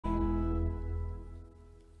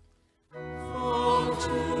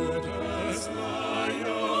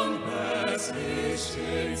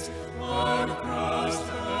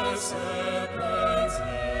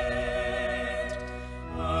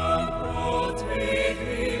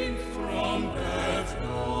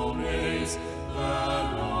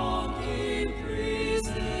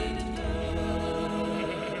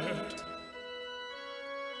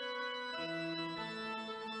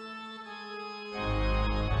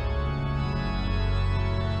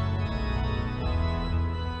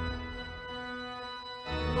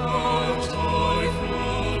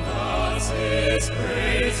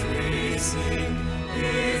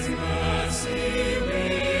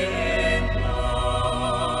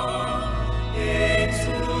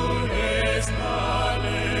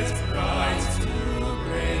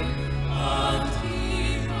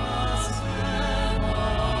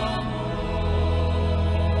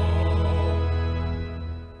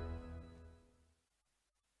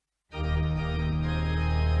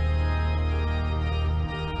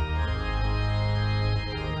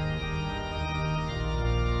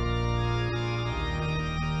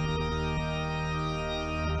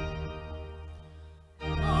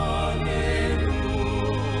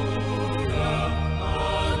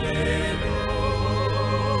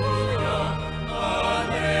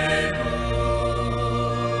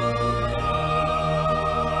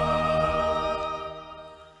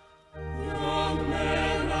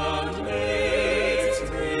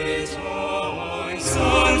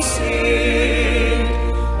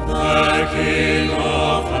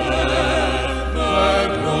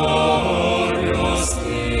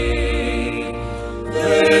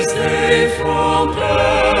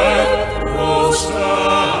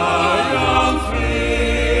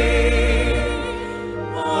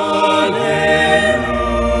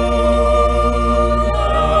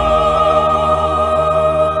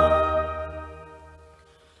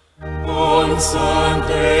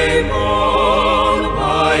Sunday morn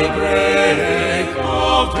by break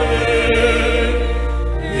of day,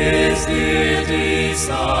 is the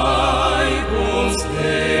disciples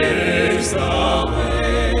takes the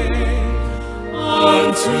way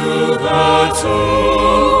unto the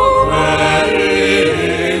tomb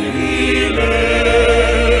wherein he lay.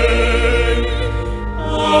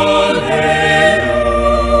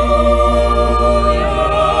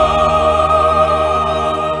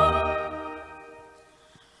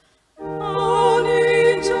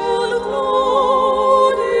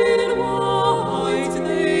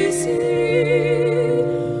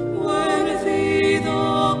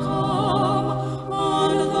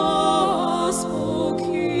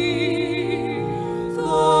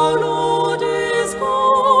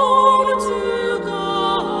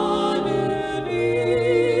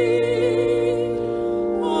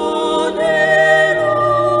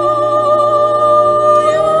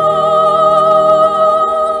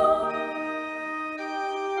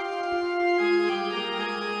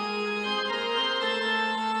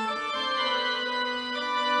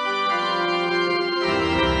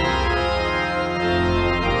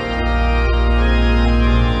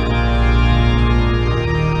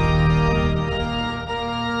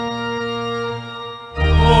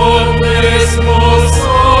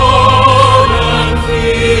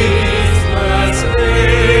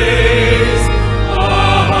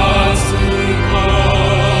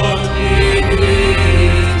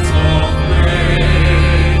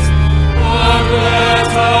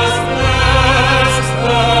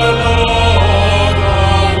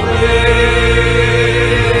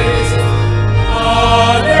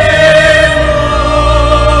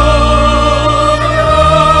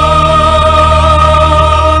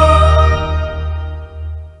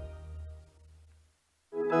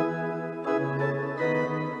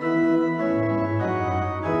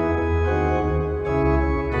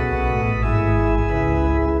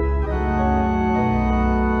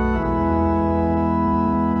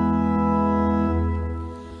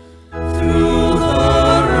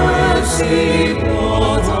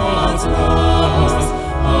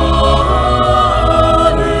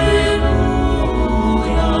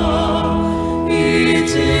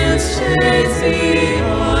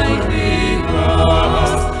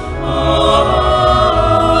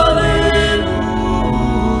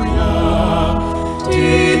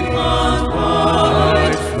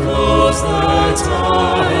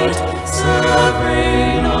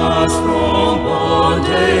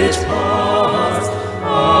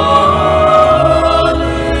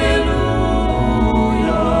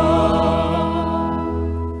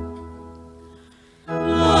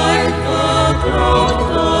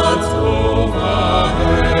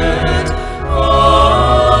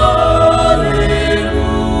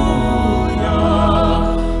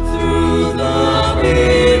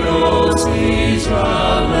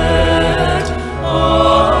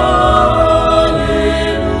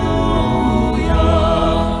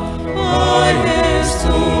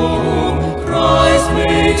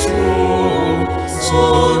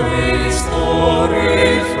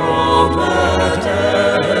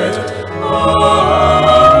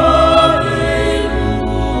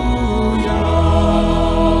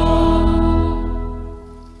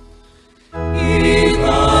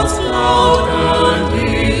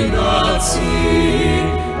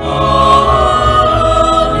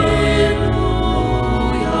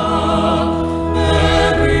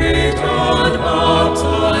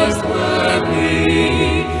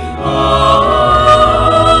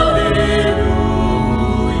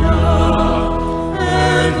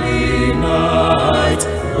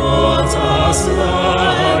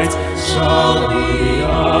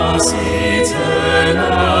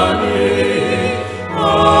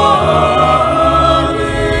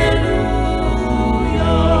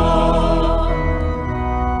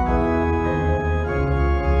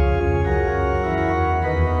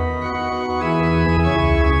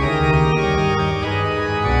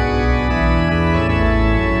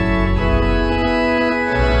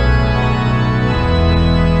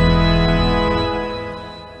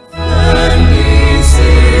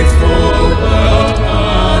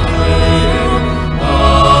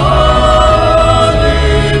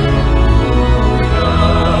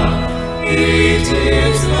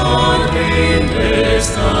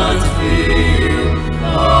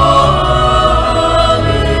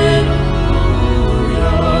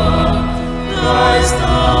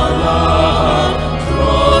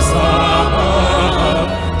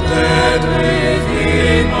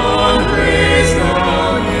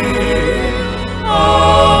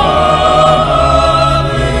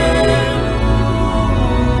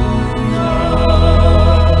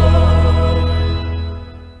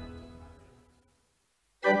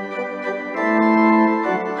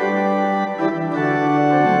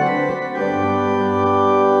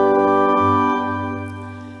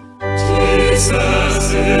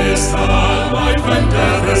 Jesus is our life and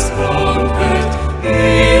death is conquered.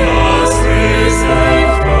 He has risen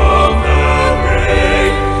from the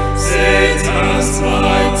grave. Satan's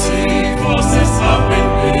mighty forces have been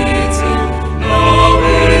beaten. Now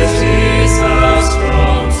is Jesus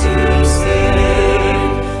strong to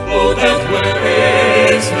save. Oh, death, where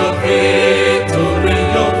is your victory?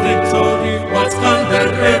 Your victory. What can the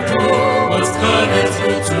grave do? What can it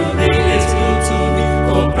do to me? It's good to me.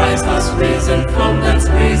 For Christ has risen from that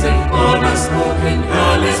prison. All has spoken,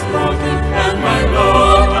 hell is broken, and my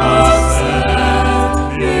Lord has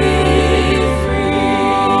set me free.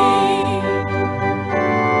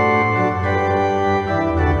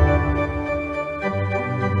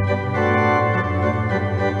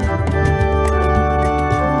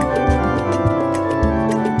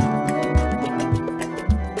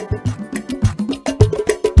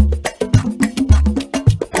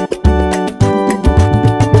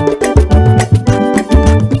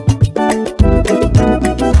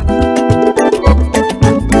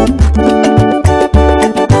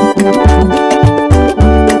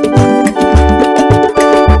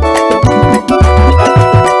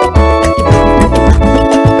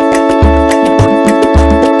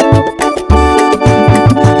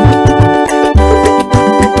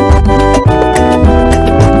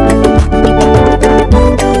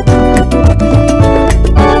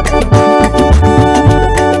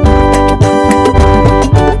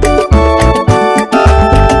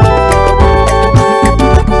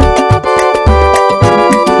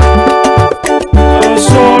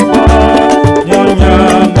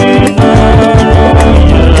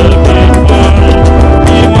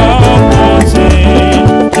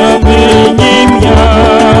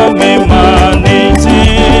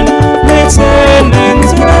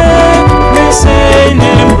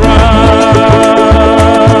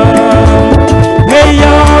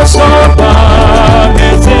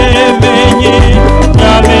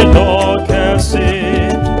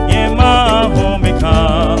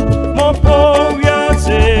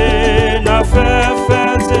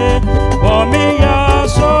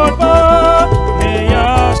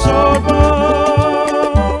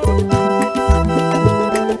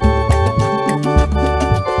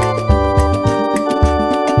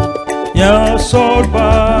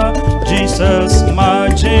 Jesus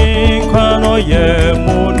marching kwano ye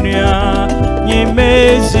munia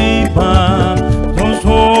nyimeziba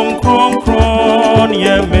tum kron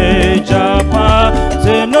ye mejapa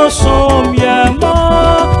zeno som ye ma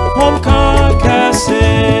hom kakase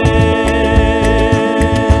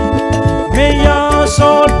me ya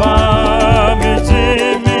solba me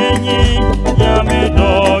zemenyi ya me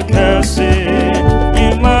dokase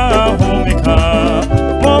ima homika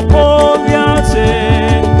mopo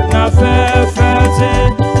na fefete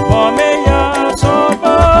wa me ya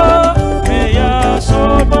soba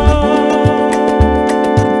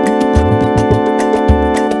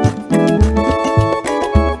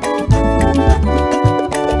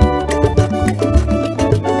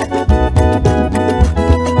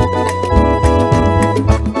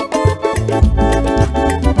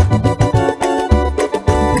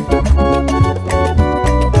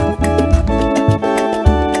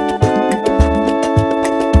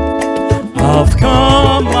I've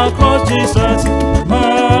come across Jesus,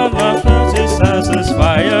 my love for Jesus'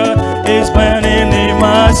 fire is burning in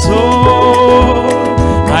my soul.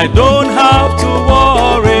 I don't have to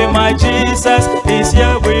worry, my Jesus is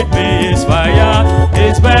here with me, his fire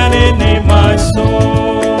is burning in my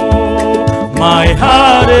soul. My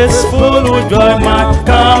heart is full with joy, my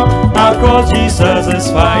come across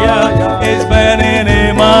Jesus' fire is burning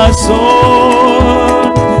in my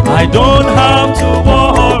soul. I don't have to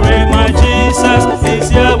worry, my Jesus is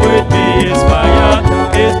here with me, his fire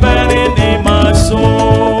is burning in my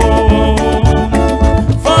soul.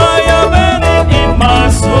 Fire burning in my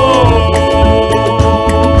soul.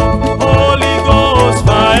 Holy Ghost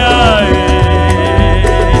fire,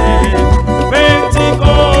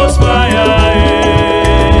 Pentecost fire,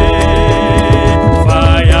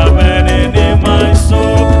 fire burning in my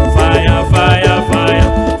soul. Fire, fire, fire,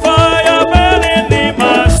 fire burning in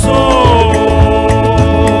my soul.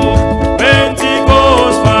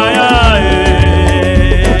 Pentecost fire,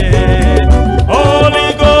 Holy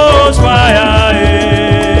Ghost fire,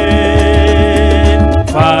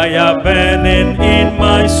 fire burning in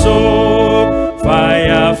my soul.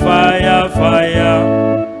 Fire, fire, fire.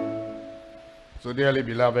 So dearly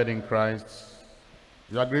beloved in Christ,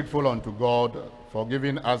 we are grateful unto God for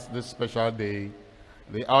giving us this special day,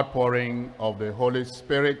 the outpouring of the Holy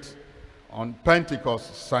Spirit on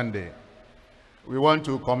Pentecost Sunday. We want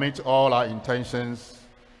to commit all our intentions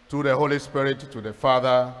to the Holy Spirit, to the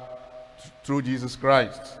Father, through Jesus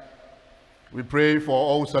Christ. We pray for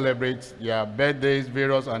all who celebrate their birthdays,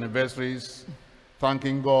 various anniversaries,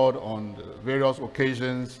 thanking God on various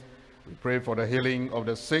occasions. We pray for the healing of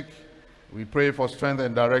the sick. We pray for strength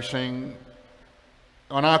and direction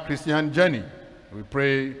on our Christian journey. We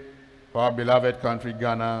pray for our beloved country,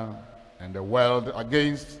 Ghana, and the world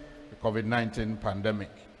against the COVID-19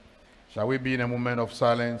 pandemic. Shall we be in a moment of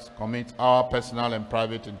silence, commit our personal and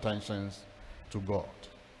private intentions to God?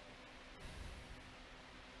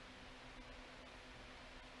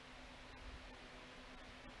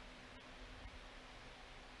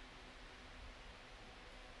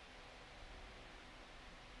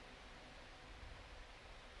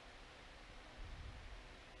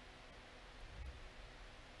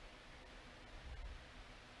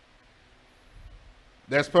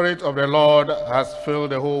 The Spirit of the Lord has filled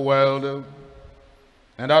the whole world,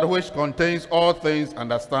 and that which contains all things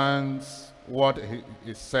understands what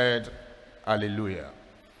is said. Alleluia.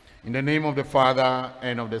 In the name of the Father,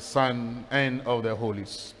 and of the Son, and of the Holy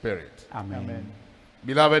Spirit. Amen. Amen.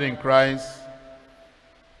 Beloved in Christ,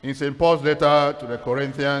 in St. Paul's letter to the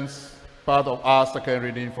Corinthians, part of our second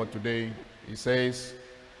reading for today, he says,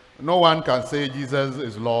 "No one can say Jesus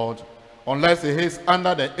is Lord unless he is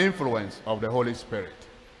under the influence of the Holy Spirit.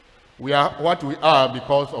 We are what we are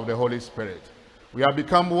because of the Holy Spirit. We have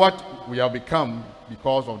become what we have become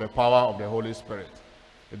because of the power of the Holy Spirit.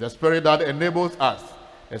 It's the Spirit that enables us,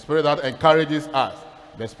 the Spirit that encourages us,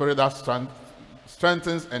 the Spirit that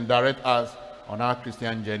strengthens and directs us on our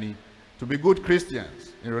Christian journey to be good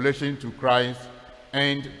Christians in relation to Christ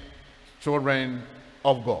and children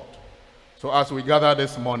of God." So as we gather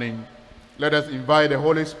this morning, let us invite the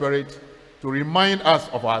Holy Spirit to remind us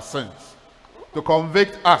of our sins, to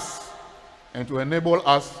convict us, and to enable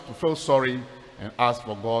us to feel sorry and ask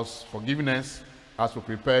for God's forgiveness as we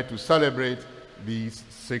prepare to celebrate these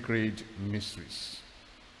sacred mysteries.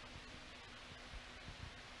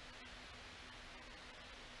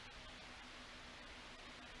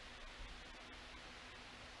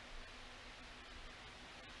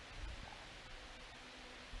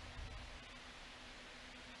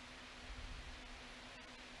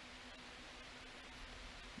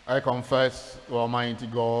 I confess to Almighty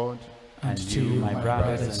God and to you, my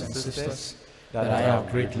brothers and sisters, that I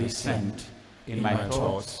have greatly sinned in my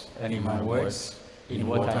thoughts and in my words, in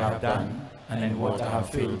what I have done and in what I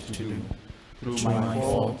have failed to do, through my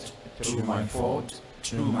fault,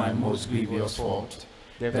 through my most grievous fault.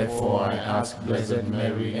 Therefore I ask Blessed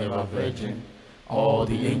Mary, ever Virgin, all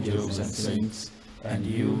the angels and saints, and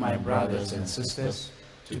you, my brothers and sisters,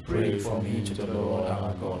 to pray for me to the Lord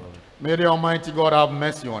our God. May the Almighty God have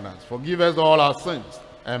mercy on us, forgive us all our sins,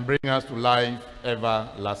 and bring us to life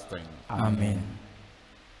everlasting. Amen.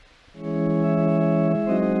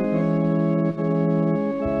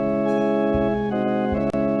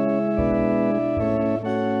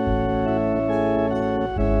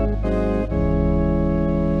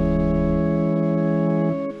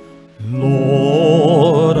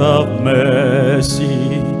 Lord of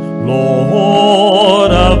mercy,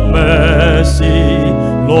 Lord of mercy,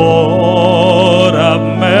 Lord of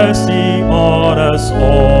mercy on us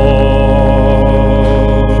all.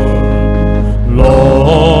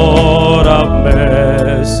 Lord of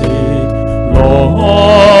mercy,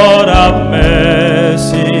 Lord of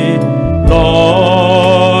mercy,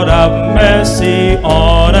 Lord of mercy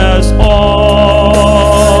on us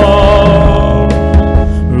all.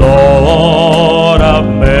 Lord of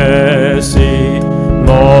mercy,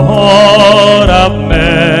 Lord of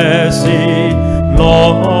mercy,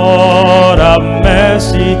 Lord of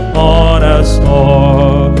mercy on us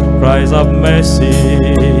all. Christ have mercy,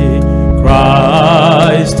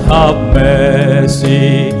 Christ have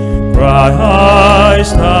mercy,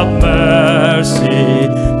 Christ have mercy,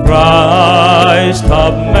 Christ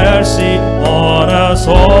have mercy on us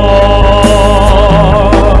all.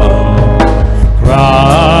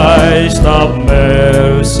 Christ have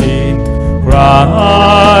mercy,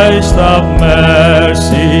 Christ have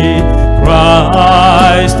mercy,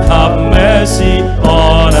 Christ have mercy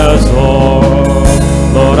on us all.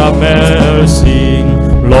 Lord have mercy,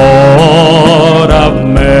 Lord have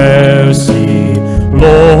mercy,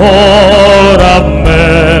 Lord have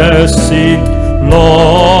mercy,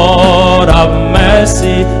 Lord have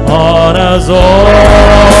mercy on us all.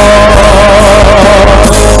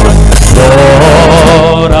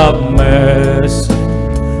 Lord have mercy,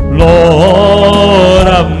 Lord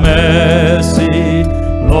have mercy,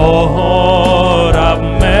 Lord have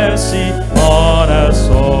mercy on us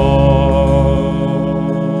all.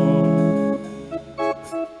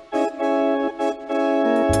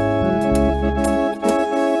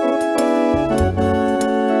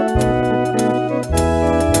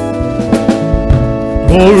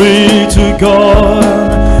 Glory to God,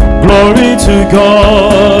 glory to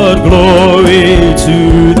God, glory to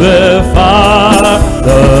the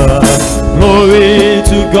Father. Glory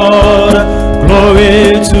to God, glory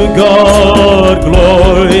to God,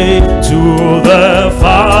 glory to the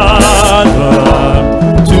Father.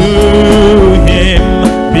 To him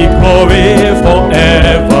be glory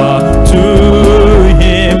forever. To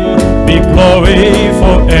him be glory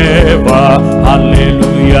forever.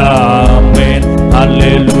 Hallelujah, amen.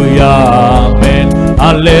 Hallelujah, amen.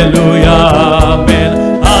 Hallelujah, amen.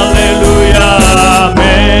 Hallelujah,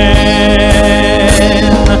 amen.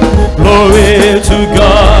 Glory to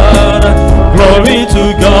God, glory to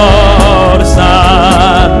God,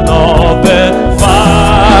 Son of the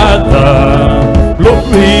Father.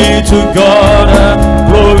 Glory to God,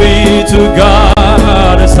 glory to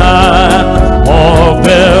God, Son of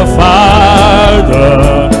the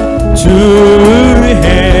Father. To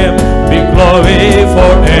him be glory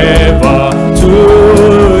forever. To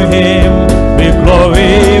him be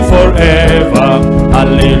glory forever.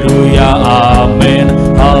 Hallelujah, amen.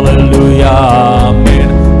 Hallelujah, amen.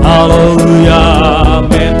 Hallelujah,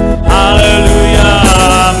 amen. Hallelujah,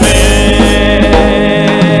 amen.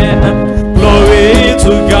 Glory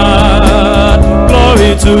to God,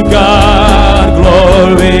 glory to God,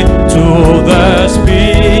 glory to the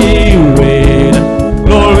Spirit.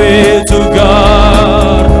 Glory to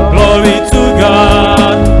God, glory to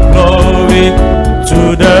God, glory to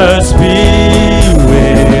the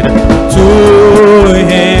Spirit. To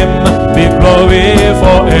him be glory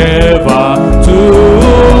forever. To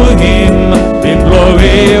him be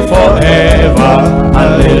glory forever.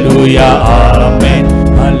 Hallelujah, amen.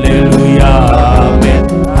 Hallelujah, amen.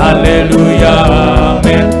 Hallelujah,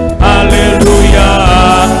 amen. Hallelujah,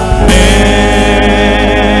 amen.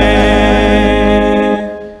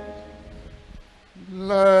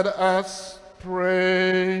 Let us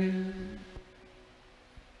pray.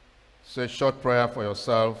 Say a short prayer for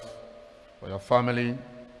yourself, for your family,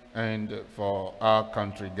 and for our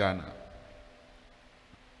country, Ghana.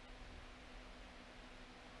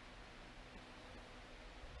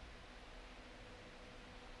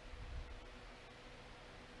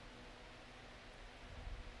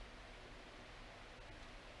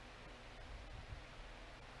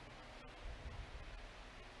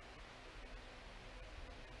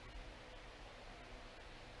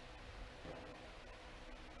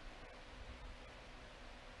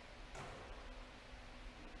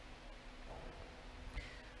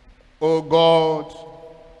 O God,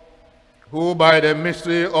 who by the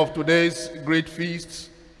mystery of today's great feast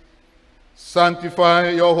sanctify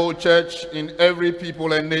your whole church in every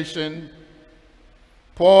people and nation,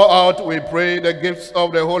 pour out, we pray, the gifts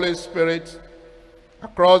of the Holy Spirit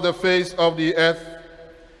across the face of the earth,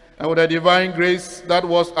 and with the divine grace that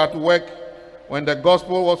was at work when the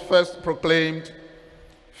gospel was first proclaimed,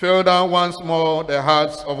 fill down once more the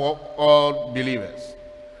hearts of all believers.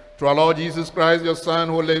 Through our Lord Jesus Christ, your Son,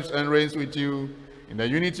 who lives and reigns with you in the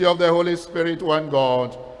unity of the Holy Spirit, one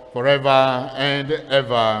God, forever and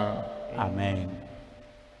ever. Amen.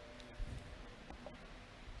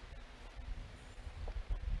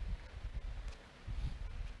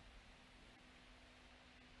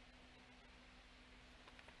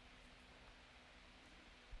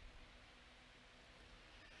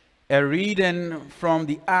 A reading from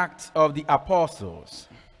the Acts of the Apostles.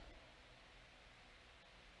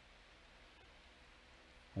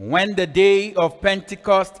 When the day of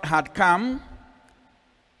Pentecost had come,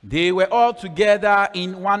 they were all together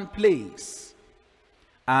in one place,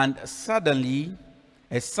 and suddenly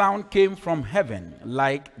a sound came from heaven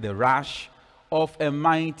like the rush of a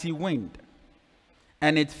mighty wind,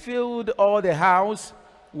 and it filled all the house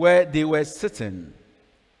where they were sitting.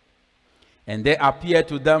 And there appeared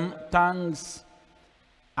to them tongues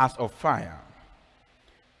as of fire,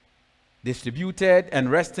 distributed and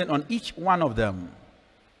resting on each one of them.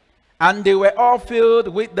 And they were all filled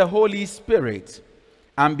with the Holy Spirit,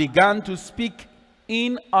 and began to speak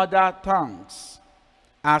in other tongues,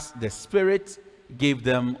 as the Spirit gave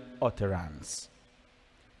them utterance.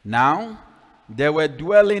 Now there were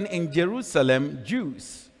dwelling in Jerusalem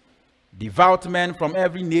Jews, devout men from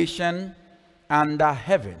every nation under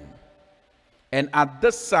heaven. And at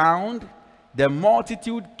the sound, the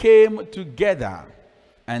multitude came together,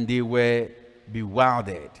 and they were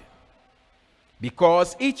bewildered,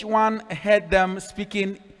 because each one heard them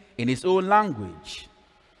speaking in his own language.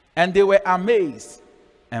 And they were amazed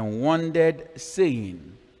and wondered,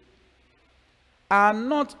 saying, "Are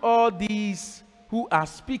not all these who are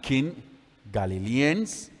speaking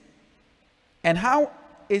Galileans? And how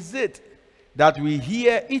is it that we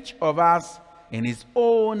hear each of us in his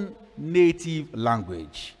own native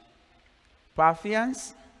language.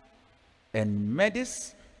 Parthians and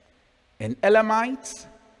Medes and Elamites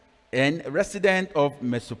and residents of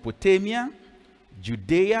Mesopotamia,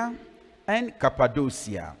 Judea and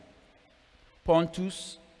Cappadocia,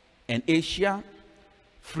 Pontus and Asia,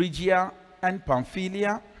 Phrygia and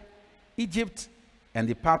Pamphylia, Egypt and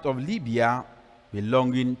the part of Libya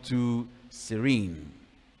belonging to Cyrene,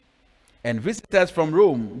 and visitors from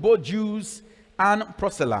Rome, both Jews and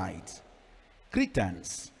proselytes,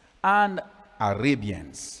 Cretans and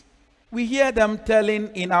Arabians. We hear them telling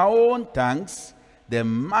in our own tongues the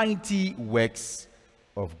mighty works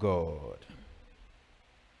of God.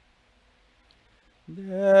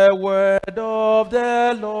 The word of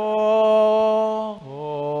the Lord.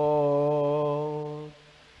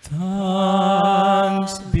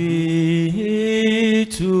 Thanks be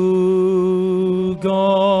to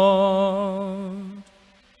God.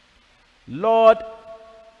 Lord,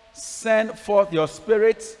 send forth your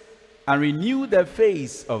Spirit and renew the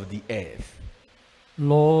face of the earth.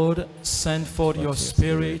 Lord, send forth your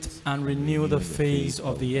Spirit and renew the face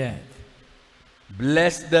of the earth.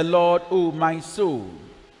 Bless the Lord, O my soul.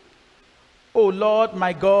 O Lord,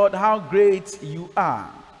 my God, how great you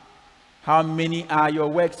are. How many are your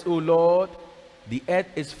works, O Lord? The earth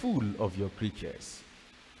is full of your creatures.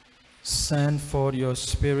 Send forth your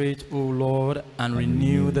Spirit, O Lord, and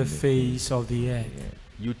renew the face of the earth.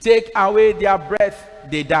 You take away their breath,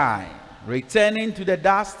 they die, returning to the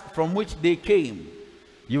dust from which they came.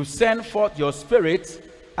 You send forth your Spirit,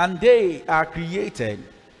 and they are created,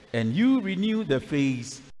 and you renew the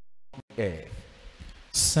face of the earth.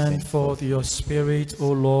 Send forth your Spirit,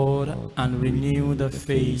 O Lord, and renew the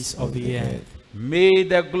face of the earth. May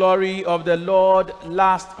the glory of the Lord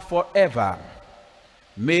last forever.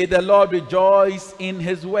 May the Lord rejoice in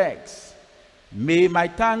his works. May my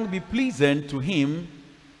tongue be pleasant to him.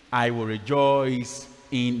 I will rejoice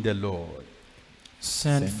in the Lord.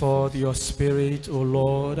 Send forth your Spirit, O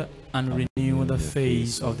Lord, and renew the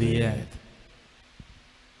face of the earth.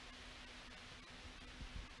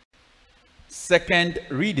 Second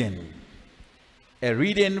reading. A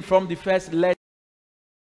reading from the first letter of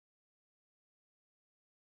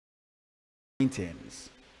Corinthians.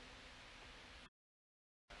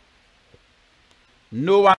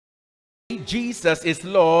 No one knows Jesus is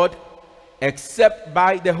Lord except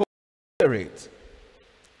by the Holy Spirit.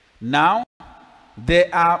 Now, there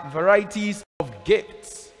are varieties of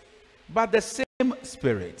gifts, but the same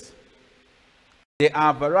Spirit. There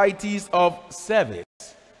are varieties of service,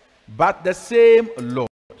 but the same Lord.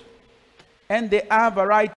 And there are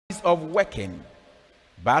varieties of working,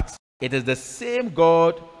 but it is the same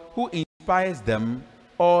God who inspires them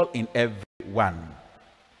all in every one.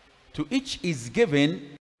 To each is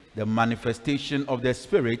given the manifestation of the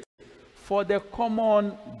Spirit for the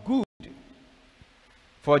common good.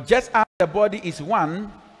 For just as the body is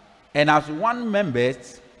one, and has one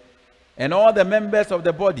members, and all the members of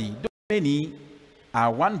the body, though many,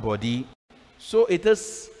 are one body, so it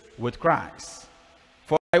is with Christ.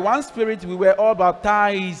 For by one Spirit we were all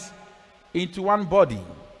baptized into one body,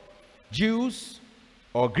 Jews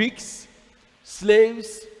or Greeks,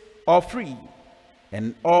 slaves or free,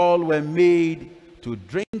 and all were made to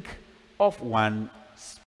drink of one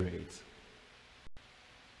Spirit.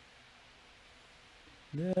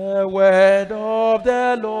 The word of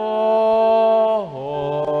the Lord.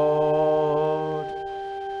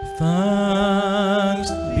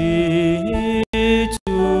 Thanks be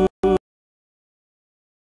to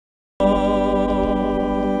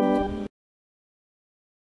God.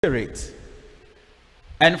 Spirit,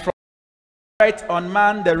 and from right on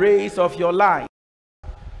man the rays of your light.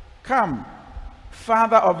 Come,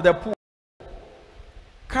 Father of the poor.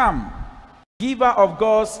 Come, giver of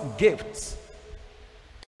God's gifts.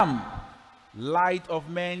 Come, light of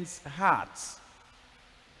men's hearts.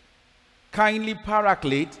 Kindly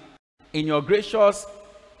paraclete in your gracious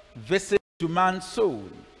visit to man's soul.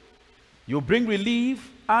 You bring relief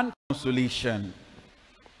and consolation.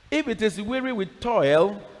 If it is weary with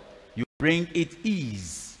toil, you bring it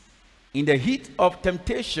ease. In the heat of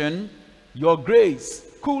temptation, your grace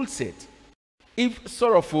cools it. If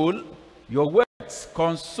sorrowful, your words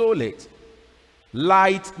console it.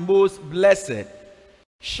 Light most blessed,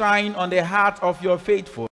 shine on the heart of your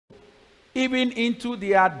faithful, even into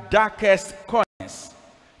their darkest corners.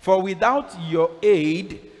 For without your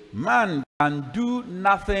aid, man can do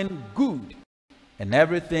nothing good, and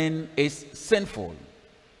everything is sinful.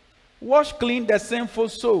 Wash clean the sinful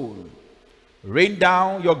soul. Rain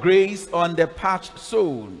down your grace on the parched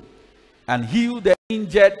soul, and heal the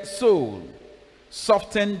injured soul.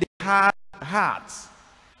 Soften the hard hearts.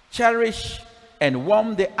 Cherish and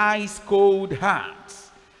warm the ice cold hearts,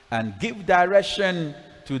 and give direction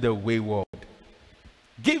to the wayward.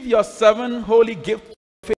 Give your 7 holy gifts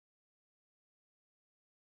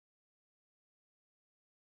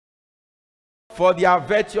for their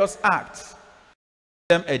virtuous acts.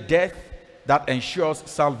 Give them a death that ensures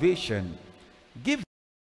salvation. Give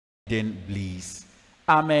them bliss.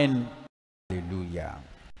 Amen. Hallelujah.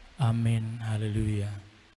 Amen. Hallelujah.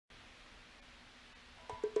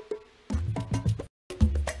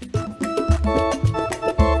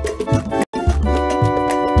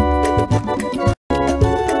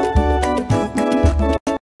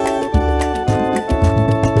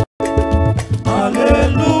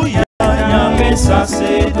 Hallelujah.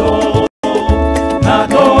 Sacedo,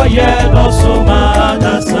 nadoye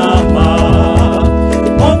dosumada sama,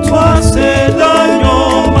 ontwa sedanyo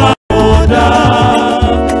maoda.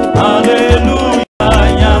 Hallelujah,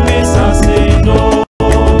 yame sacedo.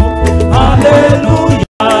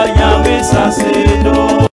 Hallelujah, yame sacedo,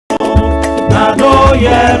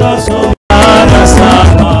 nadoye dosumada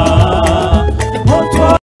sama,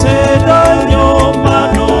 ontwa sedanyo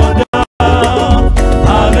maoda.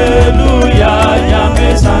 Hallelujah,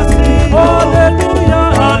 Yahweh Sancti. Hallelujah,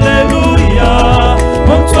 hallelujah,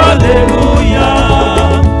 unto hallelujah,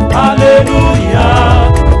 hallelujah,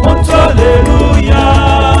 unto hallelujah.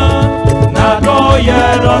 Nado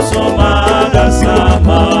yero somada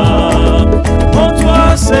sama, unto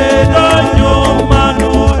asedanyo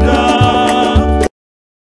manuda.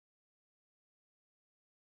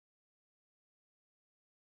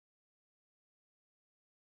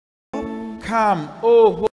 Come,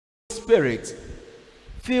 O Holy Spirit,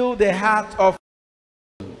 fill the heart of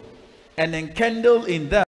and enkindle in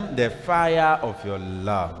them the fire of your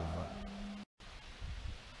love.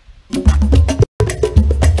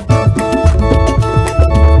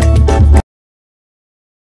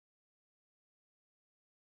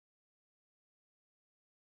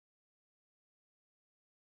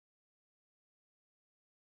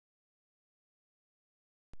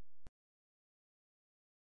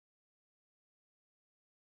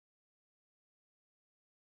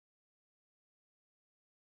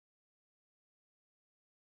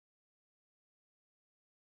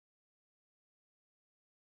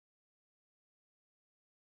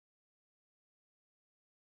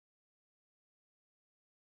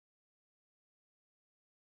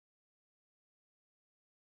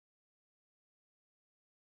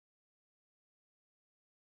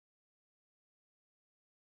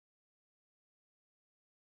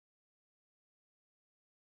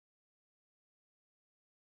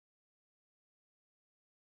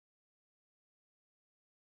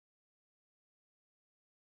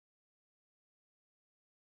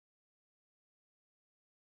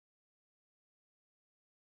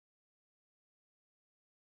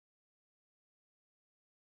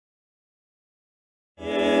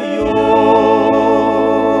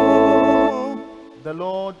 The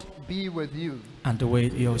Lord be with you. And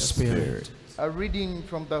with your spirit. A reading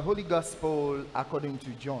from the Holy Gospel according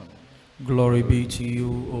to John. Glory be to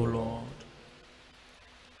you, O Lord.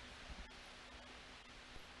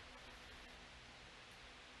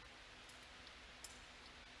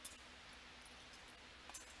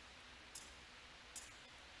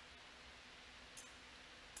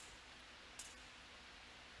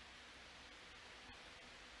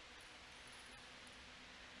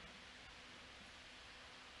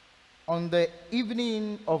 On the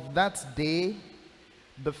evening of that day,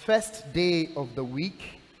 the first day of the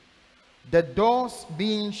week, the doors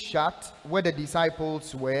being shut where the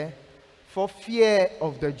disciples were, for fear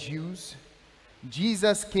of the Jews,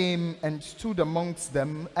 Jesus came and stood amongst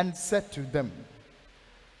them and said to them,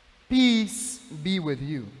 "Peace be with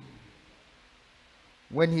you."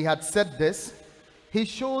 When he had said this, he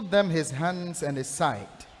showed them his hands and his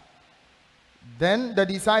side. Then the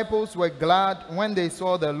disciples were glad when they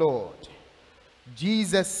saw the Lord.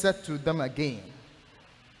 Jesus said to them again,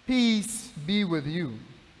 "Peace be with you.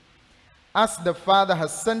 As the Father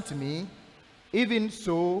has sent me, even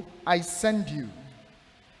so I send you."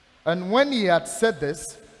 And when he had said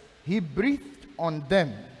this, he breathed on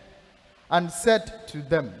them and said to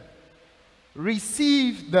them,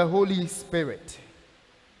 "Receive the Holy Spirit.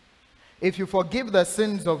 If you forgive the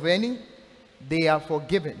sins of any, they are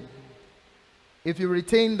forgiven. If you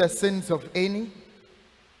retain the sins of any,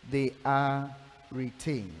 they are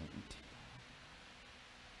retained."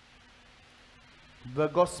 The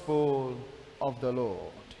Gospel of the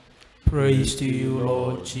Lord. Praise to you,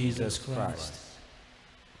 Lord Jesus Christ.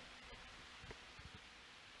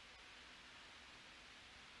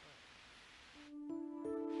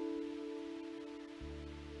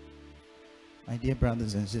 My dear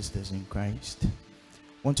brothers and sisters in Christ, I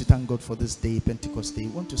want to thank God for this day, Pentecost Day. I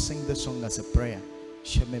want to sing this song as a prayer.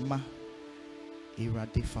 Shemema,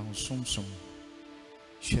 Irade Fausumsum,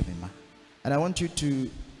 Shemema. And I want you to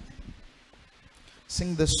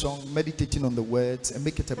sing this song, meditating on the words, and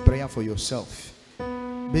make it a prayer for yourself.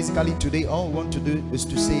 Basically, today, all we want to do is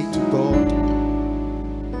to say to God,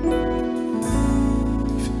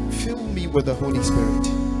 fill me with the Holy Spirit.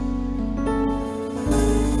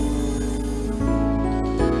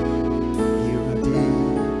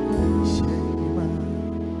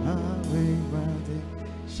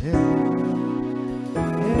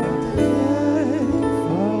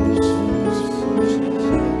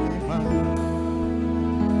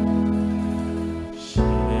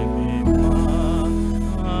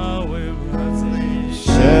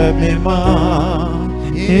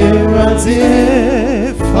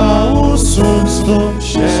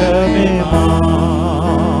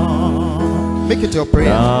 Make it your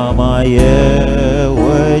prayer. He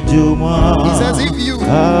says, if you,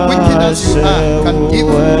 wicked as you are, can give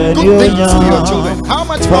good things to your children, how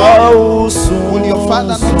much more will your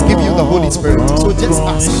Father not give you the Holy Spirit? So just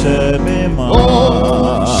ask.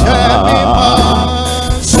 Oh, Shemima,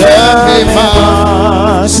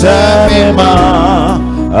 Shemima,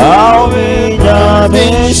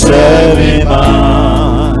 Shemima,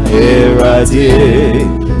 Iradi,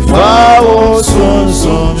 Fausum,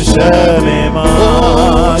 Shemima,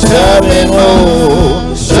 Shemima,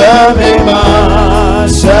 Shemima,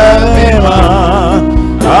 Shemima,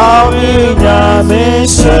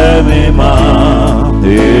 Shemima,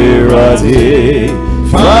 Iradi,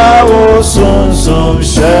 Fausum,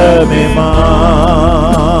 Shemima,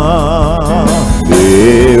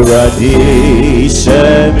 Iradi,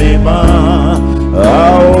 Shemima,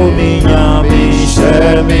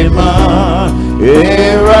 Shemima,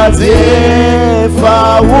 Iradi,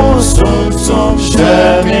 Fausum,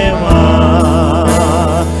 Shemima,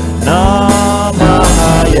 Namaye,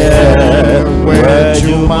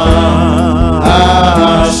 Wejuma,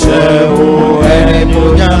 Ashehu,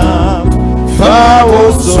 Emunyam,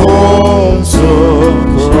 Fausum, Shemima,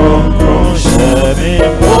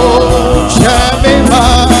 Shemima,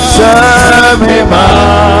 Shemima,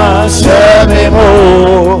 Shemimo,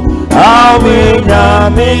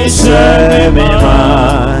 Shemima,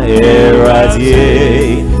 Iradi,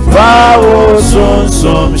 Fausum,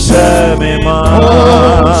 Shemima,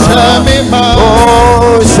 Shemima,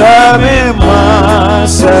 oh, Shemima,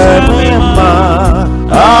 Shemima,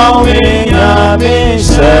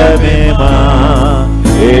 Shemima,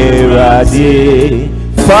 Iradi,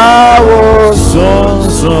 Fausum,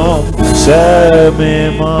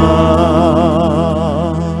 Shemima.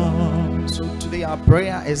 So today our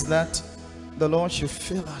prayer is that the Lord should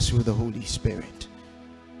fill us with the Holy Spirit.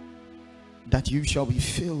 That you shall be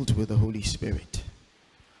filled with the Holy Spirit.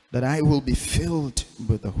 That I will be filled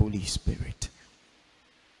with the Holy Spirit.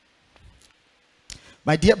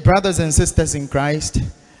 My dear brothers and sisters in Christ,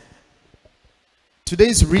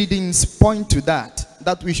 today's readings point to that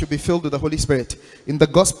we should be filled with the Holy Spirit. In the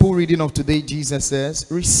gospel reading of today, Jesus says,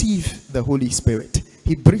 receive the Holy Spirit.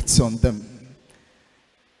 He breathes on them.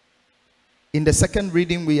 In the second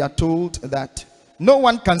reading, we are told that no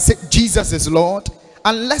one can say Jesus is Lord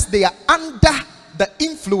unless they are under the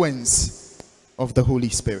influence of the Holy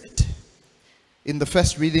Spirit. In the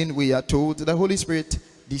first reading, we are told the Holy Spirit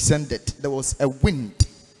descended. There was a wind,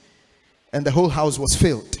 and the whole house was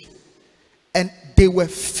filled. And they were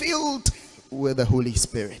filled with the Holy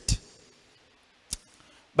Spirit.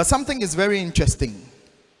 But something is very interesting.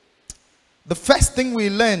 The first thing we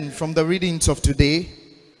learn from the readings of today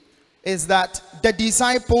is that the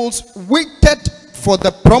disciples waited for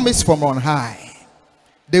the promise from on high.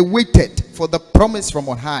 They waited for the promise from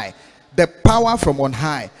on high, the power from on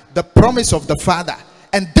high, the promise of the Father.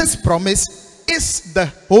 And this promise is the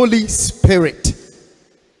Holy Spirit.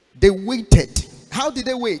 They waited. How did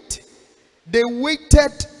they wait? They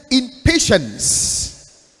waited in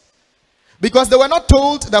patience. Because they were not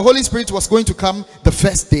told the Holy Spirit was going to come the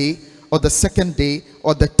first day, or the second day,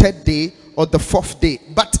 or the third day, or the fourth day.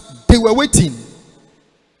 But they were waiting.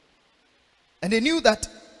 And they knew that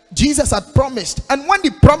Jesus had promised. And when he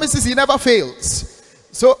promises, he never fails.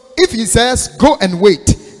 So if he says, go and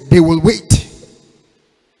wait, they will wait.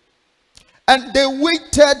 And they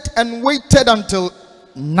waited and waited until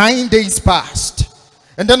 9 days passed.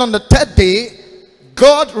 And then on the third day,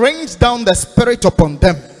 God rains down the Spirit upon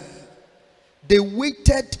them. They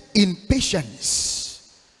waited in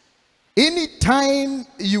patience. Anytime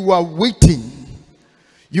you are waiting,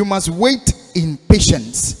 you must wait in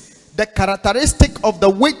patience. The characteristic of the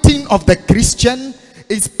waiting of the Christian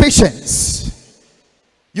is patience.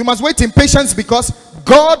 You must wait in patience because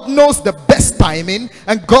God knows the best timing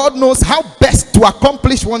and God knows how best to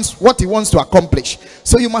accomplish what he wants to accomplish.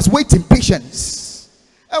 So you must wait in patience.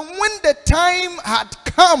 And when the time had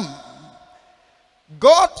come,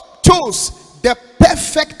 God chose the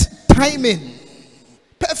perfect timing.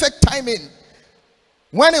 Perfect timing.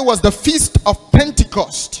 When it was the feast of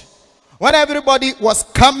Pentecost, when everybody was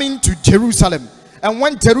coming to Jerusalem, and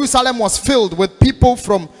when Jerusalem was filled with people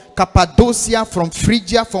from Cappadocia, from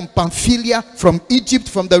Phrygia, from Pamphylia, from Egypt,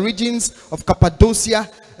 from the regions of Cappadocia,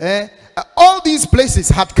 all these places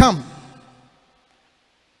had come.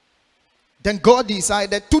 Then God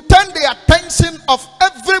decided to turn the attention of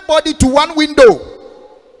everybody to one window,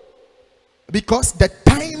 because the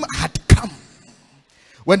time had come.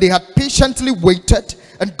 When they had patiently waited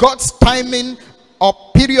and God's timing or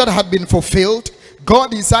period had been fulfilled,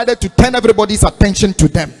 God decided to turn everybody's attention to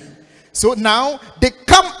them. So now they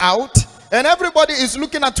come out and everybody is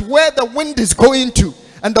looking at where the wind is going to.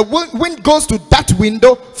 And the wind goes to that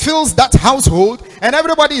window, fills that household, and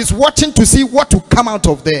everybody is watching to see what will come out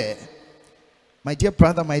of there. My dear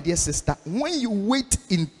brother, my dear sister, when you wait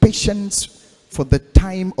in patience for the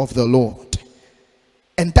time of the Lord,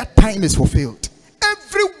 and that time is fulfilled,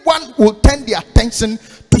 everyone will turn their attention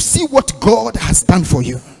to see what God has done for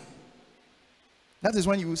you. That is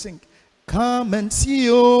when you will sing, come and see,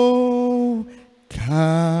 oh,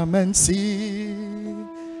 come and see,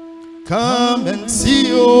 come and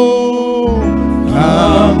see, oh,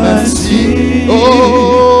 come and see,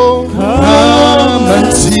 oh, come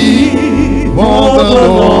and see what the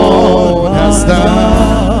Lord has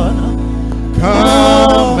done.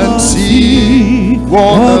 Come and see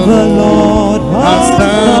what the Lord has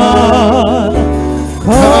done.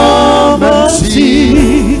 Come and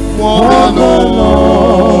see what the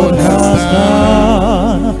Lord has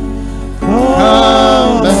done.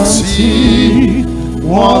 Come and see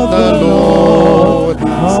what the Lord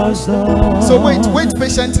has done. So wait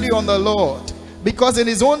patiently on the Lord, because in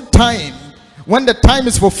his own time, when the time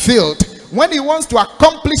is fulfilled, when he wants to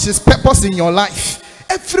accomplish his purpose in your life,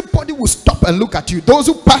 everybody will stop and look at you. Those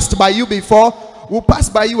who passed by you before will pass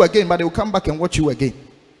by you again, but they will come back and watch you again.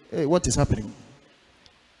 Hey, what is happening?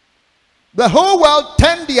 The whole world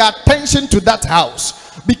turned their attention to that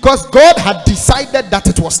house because God had decided that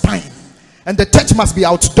it was time and the church must be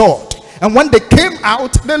outdoored. And when they came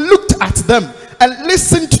out, they looked at them and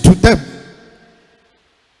listened to them.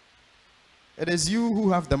 It is you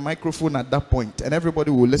who have the microphone at that point, and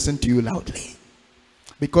everybody will listen to you loudly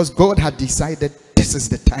because God had decided this is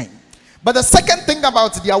the time. But the second thing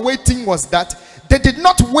about their waiting was that they did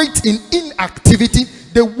not wait in inactivity.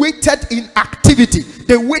 They waited in activity.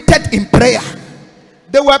 They waited in prayer.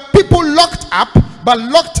 There were people locked up, but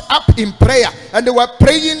locked up in prayer. And they were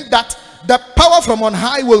praying that the power from on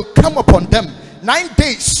high will come upon them. 9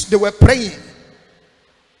 days they were praying.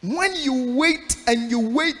 When you wait and you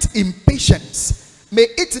wait in patience, may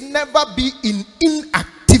it never be in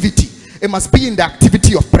inactivity. It must be in the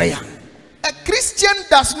activity of prayer. A Christian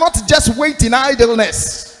does not just wait in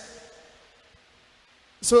idleness.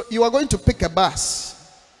 So you are going to pick a bus.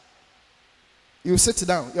 You sit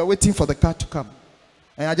down. You are waiting for the car to come.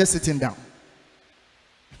 And you are just sitting down.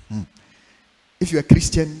 If you are a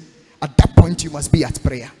Christian, at that point you must be at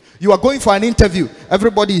prayer. You are going for an interview.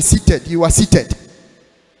 Everybody is seated. You are seated.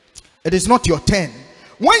 It is not your turn.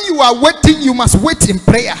 When you are waiting, you must wait in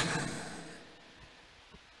prayer.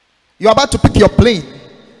 You are about to pick your plane.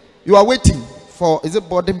 You are waiting for, is it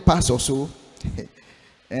boarding pass or so?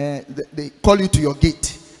 They call you to your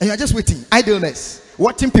gate. And you are just waiting. Idleness.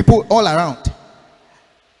 Watching people all around.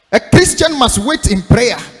 A Christian must wait in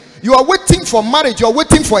prayer. You are waiting for marriage. You are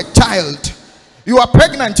waiting for a child. You are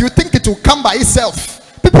pregnant. You think it will come by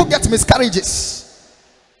itself. People get miscarriages.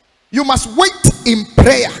 You must wait in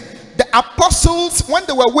prayer. The apostles, when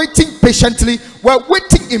they were waiting patiently, were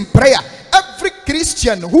waiting in prayer. Every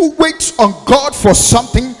Christian who waits on God for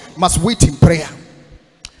something must wait in prayer.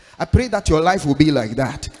 I pray that your life will be like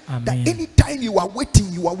that. Amen. That anytime you are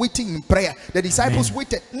waiting in prayer. The disciples Amen.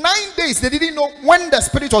 Waited 9 days. They didn't know when the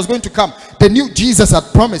Spirit was going to come. They knew Jesus had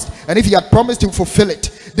promised. And if he had promised, he would fulfill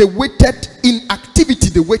it. They waited in activity.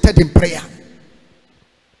 They waited in prayer.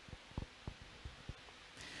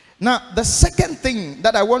 Now, the second thing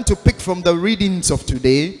that I want to pick from the readings of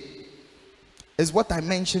today is what I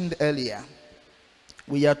mentioned earlier.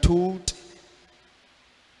 We are told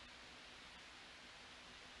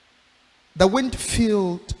the wind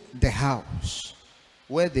filled the house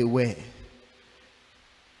where they were,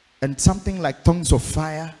 and something like tongues of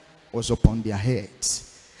fire was upon their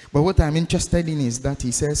heads. But what I'm interested in is that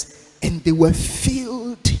he says, and they were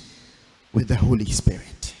filled with the Holy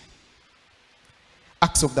Spirit.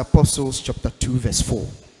 Acts of the Apostles chapter 2 verse 4.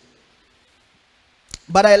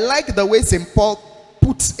 But I like the way St. Paul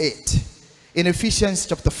puts it in Ephesians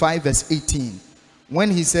chapter 5 verse 18, when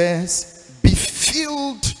he says, be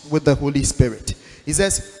filled with the Holy Spirit. He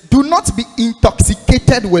says, do not be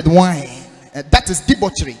intoxicated with wine. That is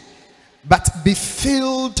debauchery. But be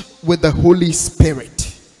filled with the Holy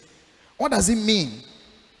Spirit. What does it mean?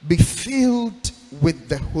 Be filled with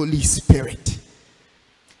the Holy Spirit.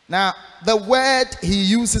 Now, the word he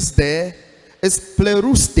uses there is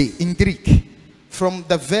plerouste in Greek, from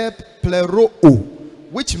the verb pleroo,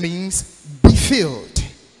 which means be filled.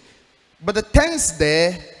 But the tense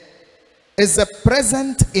there is a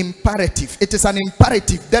present imperative. It is an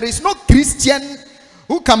imperative. There is no Christian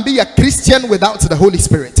who can be a Christian without the Holy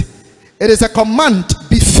Spirit. It is a command,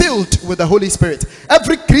 be filled with the Holy Spirit.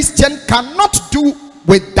 Every Christian cannot do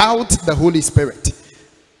without the Holy Spirit.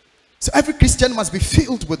 So every Christian must be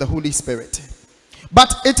filled with the Holy Spirit.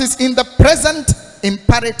 But it is in the present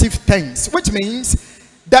imperative tense, which means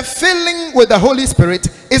the filling with the Holy Spirit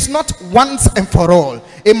is not once and for all.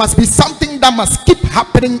 It must be something that must keep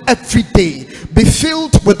happening every day. Be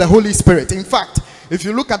filled with the Holy Spirit. In fact, if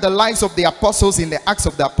you look at the lives of the apostles in the Acts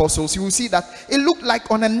of the Apostles, you will see that it looked like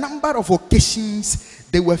on a number of occasions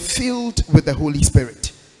they were filled with the Holy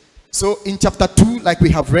Spirit. So in chapter 2, like we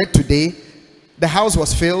have read today, the house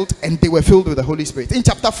was filled and they were filled with the Holy Spirit. In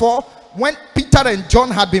chapter 4, when Peter and John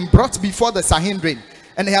had been brought before the Sanhedrin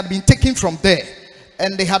and they had been taken from there,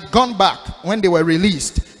 and they had gone back when they were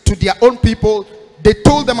released to their own people, they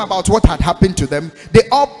told them about what had happened to them. They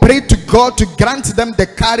all prayed to God to grant them the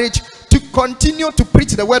courage to continue to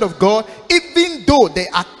preach the word of God, even though there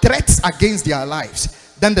are threats against their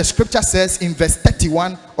lives. Then the scripture says in verse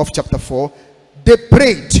 31 of chapter 4, they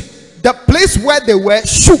prayed. The place where they were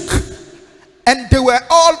shook, and they were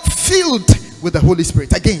all filled with the Holy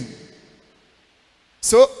Spirit again.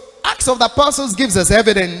 So Acts of the Apostles gives us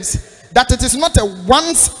evidence that it is not a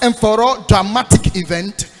once and for all dramatic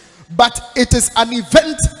event, but it is an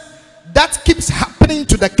event that keeps happening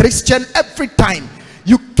to the Christian every time.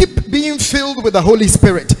 You keep being filled with the Holy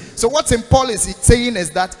Spirit. So what St. Paul is saying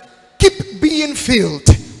is that keep being filled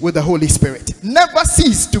with the Holy Spirit. Never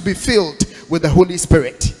cease to be filled with the Holy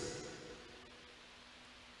Spirit.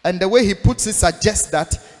 And the way he puts it suggests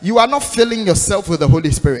that you are not filling yourself with the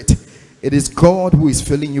Holy Spirit. It is God who is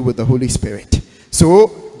filling you with the Holy Spirit.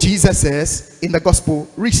 So Jesus says in the gospel,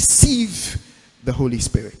 receive the Holy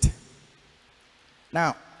Spirit.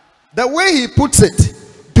 Now, the way he puts it,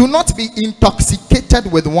 do not be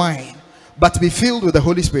intoxicated with wine, but be filled with the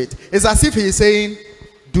Holy Spirit. It's as if he is saying,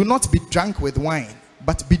 do not be drunk with wine,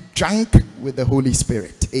 but be drunk with the Holy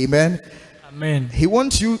Spirit. Amen. Amen. He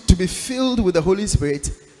wants you to be filled with the Holy Spirit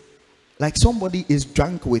like somebody is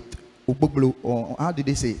drunk with uboglo, or how did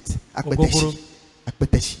they say it?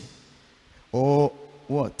 Akpeteshi. Or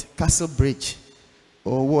what? Castle Bridge.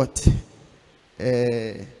 Or what?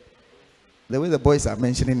 The way the boys are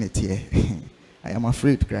mentioning it here. I am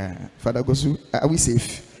afraid, Father Gosu, are we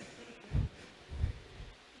safe?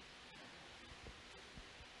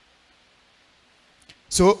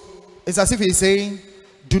 So it's as if he's saying,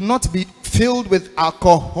 do not be filled with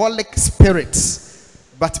alcoholic spirits,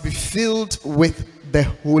 but be filled with the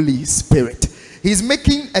Holy Spirit. He's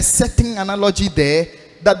making a setting analogy there,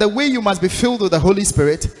 that the way you must be filled with the Holy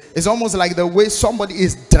Spirit is almost like the way somebody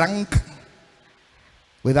is drunk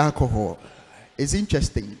with alcohol. It's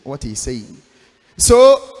interesting what he's saying.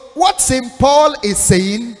 So what St. Paul is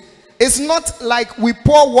saying is not like we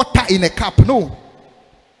pour water in a cup. No.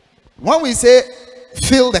 When we say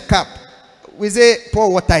fill the cup, we say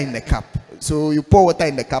pour water in the cup. So you pour water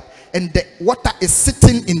in the cup and the water is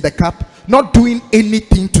sitting in the cup, not doing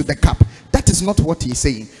anything to the cup. That is not what he's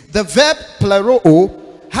saying. The verb pleroo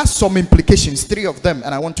has some implications, 3 of them,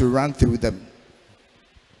 and I want to run through them.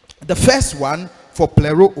 The first one for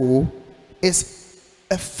pleroo is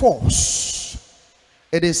a force.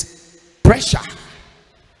 It is pressure.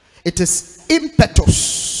 It is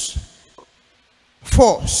impetus.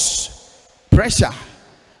 Force, pressure,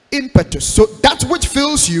 impetus. So that which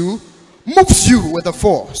fills you moves you with a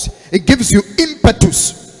force. It gives you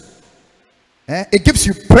impetus. It gives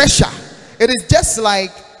you pressure. It is just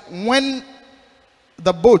like when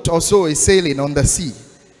the boat also is sailing on the sea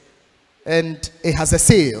and it has a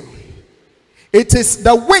sail. It is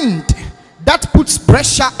the wind that puts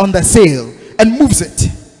pressure on the sail and moves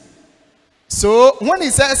it. So when he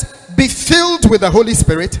says be filled with the Holy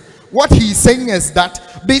Spirit, what he's saying is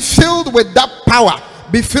that be filled with that power,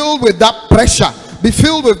 be filled with that pressure, be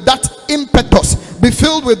filled with that impetus, be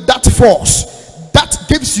filled with that force that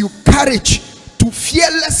gives you courage to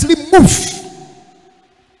fearlessly move.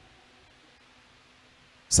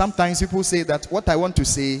 Sometimes people say that what I want to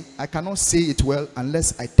say, I cannot say it well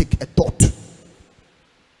unless I take a thought,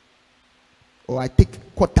 or I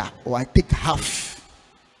take quarter, or I take half.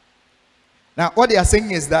 Now, what they are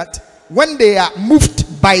saying is that when they are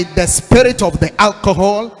moved by the spirit of the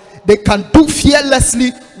alcohol, they can do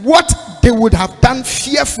fearlessly what they would have done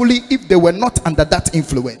fearfully if they were not under that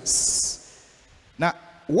influence. Now,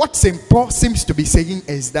 what St. Paul seems to be saying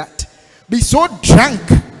is that be so drunk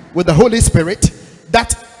with the Holy Spirit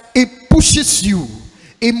that it pushes you,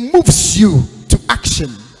 it moves you to action.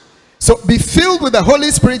 So be filled with the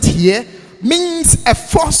Holy Spirit here means a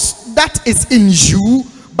force that is in you,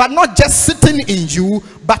 but not just sitting in you,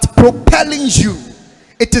 but propelling you.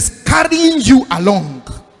 It is carrying you along.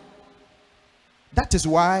 That is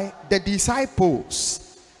why the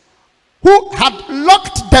disciples who had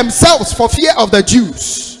locked themselves for fear of the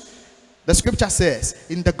Jews, the scripture says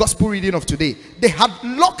in the gospel reading of today, they had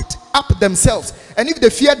locked up themselves. And if they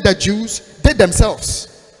feared the Jews, they themselves,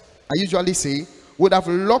 I usually say, would have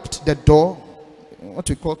locked the door, what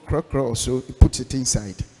we call crow or so, it puts it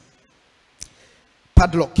inside.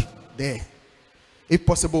 Padlock there. If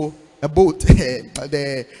possible, a boat,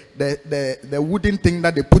 the wooden thing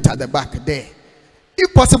that they put at the back there.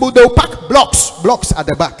 If possible, they will pack blocks at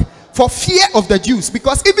the back for fear of the Jews,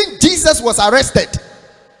 because even Jesus was arrested.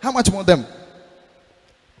 How much more them?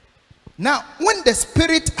 Now, when the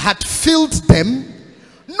Spirit had filled them,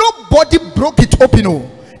 nobody broke it open. No,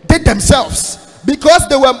 they themselves, because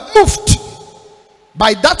they were moved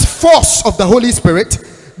by that force of the Holy Spirit,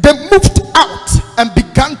 they moved out and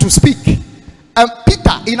began to speak. And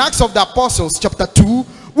Peter, in Acts of the Apostles chapter 2,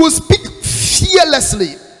 will speak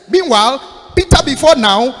fearlessly. Meanwhile, Peter before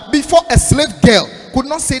a slave girl could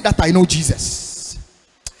not say that I know Jesus.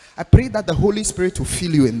 I pray that the Holy Spirit will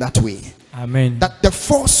fill you in that way. Amen. That the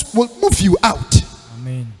force will move you out,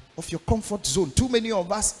 amen, of your comfort zone. Too many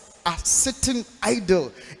of us are sitting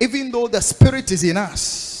idle, even though the Spirit is in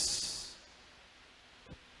us.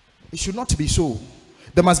 It should not be so.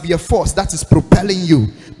 There must be a force that is propelling you.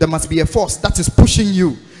 There must be a force that is pushing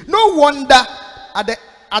you. No wonder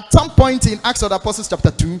at some point in Acts of the Apostles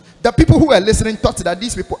chapter 2, the people who were listening thought that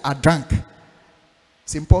these people are drunk.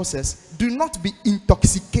 St. Paul says, do not be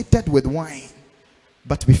intoxicated with wine,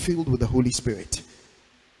 but be filled with the Holy Spirit.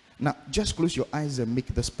 Now, just close your eyes and make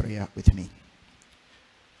this prayer with me.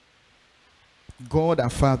 God our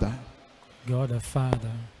Father, God our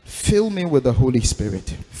Father, fill me with the Holy Spirit.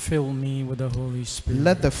 fill me with the Holy Spirit.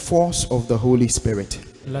 Let the force of the Holy Spirit,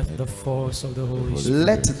 Let the force of the Holy Spirit,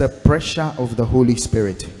 let the pressure of the Holy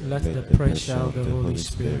Spirit let the pressure of the Holy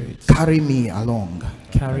Spirit carry me along.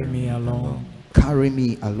 carry me along, Carry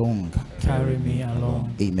me along. carry me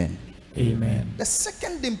along. Amen. Amen. The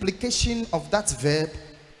second implication of that verb,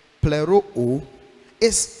 pleroo,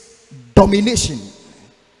 is domination.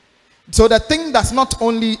 So the thing does not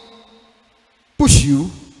only push you,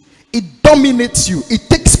 it dominates you. It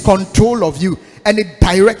takes control of you and it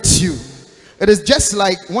directs you. It is just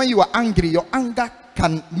like when you are angry, your anger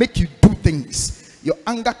can make you do things. Your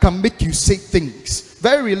anger can make you say things.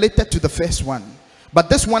 Very related to the first one. But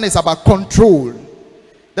this one is about control.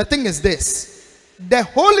 The thing is this: the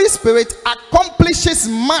Holy Spirit accomplishes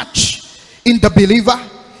much in the believer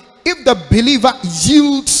if the believer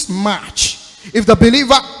yields much. If the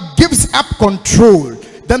believer gives up control,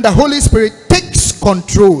 then the Holy Spirit takes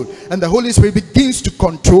control and the Holy Spirit begins to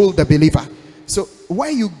control the believer. So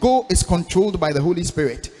where you go is controlled by the Holy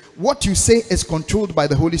Spirit. What you say is controlled by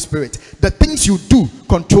the Holy Spirit. The things you do,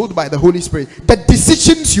 controlled by the Holy Spirit. The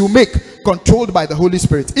decisions you make, controlled by the Holy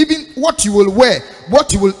Spirit. Even what you will wear,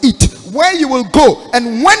 what you will eat, where you will go,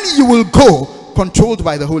 and when you will go, controlled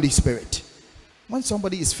by the Holy Spirit. When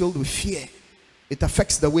somebody is filled with fear, it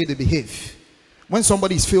affects the way they behave. When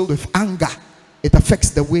somebody is filled with anger, it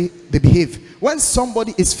affects the way they behave. When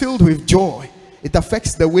somebody is filled with joy, it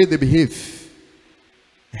affects the way they behave.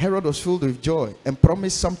 Herod was filled with joy and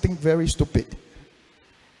promised something very stupid.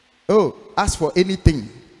 Oh, ask for anything.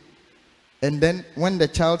 And then when the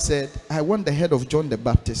child said, I want the head of John the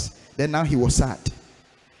Baptist, then now he was sad.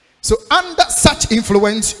 So under such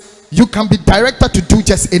influence, you can be directed to do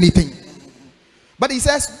just anything. But he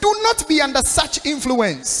says, do not be under such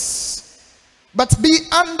influence, but be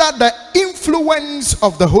under the influence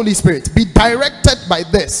of the Holy Spirit. Be directed by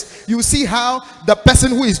this. You see how the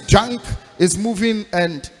person who is drunk is moving,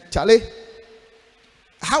 and Charlie,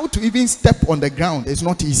 how to even step on the ground is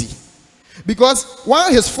not easy. Because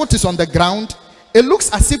while his foot is on the ground, it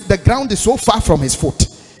looks as if the ground is so far from his foot.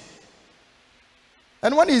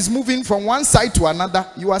 And when he's moving from one side to another,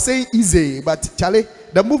 you are saying easy, but Charlie,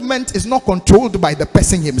 the movement is not controlled by the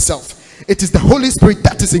person himself. It is the Holy Spirit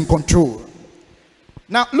that is in control.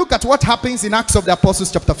 Now look at what happens in Acts of the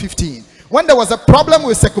Apostles chapter 15. When there was a problem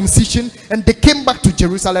with circumcision and they came back to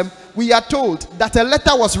Jerusalem, we are told that a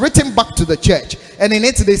letter was written back to the church. And in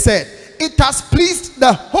it they said, it has pleased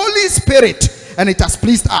the Holy Spirit and it has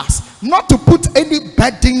pleased us not to put any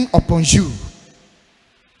burden upon you.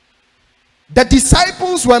 The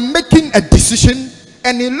disciples were making a decision,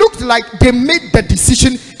 and it looked like they made the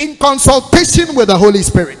decision in consultation with the Holy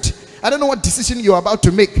Spirit. I don't know what decision you're about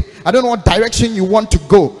to make. I don't know what direction you want to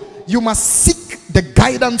go. You must seek the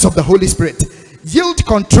guidance of the Holy Spirit. Yield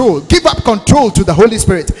control, give up control to the Holy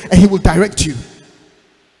Spirit, and he will direct you.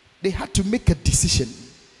 They had to make a decision.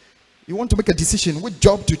 You want to make a decision which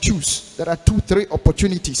job to choose. There are 2-3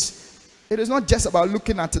 opportunities. It is not just about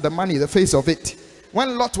looking at the money, the face of it.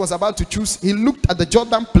 When Lot was about to choose, he looked at the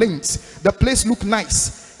Jordan plains. The place looked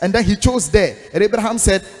nice, and then he chose there. And Abraham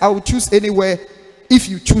said, I will choose anywhere if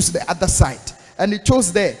you choose the other side. And he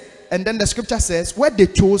chose there. And then the scripture says where they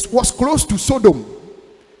chose was close to Sodom.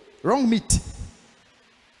 Wrong meat.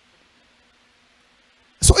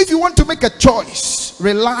 So if you want to make a choice,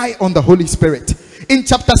 rely on the Holy Spirit. In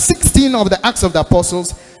chapter 16 of the Acts of the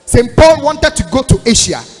Apostles, St. Paul wanted to go to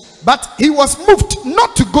Asia, but he was moved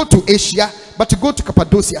not to go to Asia, but to go to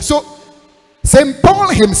Cappadocia. So St. Paul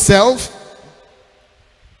himself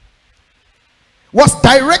was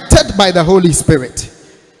directed by the Holy Spirit.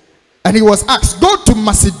 And he was asked, go to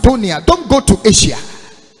Macedonia, don't go to Asia.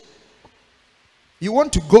 You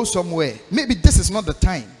want to go somewhere, maybe this is not the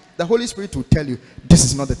time. The Holy Spirit will tell you, this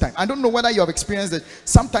is not the time. I don't know whether you have experienced it.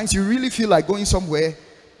 Sometimes you really feel like going somewhere,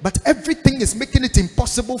 but everything is making it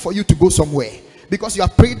impossible for you to go somewhere. Because you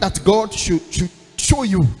have prayed that God should show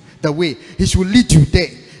you the way. He should lead you there.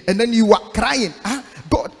 And then you are crying,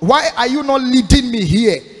 God, why are you not leading me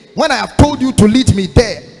here when I have told you to lead me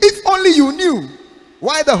there? If only you knew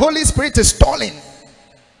why the Holy Spirit is stalling.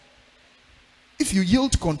 If you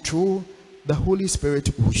yield control, the Holy Spirit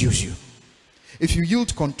will use you. If you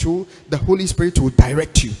yield control, the Holy Spirit will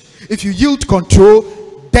direct you. If you yield control,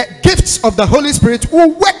 the gifts of the Holy Spirit will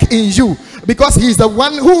work in you, because he is the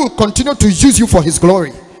one who will continue to use you for his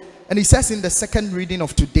glory. And he says in the second reading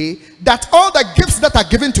of today that all the gifts that are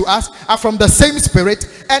given to us are from the same Spirit,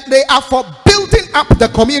 and they are for building up the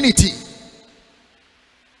community.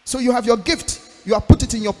 So you have your gift, you have put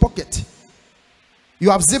it in your pocket, you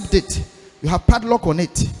have zipped it, you have padlock on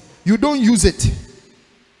it, you don't use it.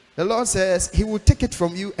 The Lord says he will take it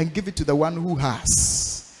from you and give it to the one who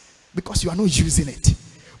has, because you are not using it.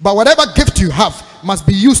 But whatever gift you have must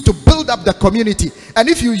be used to build up the community. And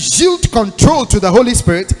if you yield control to the Holy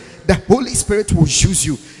Spirit, the Holy Spirit will use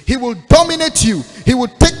you. He will dominate you. He will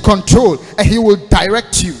take control and he will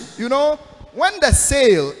direct you. You know, when the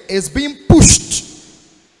sail is being pushed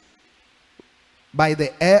by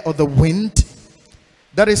the air or the wind,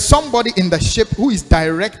 there is somebody in the ship who is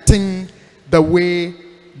directing the way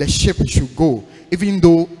the ship should go, even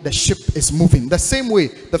though the ship is moving. The same way,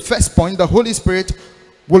 the first point, the Holy Spirit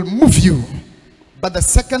will move you, but the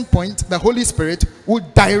second point, the Holy Spirit will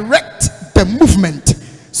direct the movement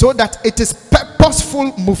so that it is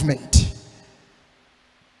purposeful movement.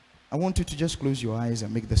 I want you to just close your eyes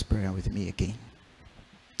and make this prayer with me again.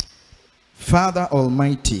 Father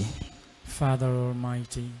Almighty, Father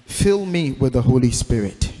Almighty, fill me with the Holy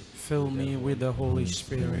Spirit. fill me with the Holy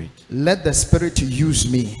Spirit. Let the Spirit use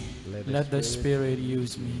me. Let the Spirit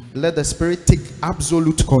use me. Let the Spirit take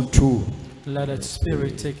absolute control Let the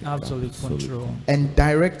Spirit take absolute control and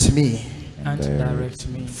direct me and direct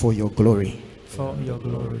me for your glory. for your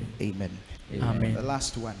glory. Amen. The Amen.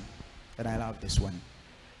 last one, and I love this one.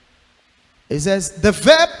 It says the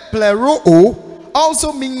verb pleroo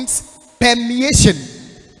also means permeation.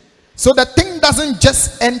 So the thing doesn't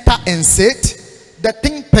just enter and sit, the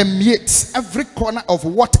thing permeates every corner of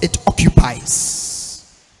what it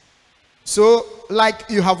occupies. So like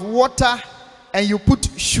you have water and you put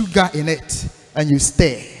sugar in it and you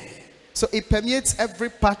stir, so it permeates every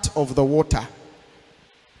part of the water.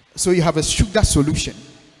 So you have a sugar solution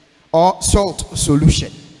or salt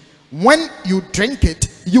solution. When you drink it,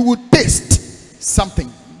 you will taste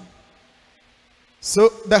something. So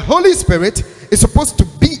the Holy Spirit is supposed to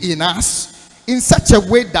be in us in such a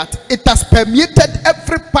way that it has permeated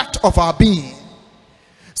every part of our being,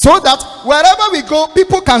 so that wherever we go,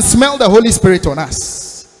 people can smell the Holy Spirit on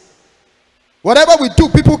us. Whatever we do,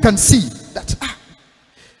 people can see that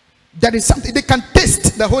there is something. They can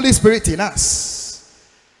taste the Holy Spirit in us.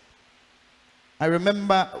 I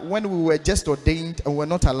remember when we were just ordained and were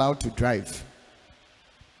not allowed to drive,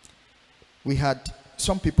 we had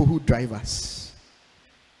some people who drive us.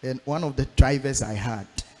 And one of the drivers I had,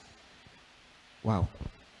 wow,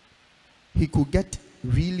 he could get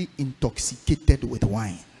really intoxicated with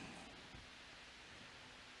wine.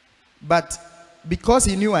 But because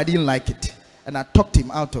he knew I didn't like it, and I talked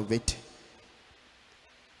him out of it,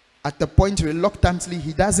 at the point reluctantly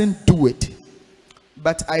he doesn't do it.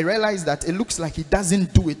 But I realized that it looks like he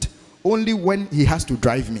doesn't do it only when he has to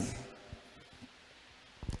drive me.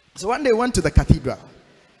 So one day I went to the cathedral,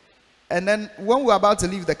 and then when we were about to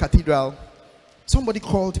leave the cathedral, somebody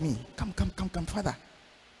called me. Come, Father.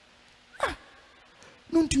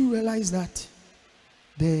 Don't you realize that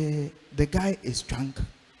the guy is drunk?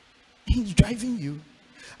 He's driving you.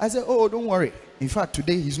 I said, oh, don't worry. In fact,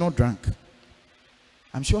 today he's not drunk.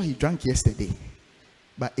 I'm sure he drank yesterday,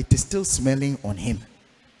 but it is still smelling on him.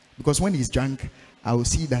 Because when he's drunk, I will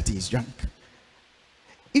see that he's drunk.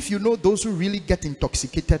 If you know those who really get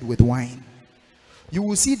intoxicated with wine, you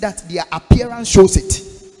will see that their appearance shows it.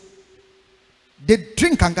 They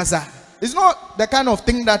drink angasa. It's not the kind of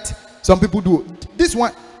thing that some people do. This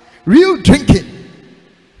one, real drinking.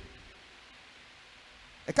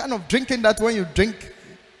 A kind of drinking that when you drink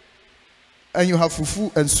and you have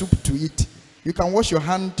fufu and soup to eat, you can wash your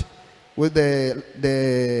hand with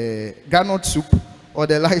the granite soup or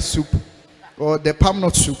the light soup or the palm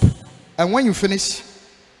nut soup. And when you finish,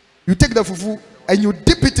 you take the fufu and you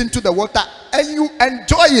dip it into the water and you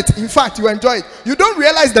enjoy it. In fact, you enjoy it. You don't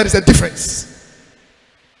realize there is a difference.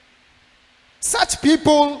 Such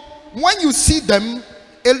people, when you see them,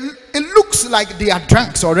 it looks like they are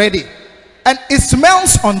drunks already. And it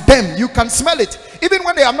smells on them. You can smell it. Even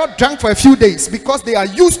when they are not drunk for a few days, because they are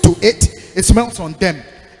used to it, it smells on them.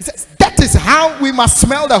 It says, that is how we must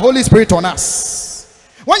smell the Holy Spirit on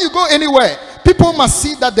us. When you go anywhere, people must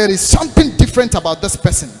see that there is something different about this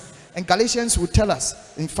person. And Galatians will tell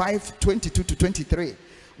us in 5:22-23,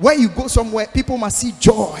 where you go somewhere, people must see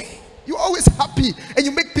joy. You're always happy and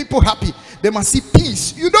you make people happy. They must see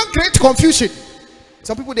peace. You don't create confusion.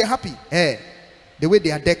 Some people, they're happy. Hey, the way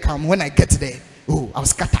they are there calm. When I get there, oh, I'll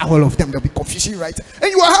scatter all of them. There'll be confusion, right?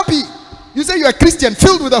 And you are happy. You say you're a Christian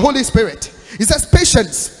filled with the Holy Spirit. He says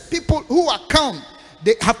patience. People who are calm,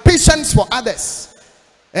 they have patience for others.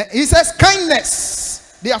 He says kindness.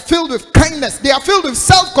 They are filled with kindness. They are filled with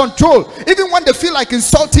self-control. Even when they feel like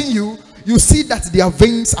insulting you, you see that their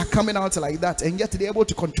veins are coming out like that, and yet they're able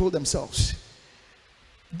to control themselves.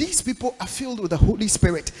 These people are filled with the Holy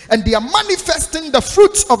Spirit, and they are manifesting the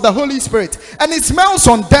fruits of the Holy Spirit, and it smells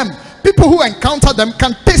on them. People who encounter them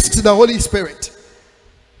can taste the Holy Spirit.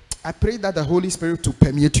 I pray that the Holy Spirit will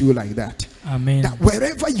permeate you like that. Amen. That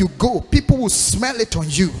wherever you go, people will smell it on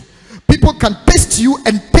you. People can taste you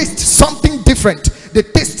and taste something different. They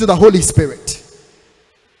taste the Holy Spirit.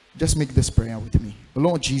 Just make this prayer with me.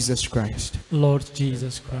 Lord Jesus Christ. Lord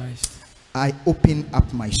Jesus Christ. I open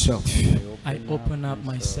up myself. I open up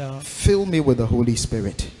myself. Fill me with the Holy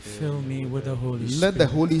Spirit. Fill me with the Holy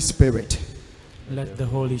Spirit. Let the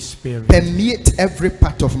Holy Spirit permeate every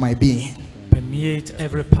part of my being. Permeate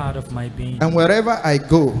every part of my being. And wherever I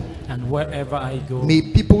go, may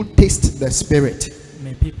people taste the Spirit.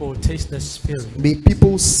 May people taste the Spirit. May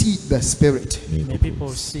people see the Spirit. May people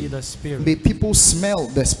see the Spirit. May people smell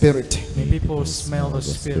the Spirit. May people smell the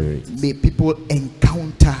Spirit. May people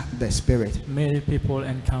encounter the Spirit. May people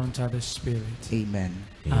encounter the Spirit. Amen.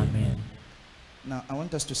 Amen. Now I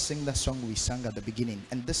want us to sing that song we sang at the beginning,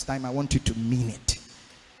 and this time I want you to mean it.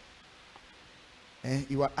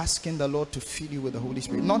 You are asking the Lord to fill you with the Holy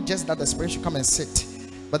Spirit. Not just that the Spirit should come and sit,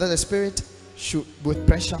 but that the Spirit should, with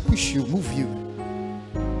pressure, push you, move you.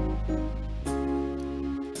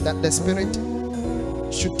 That the Spirit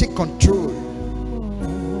should take control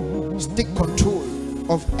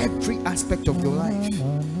of every aspect of your life,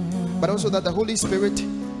 but also that the Holy Spirit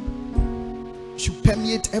should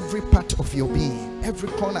permeate every part of your being, every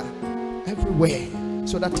corner, everywhere,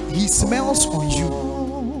 so that He smells on you.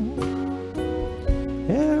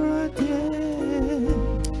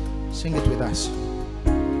 Sing it with us.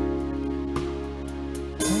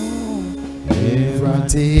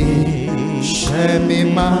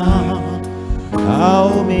 Shemima,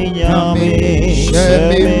 Ao minyame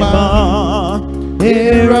Shemima,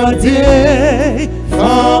 Erade,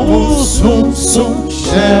 Famusum Sum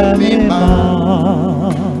Shemima,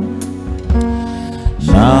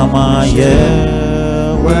 Namaye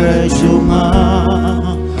Wejuma,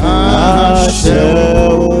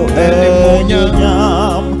 Asheu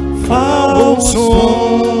Enyam,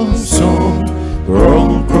 Famusum Sum,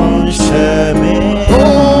 Kron Kron Shemima.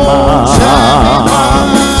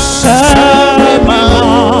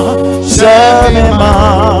 Shemima,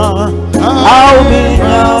 Ao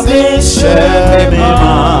minyame Shemima,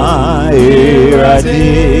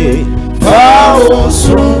 Iradi, Fao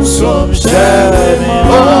Sum Sum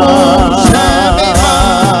Shemima,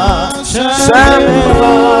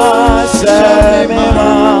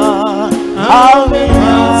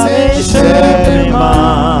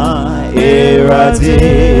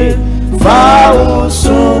 Eradi, Fau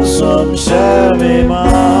Sum Sum Shemima,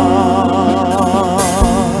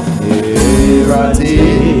 Eradi,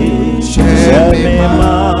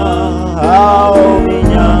 Shemima, Ao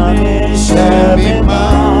Minyami Shemima,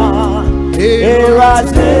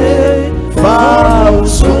 Eradi, Fau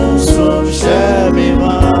Sum Sum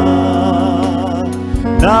Shemima,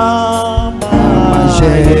 Namaje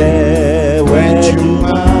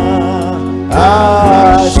Wenjuma,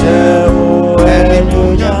 Ashewo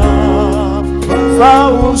Enunya,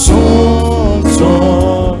 Fau Sum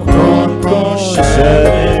Sum Kron Kron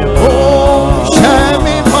Shemima,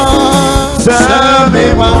 Shemima,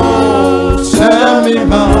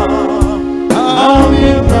 Shemima,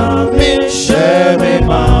 Amina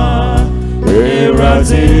Shemima,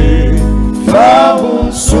 Eradi,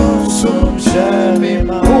 Fau Sum Sum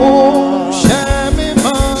Shemima,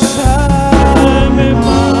 Shemima,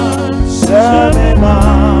 Shemima, Shemima,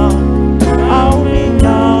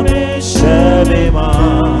 Amina Shemima,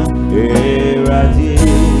 Eradi,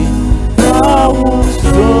 Fau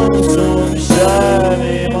Sum Sum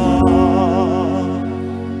Shemima.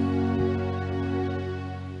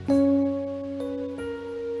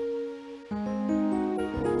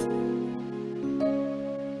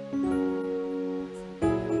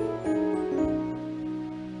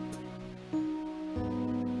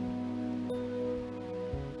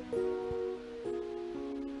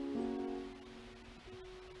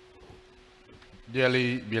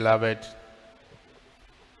 Dearly beloved,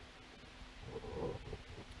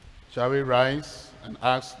 shall we rise and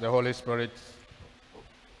ask the Holy Spirit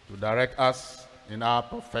to direct us in our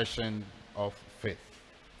profession of faith?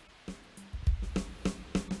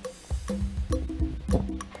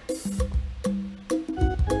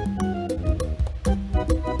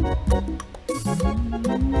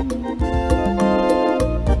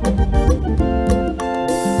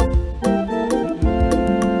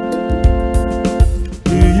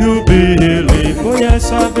 Believe, oh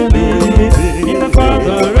yes, I believe in the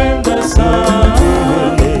Father and the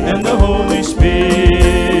Son and the Holy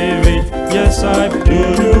Spirit. Yes, I do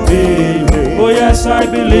believe. Oh yes, I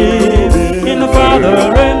believe in the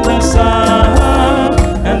Father and the Son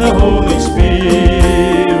and the Holy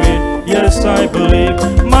Spirit. Yes, I believe.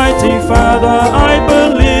 Mighty Father, I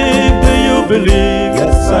believe. Do you believe?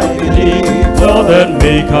 Yes, I believe. Lord and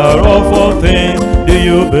Maker of all things. Do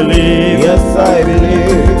you believe? Yes, I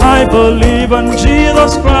believe. I believe in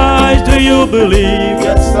Jesus Christ. Do you believe?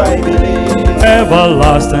 Yes, I believe.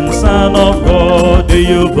 Everlasting Son of God. Do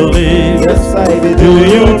you believe? Yes, I believe. Do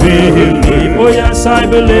you believe? Oh yes, I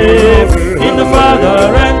believe in the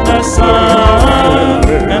Father and the Son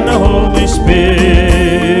and the Holy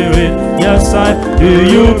Spirit. Yes, I do.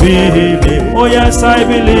 You believe? Oh yes, I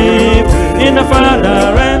believe in the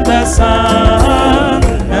Father and the Son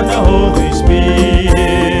and the Holy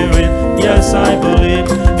Spirit. Yes, I believe.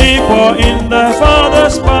 Equal in the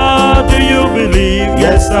Father's power. Do you believe?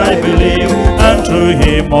 Yes, I believe. And through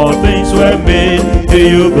Him all things were made. Do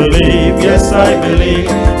you believe? Yes, I believe.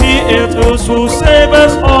 He is those who save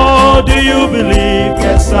us all. Do you believe?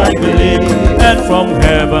 Yes, I believe. And from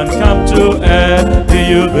heaven come to earth. Do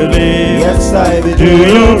you believe? Yes, I believe. Do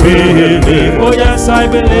you believe? Oh yes, I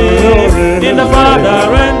believe in the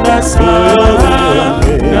Father and the Son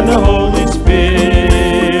and the Holy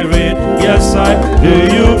Spirit. Yes, I do.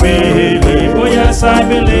 You believe? Oh yes, I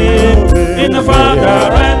believe in the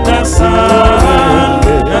Father and the Son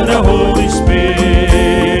and the Holy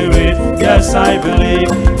Spirit. Yes, I believe.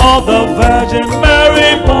 Of the Virgin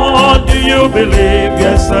Mary born. Do you believe?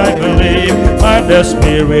 Yes, I believe. By the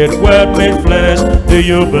Spirit word made flesh. Do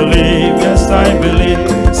you believe? Yes, I believe.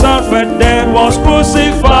 Suffered dead, was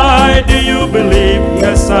crucified. Do you believe?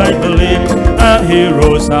 Yes, I believe. And He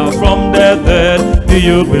rose out from the dead. Do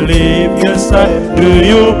you believe? Yes, I do.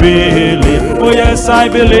 You believe? Oh yes, I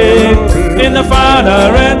believe in the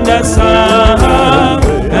Father and the Son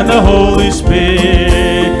and the Holy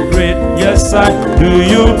Spirit. Yes, I do.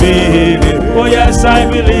 You believe? Oh yes, I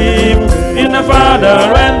believe in the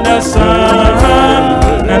Father and the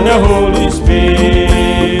Son and the Holy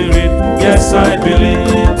Spirit. Yes, I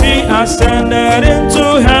believe. He ascended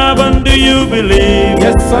into heaven. Do you believe?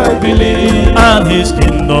 Yes, I believe. And His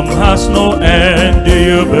kingdom has no end. Do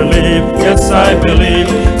you believe? Yes, I believe.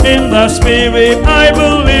 In the Spirit I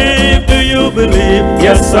believe. Do you believe?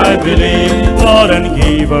 Yes, I believe. Lord and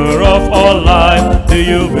giver of all life. Do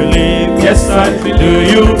you believe? Yes, I believe. Do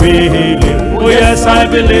you believe? Oh yes, I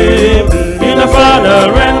believe in the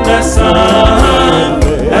Father and the Son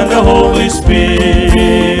and the Holy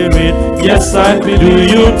Spirit. Yes, I believe. Do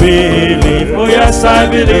you believe? Oh yes, I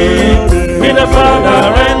believe in the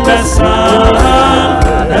Father and the Son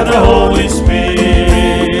and the Holy Spirit.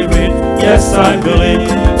 Yes, I believe.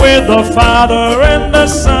 With the Father and the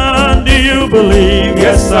Son, do you believe?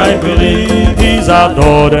 Yes, I believe. He's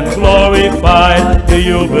adored and glorified. Do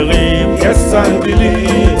you believe? Yes, I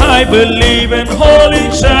believe. I believe in Holy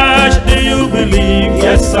Church. Do you believe?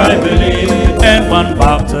 Yes, I believe. And one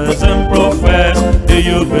baptism profess. Do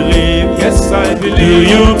you believe? Yes, I believe. Do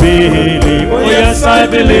you believe? Oh, yes, I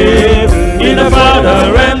believe in the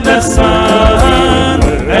Father and the Son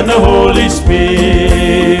and the Holy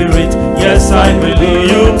Spirit. Yes, I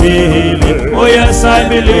believe. You believe? Oh, yes, I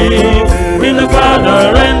believe in the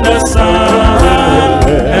Father and the Son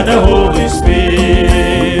and the Holy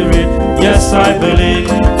Spirit. Yes, I believe.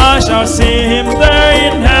 I shall see him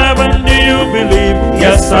there in heaven. Do you believe?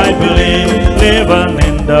 Yes, I believe. Living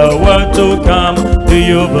in the world to come. Do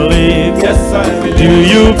you believe? Yes, I believe. Do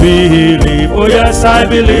you believe? Oh, yes, I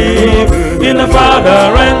believe in the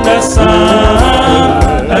Father and the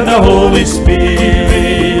Son and the Holy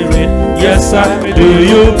Spirit. Yes, I believe. Do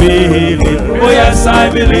you believe? Oh, yes, I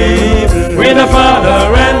believe in the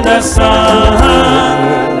Father and the Son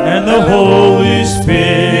and the Holy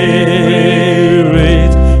Spirit.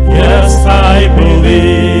 Yes, I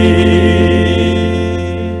believe.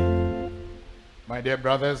 My dear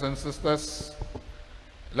brothers and sisters,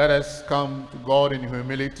 let us come to God in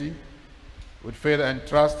humility with faith and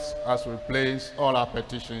trust as we place all our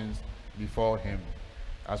petitions before him.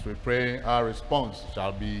 As we pray, our response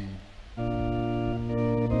shall be,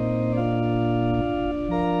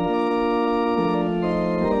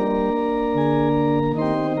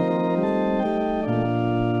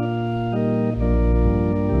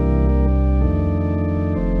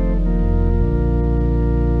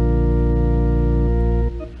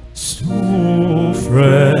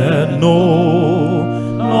 Soufreno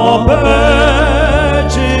n'obejiwo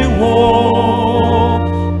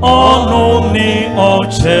ononi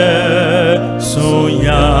oche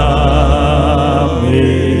sonyame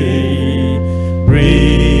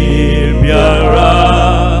bribiara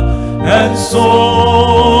and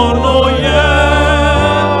sonoye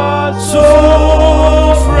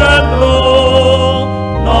soufreno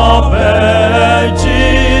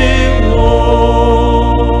n'obejiwo.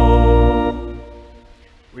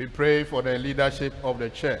 we pray for the leadership of the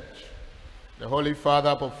church, the Holy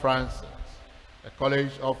Father Pope Francis, the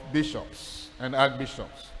College of Bishops and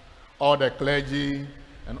Archbishops, all the clergy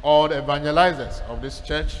and all the evangelizers of this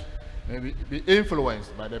church may be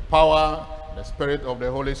influenced by the power, the spirit of the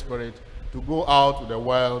Holy Spirit to go out to the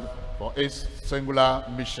world for its singular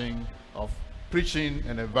mission of preaching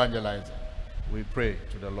and evangelizing. We pray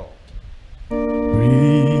to the Lord.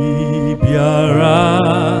 Ribiara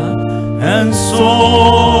and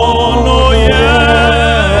sonoye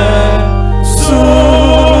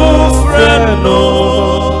sufreno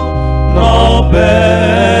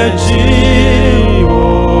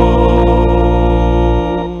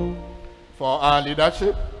nobejiwo. For our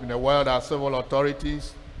leadership in the world, our civil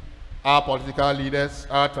authorities, our political leaders,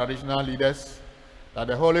 our traditional leaders, that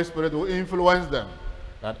the Holy Spirit will influence them,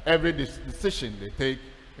 that every decision they take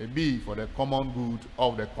may be for the common good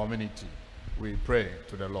of the community. We pray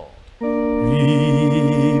to the Lord. Ribiara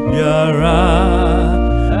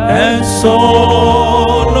and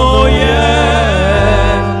sonoye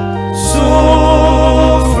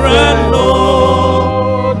sufreno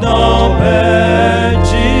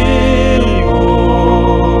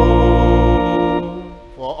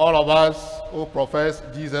nobejiwo. For all of us who profess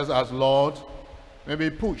Jesus as Lord, may be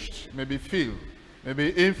pushed, may be filled, may be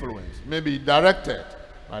influenced, may be directed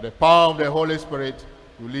by the power of the Holy Spirit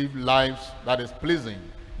to live lives that is pleasing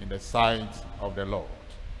in the sight of the Lord.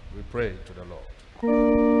 We pray to the Lord.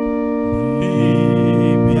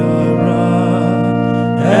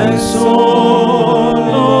 And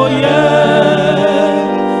sonoye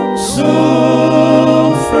sufreno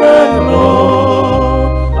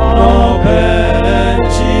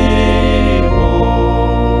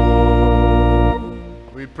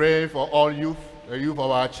nobejiwo. We pray for all youth, the youth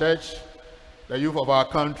of our church, the youth of our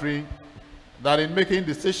country, that in making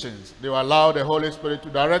decisions, they will allow the Holy Spirit to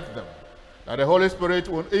direct them, that the Holy Spirit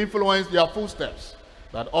will influence their footsteps,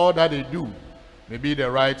 that all that they do may be the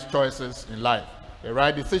right choices in life, the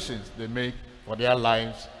right decisions they make for their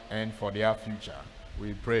lives and for their future.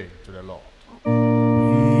 We pray to the Lord.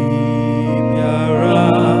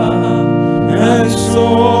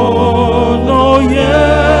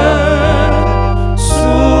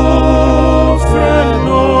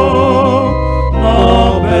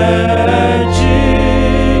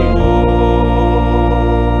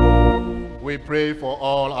 We pray for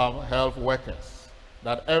all our health workers,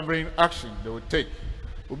 that every action they will take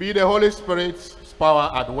will be the Holy Spirit's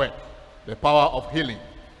power at work, the power of healing,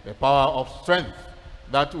 the power of strength,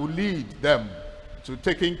 that will lead them to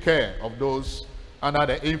taking care of those under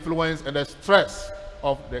the influence and the stress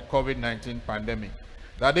of the COVID-19 pandemic,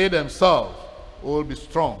 that they themselves will be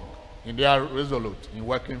strong and they are resolute in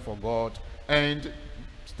working for God and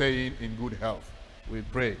staying in good health. We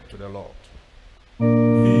pray to the Lord.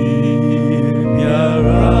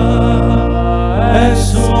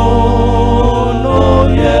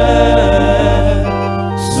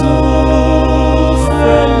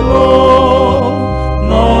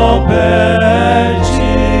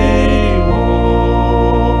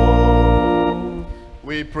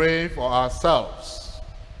 We pray for ourselves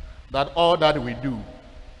that all that we do,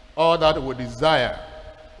 all that we desire,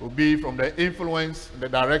 will be from the influence and the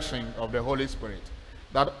direction of the Holy Spirit.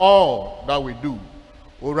 That all that we do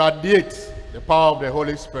will radiate the power of the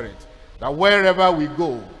Holy Spirit. That wherever we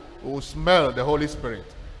go, we will smell the Holy Spirit.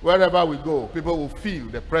 Wherever we go, people will feel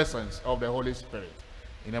the presence of the Holy Spirit.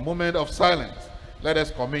 In a moment of silence, let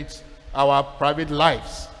us commit our private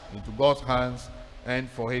lives into God's hands and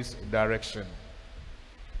for his direction.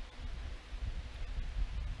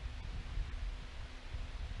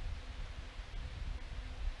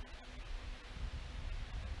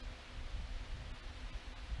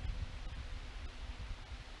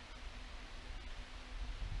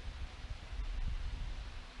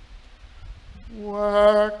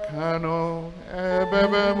 Wakano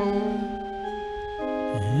ebebemu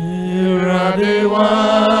Irade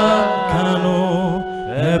wakano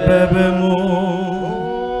ebebemu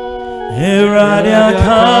Irade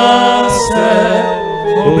akase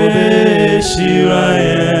obeshirayen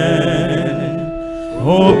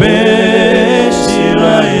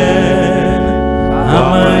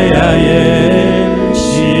amayayen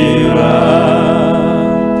shira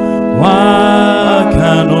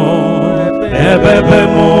wakano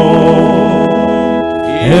ebebemo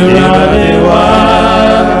irade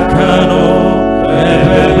wakano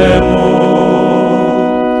ebebemo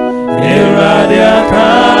irade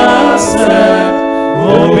akase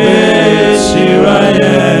obeshirayen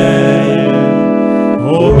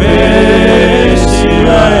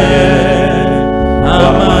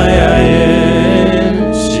amayayen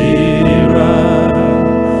shira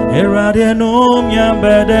irade nom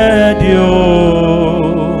yambededio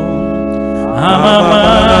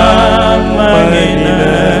Amamangine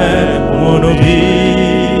monobi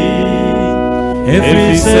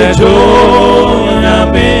Every sejo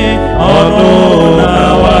nyame ono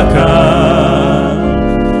nawaka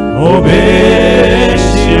Obe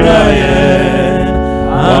shirayen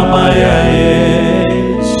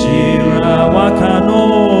amayayen shira wakano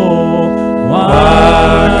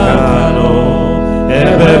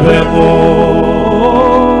ebebemo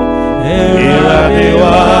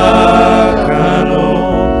iradewa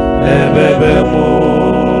ebebemo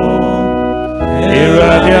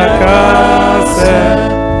iradiakase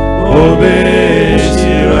obeshirayen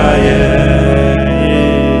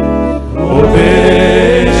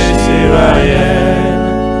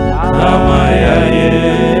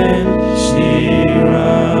amayayen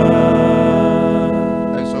shira.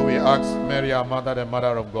 And so we ask Mary, our mother, the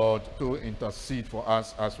mother of God, to intercede for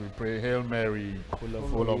us as we pray. Hail Mary,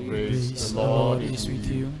 full of grace, the Lord is with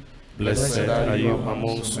you. Blessed are you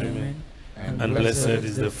amongst women, and blessed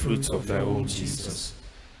is the fruit of thy womb, Jesus.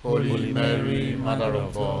 Holy Mary, Mother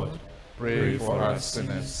of God, pray for us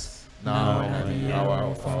sinners, now and at the hour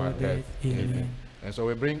of our death. Amen. And so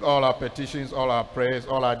we bring all our petitions, all our prayers,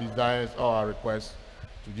 all our desires, all our requests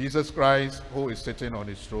to Jesus Christ, who is sitting on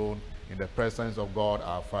his throne in the presence of God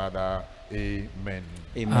our Father. Amen.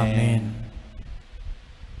 Amen.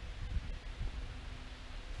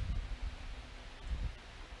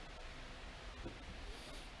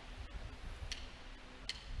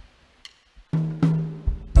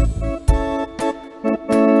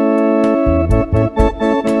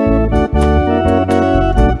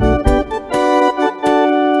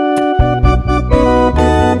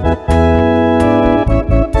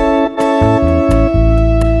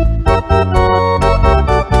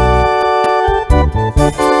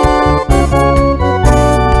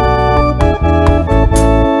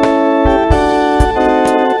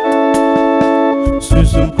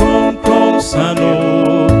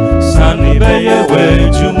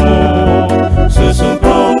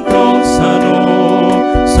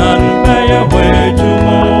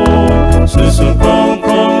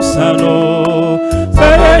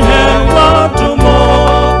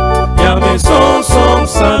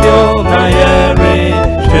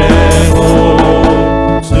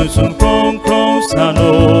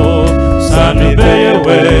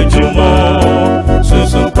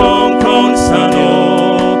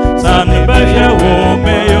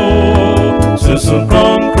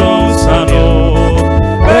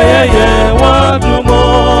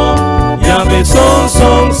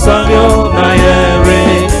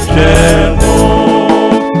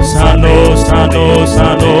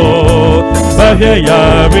 Bohe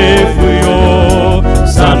yare fuyo.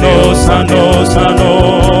 Sano, sano, sano.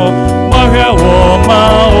 Bohe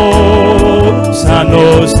womao.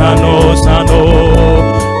 Sano, sano, sano.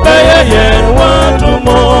 Beye yen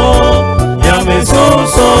watumo. Yame so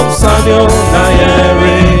sanyo na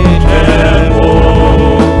yere jenwo.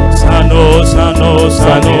 Sano, sano,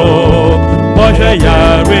 sano. Bohe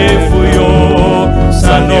yare fuyo.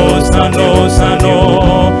 Sano, sano, sano.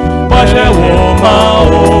 Bohe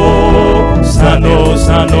womao. Sano,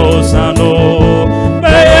 sano, sano.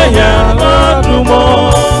 Beye yen watumo.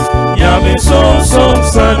 Yame so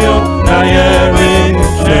sanyo na yere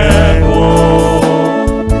jenwo.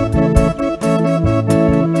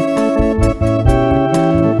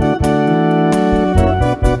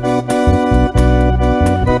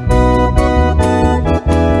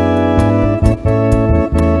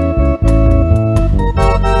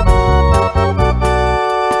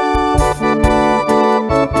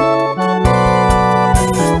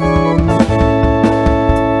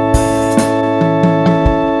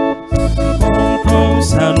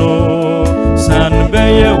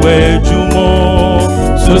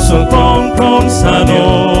 Susun kron sano,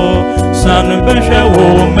 san beshe wo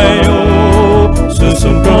meyo.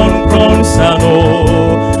 Susun kron sano,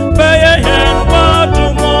 beye yen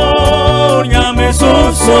watumo. Nyame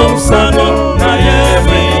susun sano na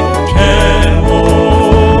yeri chenwo.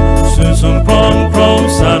 Susun kron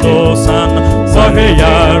sano, san bohe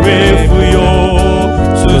yare fuyo.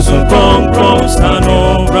 Susun kron sano,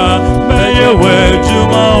 ra beye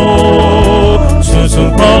wejumao. Susun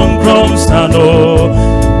kron sano.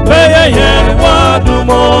 Beye yen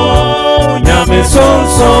wadumo. Nyame son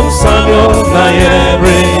sanyo na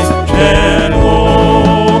yere chenwo.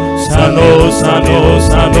 Sano, sano,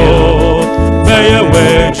 sano. Beye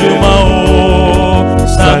wejumao.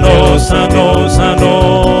 Sano, sano, sano.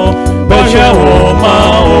 Beye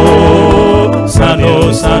womao. Sano,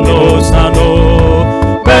 sano, sano.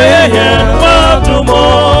 Beye yen wadumo.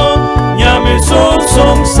 Nyame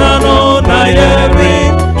son sano na yere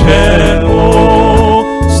chenwo.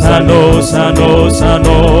 Sano, sano,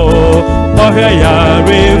 sano. Bohe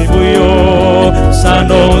yare fuyo.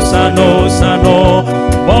 Sano, sano, sano.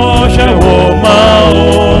 Bohe womao.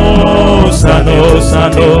 Sano,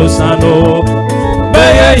 sano, sano.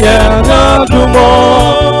 Beye yen watumo.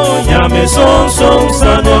 Nyame son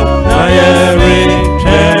sano na yere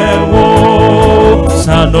chenwo.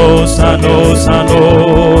 Sano, sano, sano.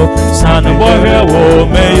 Sano bohe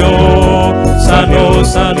womeyo. Sano,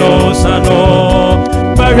 sano, sano.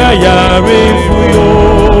 Baya yare fuyo.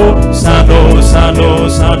 Sano, sano,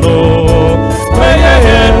 sano. Beye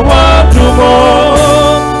yen watumo.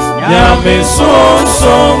 Nyame son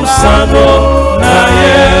sano na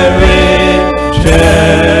yere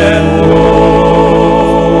chenwo.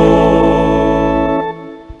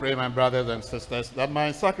 Pray, my brothers and sisters, that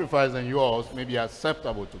my sacrifice and yours may be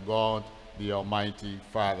acceptable to God, the Almighty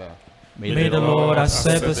Father. May the Lord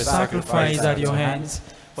accept the sacrifice at your hands,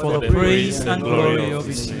 for the praise and glory of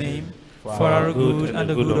his name, for our good and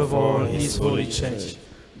the good of all his holy church.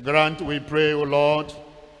 Grant, we pray, O Lord,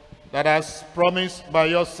 that as promised by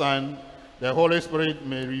your Son, the Holy Spirit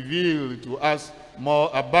may reveal to us more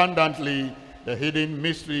abundantly the hidden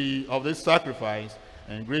mystery of this sacrifice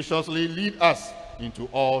and graciously lead us into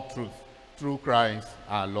all truth. Through Christ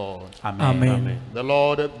our Lord. Amen. Amen. The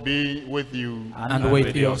Lord be with you. And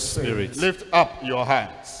with your spirit. Lift up your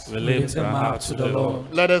hearts. We lift them up to the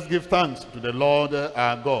Lord. Let us give thanks to the Lord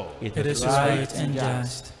our God. It is right and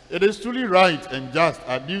just. It is truly right and just,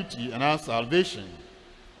 our duty and our salvation,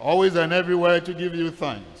 always and everywhere to give you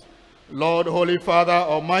thanks, Lord, Holy Father,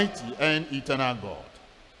 Almighty and eternal God.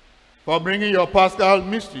 For bringing your Paschal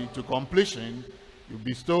mystery to completion, you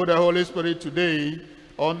bestow the Holy Spirit today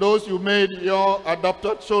on those you made your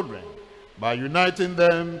adopted children by uniting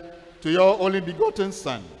them to your only begotten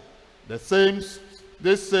Son. This same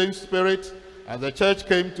Spirit, as the church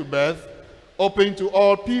came to birth, opened to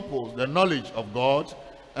all peoples the knowledge of God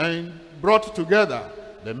and brought together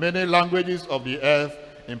the many languages of the earth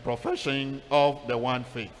in profession of the one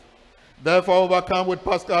faith. Therefore, overcome with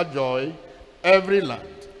Paschal joy, every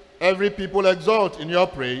land, every people exalt in your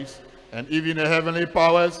praise, and even the heavenly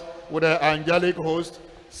powers with the angelic host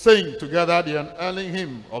sing together the unending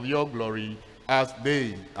hymn of your glory as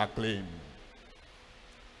they acclaim.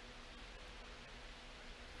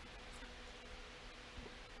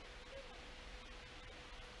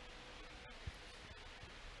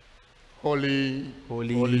 Holy,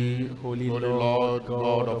 holy, holy, holy Lord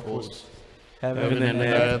God of hosts, heaven and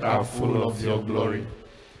earth are full of your glory.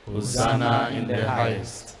 Hosanna in the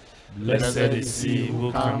highest. Blessed is he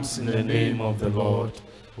who comes in the name of the Lord.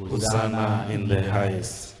 Hosanna in the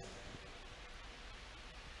highest.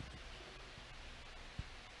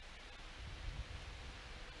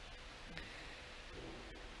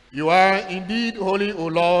 You are indeed holy, O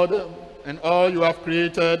Lord, and all you have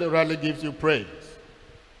created rightly gives you praise.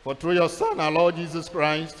 For through your Son, our Lord Jesus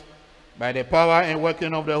Christ, by the power and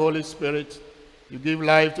working of the Holy Spirit, you give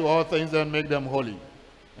life to all things and make them holy.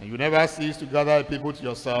 And you never cease to gather a people to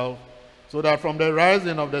yourself, so that from the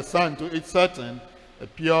rising of the sun to its setting, a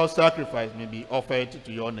pure sacrifice may be offered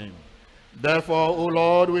to your name. Therefore, O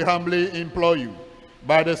Lord, we humbly implore you,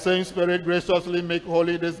 by the same Spirit graciously make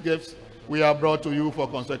holy these gifts we have brought to you for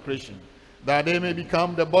consecration, that they may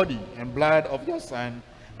become the body and blood of your Son,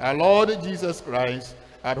 our Lord Jesus Christ,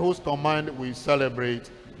 at whose command we celebrate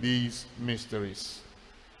these mysteries.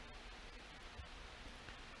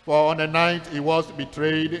 For on the night he was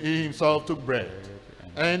betrayed, he himself took bread,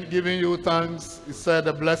 and giving you thanks, he said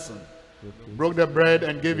a blessing, broke the bread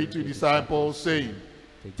and gave it to his disciples, saying,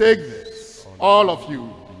 "Take this, all of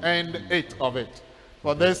you, and eat of it,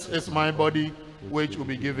 for this is my body, which will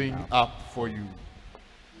be given up for you."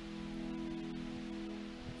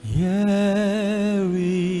 Yeri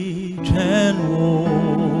Chenwo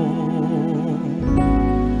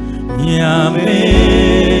Yame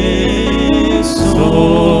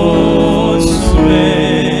So Sway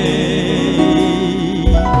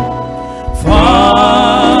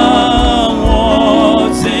Farmwards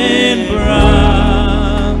in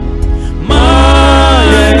Bra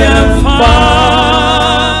Maya Far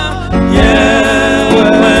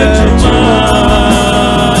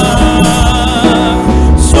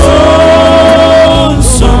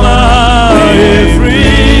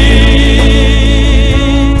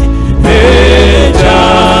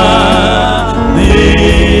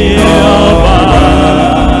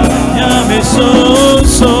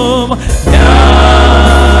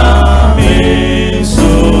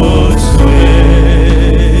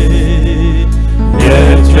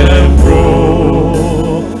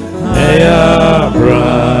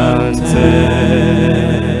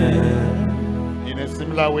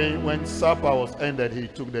supper was ended, he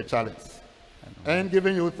took the chalice, and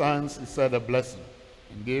giving you thanks, he said a blessing,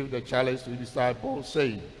 and gave the chalice to his disciples,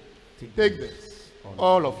 saying, "Take this,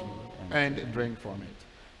 all of you, and drink from it.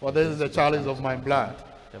 For this is the chalice of my blood,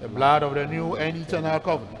 the blood of the new and eternal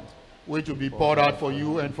covenant, which will be poured out for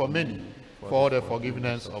you and for many, for the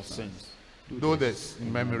forgiveness of sins. Do this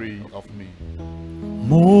in memory of me."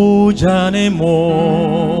 Mojani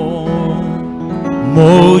mo,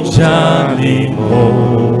 Mojani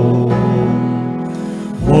mo,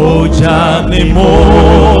 Mojani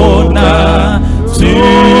mo na to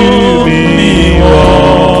me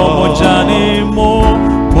Mojani mo,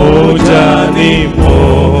 Mojani mo,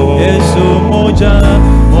 Yesu Mojani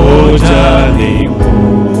mo,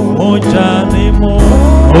 Mojani mo,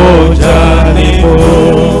 Mojani mo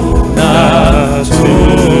na to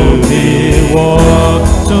me walk,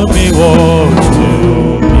 to me walk, to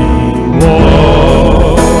me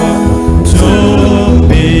walk, to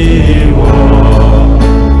me walk,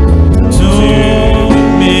 to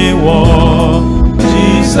me walk.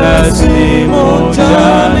 Jesus ni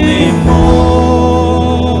Mojani mo,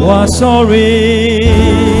 was sorry.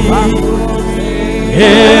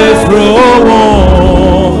 Efro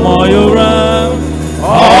Moyora,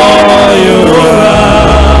 Moyora,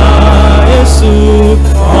 Yesu,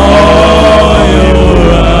 Moyora,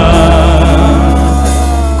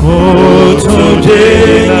 Kutujina,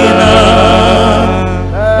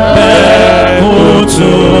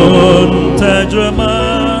 Bekutun, Tedrama,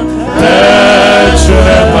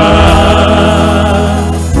 Tedrama,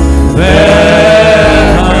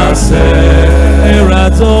 Bekase,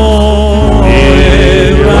 Eraton.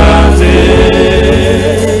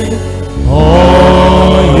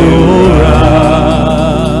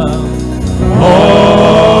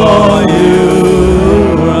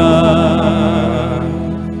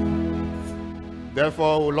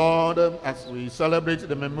 Therefore, O Lord, as we celebrate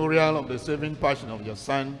the memorial of the saving passion of your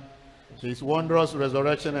Son, his wondrous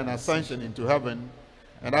resurrection and ascension into heaven,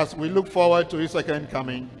 and as we look forward to his second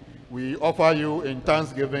coming, we offer you in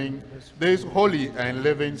thanksgiving this holy and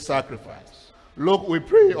living sacrifice. Look, we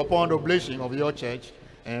pray upon the oblation of your church,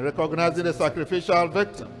 and recognizing the sacrificial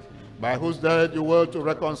victim by whose death you will to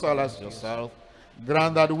reconcile us yourself,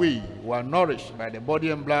 grant that we, who are nourished by the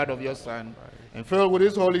body and blood of your Son, and filled with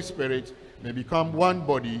his Holy Spirit, may become one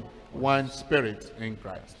body, one spirit in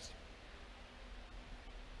Christ.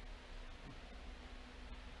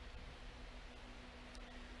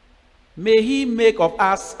 May he make of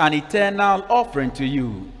us an eternal offering to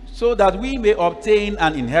you, so that we may obtain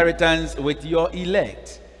an inheritance with your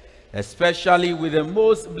elect, especially with the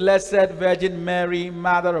most blessed Virgin Mary,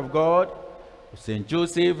 Mother of God, Saint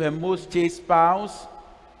Joseph, her most chaste spouse,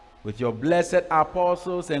 with your blessed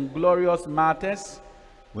apostles and glorious martyrs,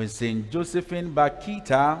 with Saint Josephine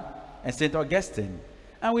Bakita and Saint Augustine,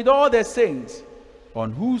 and with all the saints,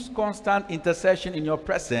 on whose constant intercession in your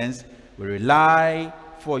presence we rely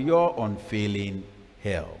for your unfailing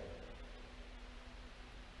help.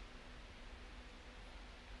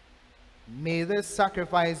 May this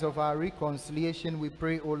sacrifice of our reconciliation, we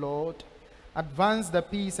pray, O Lord, advance the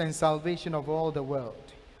peace and salvation of all the world.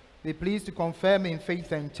 Be pleased to confirm in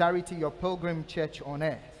faith and charity your pilgrim church on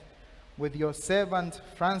earth, with your servant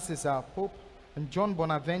Francis our Pope, and John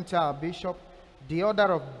Bonaventure our Bishop, the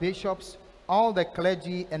order of bishops, all the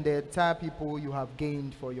clergy, and the entire people you have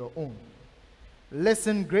gained for your own.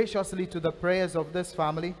 Listen graciously to the prayers of this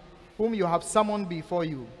family, whom you have summoned before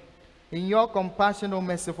you. In your compassion, O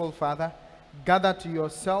merciful Father, gather to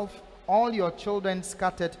yourself all your children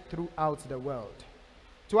scattered throughout the world.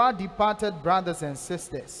 To our departed brothers and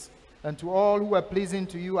sisters, and to all who are pleasing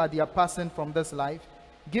to you at their passing from this life,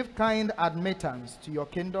 give kind admittance to your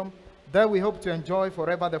kingdom, that we hope to enjoy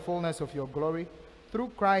forever the fullness of your glory,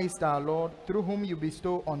 through Christ our Lord, through whom you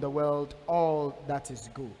bestow on the world all that is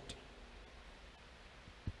good.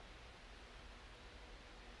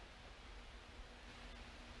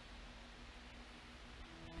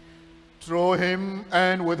 Through him,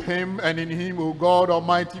 and with him, and in him, O God,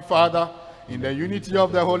 Almighty Father, in the unity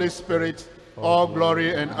of the Holy Spirit, all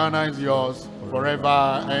glory and honor is yours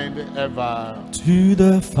forever and ever. To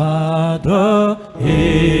the Father,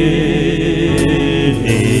 amen.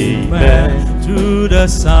 To the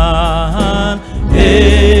Son,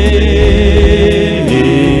 amen.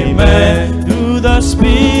 To the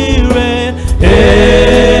Spirit,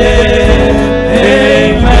 amen.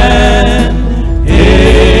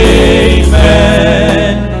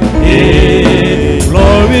 Amen.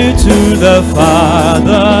 Glory to the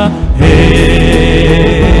Father, amen.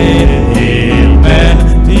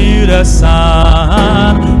 To the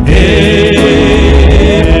Son,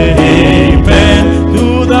 amen.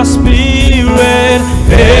 To the Spirit,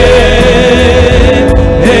 amen.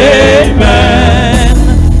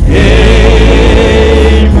 Amen.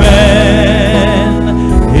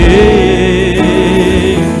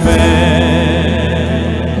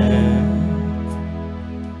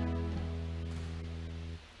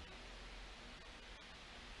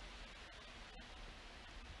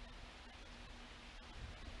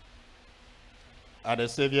 At the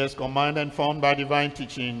Savior's command and formed by divine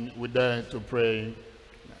teaching, we dare to pray.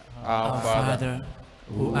 Our Father,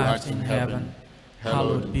 who art in heaven,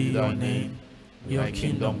 hallowed be your name. Your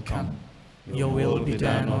kingdom come. Your will be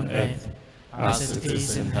done on earth as it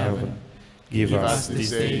is in heaven. Give us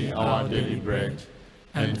this day our daily bread,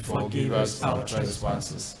 and forgive us our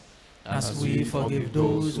trespasses, as we forgive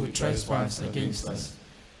those who trespass against us.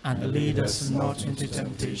 And lead us not into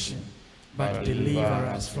temptation, but deliver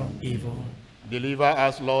us from evil. Deliver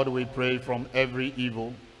us, Lord, we pray, from every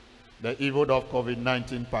evil, the evil of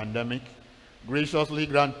COVID-19 pandemic. Graciously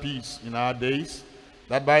grant peace in our days,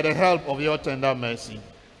 that by the help of your tender mercy,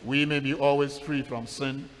 we may be always free from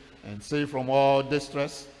sin and safe from all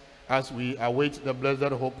distress, as we await the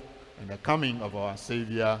blessed hope and the coming of our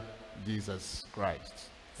Savior, Jesus Christ.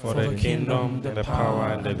 For the kingdom, the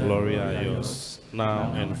power, and the glory are yours,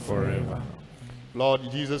 now and forever. Lord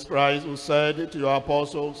Jesus Christ, who said to your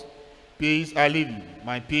apostles, "Peace I leave you,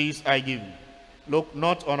 my peace I give you," look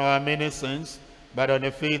not on our many sins, but on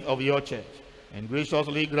the faith of your church, and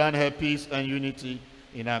graciously grant her peace and unity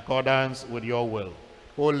in accordance with your will,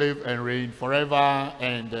 who live and reign forever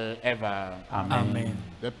and ever. Amen.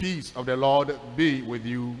 The peace of the Lord be with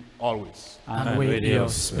you always. And with your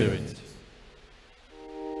spirit.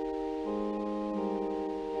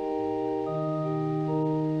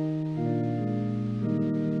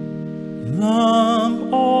 Lamb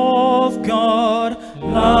of God,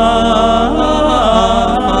 Lamb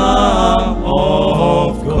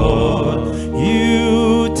of God,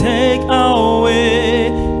 you take away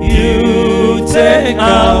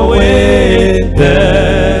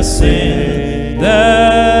the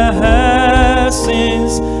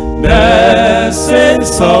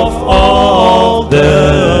sins of all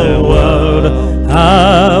the world.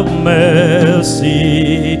 Have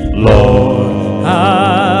mercy, Lord,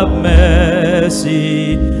 have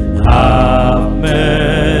mercy, have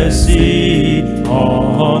mercy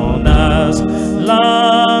on us.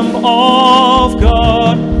 Lamb of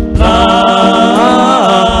God, Lamb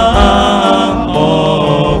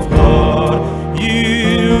of God,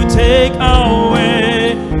 you take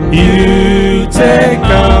away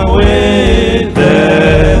the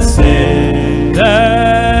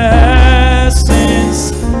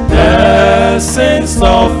sins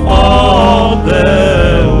of all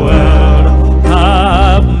the world.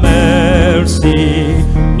 Have mercy,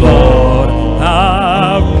 Lord.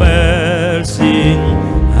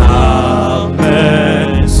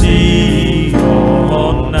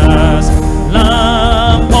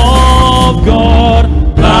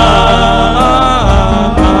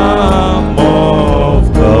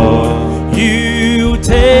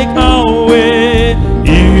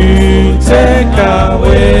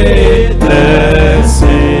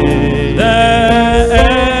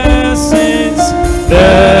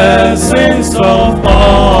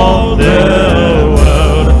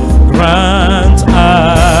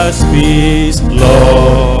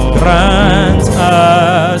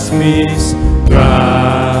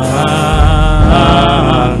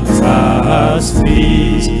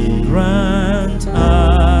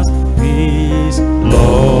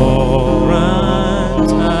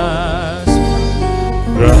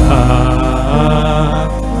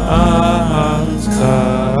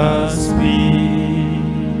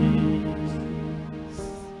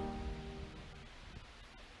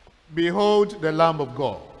 Behold the Lamb of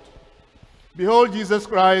God. Behold Jesus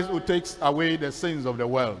Christ, who takes away the sins of the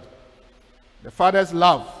world. The Father's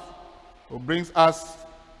love, who brings us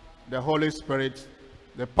the Holy Spirit,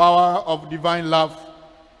 the power of divine love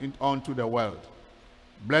unto the world.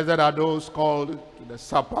 Blessed are those called to the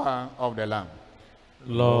supper of the Lamb.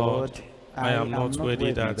 Lord, I am not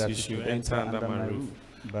worthy that you should enter under my roof,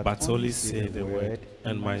 but only say the word,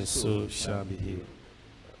 and my soul shall be healed.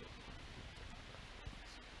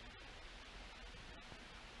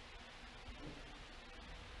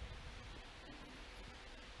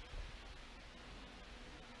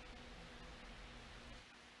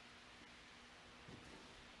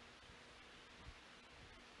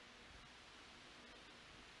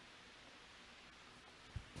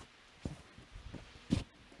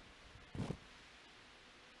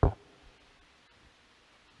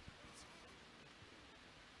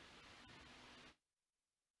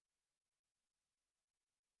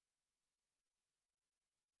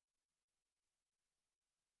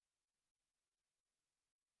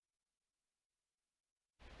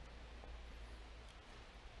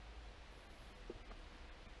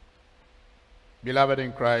 Beloved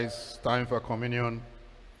in Christ, time for communion.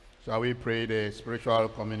 Shall we pray the spiritual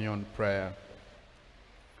communion prayer?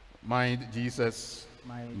 Mind Jesus.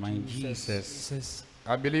 My Jesus,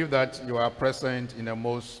 I believe that you are present in the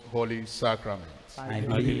most holy sacrament. I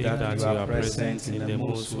believe that you are present in the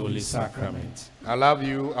most holy sacrament. I love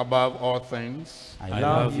you above all things, I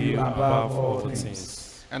love you above all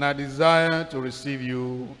things, and I desire to receive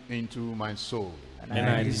you into my soul. and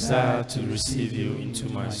I desire to receive you into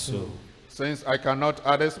my soul. Since I cannot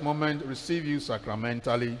at this moment receive you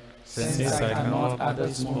sacramentally, Since I cannot at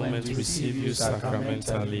this moment receive you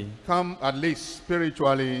sacramentally, come at least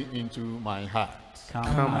spiritually into my heart.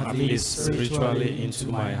 come at least spiritually into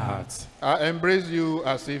my heart. I embrace you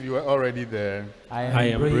as if you were already there, I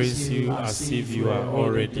embrace you as if you are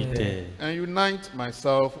already there, and unite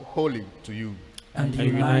myself wholly to you. and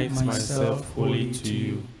unite myself wholly to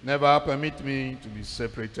you. Never permit me to be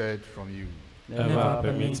separated from you. Never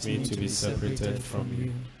permit me to be separated from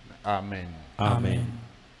you. Amen. Amen.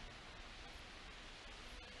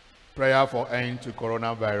 Prayer for end to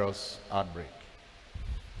coronavirus outbreak.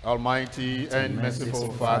 Almighty and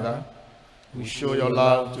merciful Father, we show your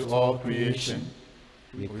love to all creation.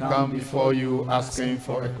 We come before you asking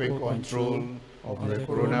for a quick control of the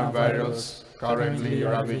coronavirus currently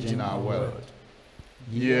ravaging our world.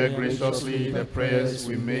 Hear graciously the prayers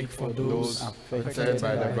we make for those affected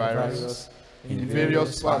by the virus in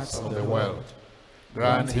various parts of the world.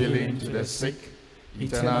 Grant healing to the sick,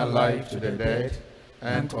 eternal life to the dead,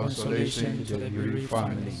 and consolation to the bereaved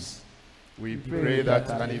families. We pray that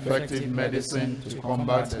an effective medicine to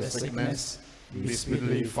combat the sickness be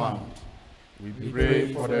speedily found. We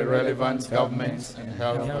pray for the relevant governments and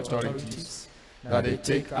health authorities that they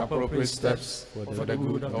take appropriate steps for the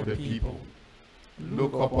good of the people.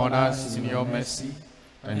 Look upon us in your mercy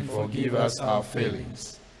and forgive us our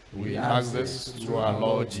failings. We ask this through our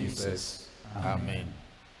Lord Jesus. Amen.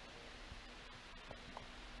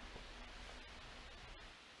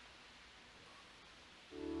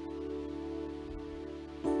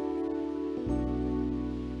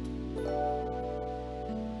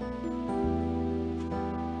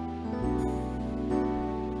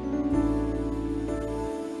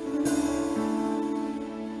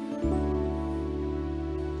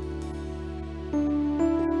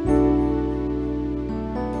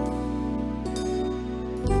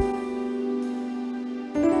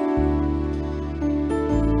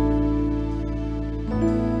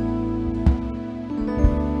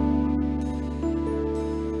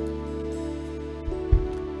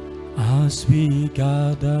 As we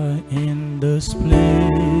gather in this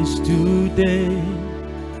place today,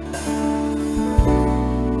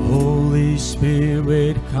 Holy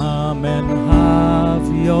Spirit, come and have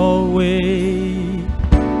your way.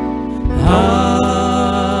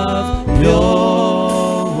 Have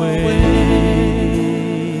your way.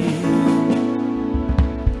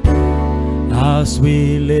 As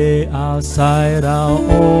we lay aside our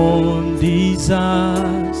own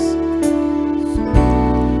desires,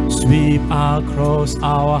 sweep across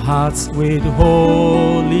our hearts with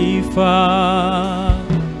holy fire.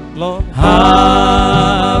 Lord,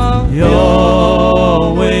 have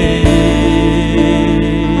your way.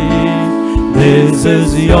 This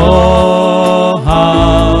is your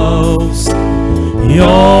house,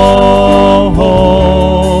 your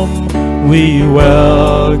home. We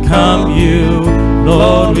welcome you,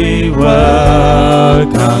 Lord, we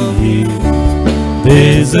welcome you.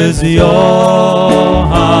 This is your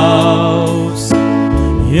house,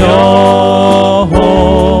 your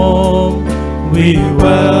home. We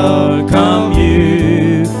welcome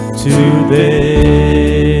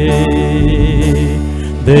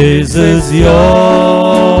is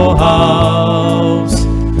your house,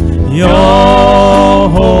 your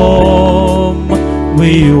home.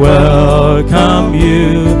 We welcome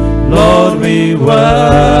you, Lord, we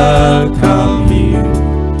welcome you.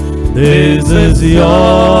 This is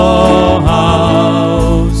your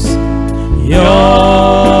house,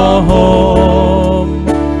 your home.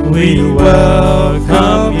 We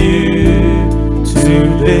welcome you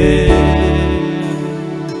today.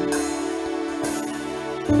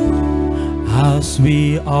 As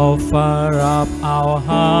we offer up our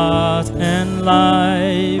hearts and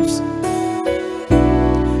lives,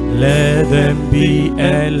 let them be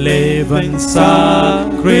a living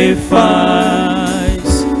sacrifice.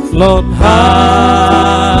 Lord,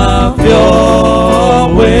 have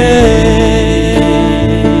your way.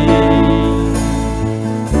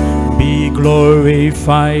 Be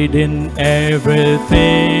glorified in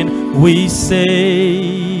everything we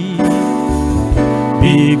say.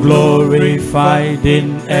 Be glorified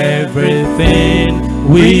in everything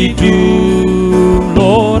we do.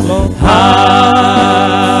 Lord,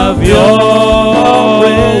 have your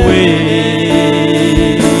way.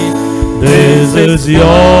 This is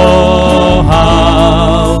your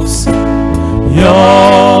house,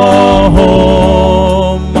 your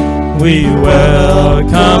home. We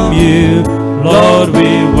welcome you, Lord,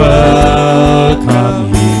 we welcome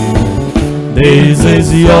you. This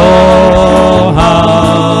is your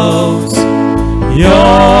house,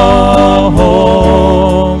 your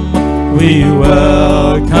home. We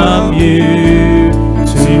welcome you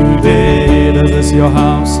today. This is your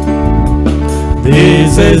house.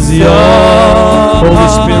 This is your Holy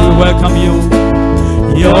Spirit, we welcome you.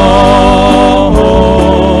 Your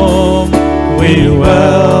home. We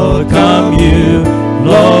welcome you,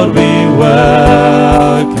 Lord, we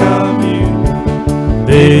welcome you.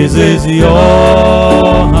 This is your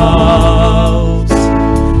house,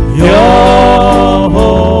 your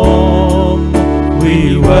home.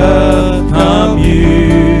 We welcome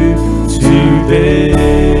you today.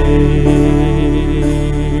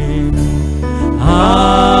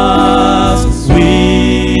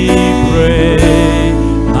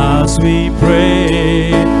 As we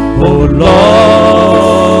pray, oh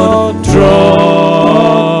Lord,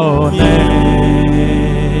 draw near.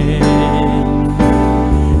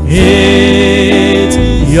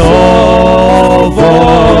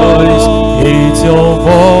 It's your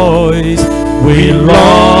voice, we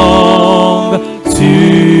long to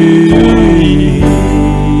hear.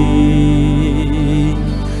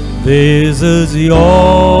 This is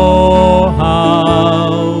your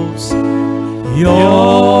house,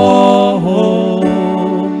 your home.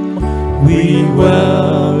 We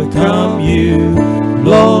welcome you,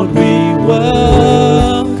 Lord, we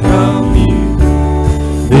welcome you.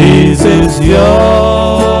 This is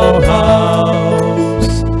your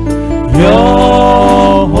house,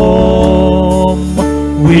 your home.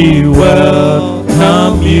 We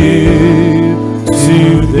welcome you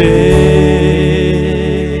today.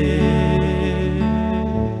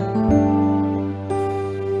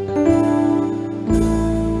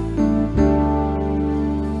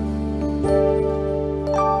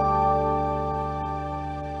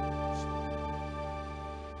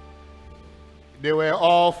 They were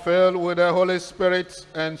all filled with the Holy Spirit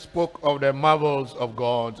and spoke of the marvels of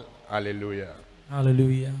God. Hallelujah.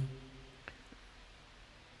 Hallelujah.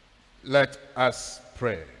 Let us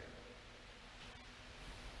pray.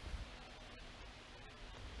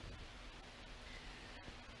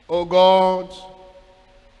 O God,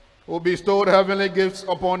 who bestowed heavenly gifts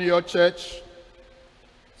upon your church,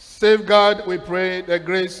 safeguard, we pray, the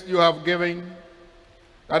grace you have given,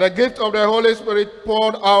 that the gift of the Holy Spirit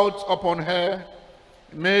poured out upon her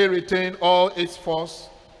may retain all its force,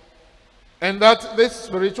 and that this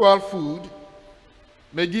spiritual food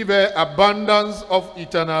may give her abundance of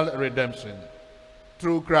eternal redemption.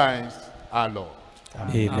 Through Christ our Lord.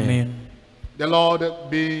 Amen. Amen. The Lord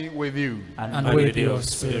be with you. And with your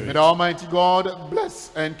spirit. May the Almighty God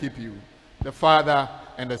bless and keep you, the Father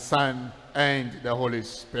and the Son and the Holy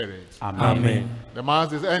Spirit. Amen. Amen. The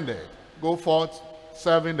Mass is ended. Go forth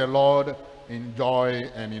serving the Lord in joy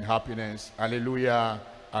and in happiness. Hallelujah.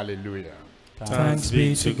 Hallelujah. Thanks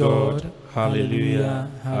be to God. Hallelujah.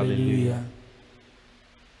 Hallelujah.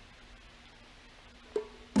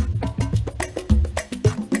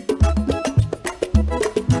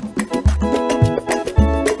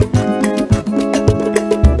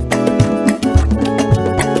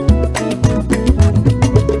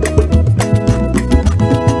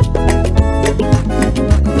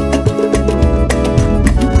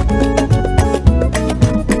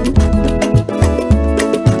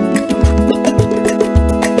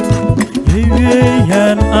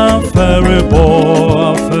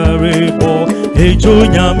 Ejo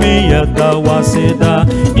nyami yada waseda,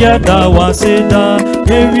 yada waseda.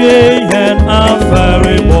 Ewie yen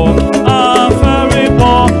afaribo,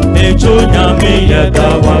 afaribo. Ejo nyami yada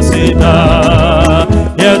waseda,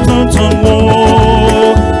 yetuntun wo,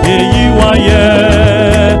 eyiwa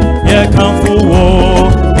ye kanfu wo,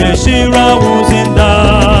 yeshira wuzinda,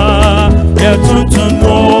 yetuntun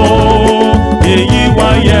wo, eyiwa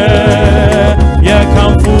ye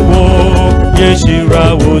kanfu wo, yeshira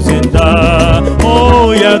wuzinda.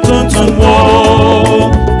 Oh yetuntun wo,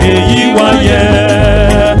 eyiwa ye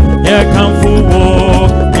kanfu wo,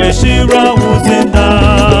 yeshira wuzinda.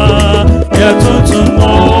 Yetuntun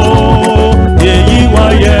wo, eyiwa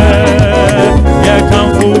ye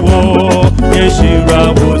kanfu wo, yeshira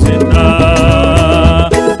wuzinda.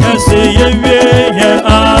 Yesi yewie ye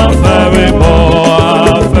afaribo,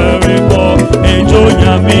 afaribo. Ejo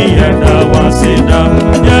nyami yeda waseda.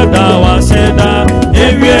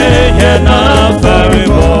 Yewie ye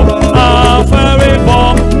afaribo, afaribo.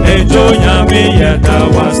 Ejo nyami yeda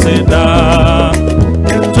waseda.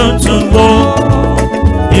 Yetuntun wo,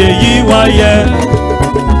 eyiwa ye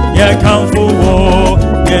kanfu wo,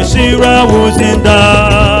 yeshira wuzinda.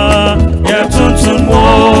 Yetuntun wo,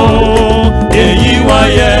 eyiwa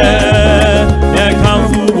ye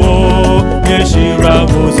kanfu wo, yeshira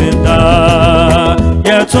wuzinda.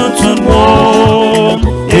 Yetuntun wo,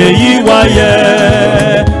 eyiwa ye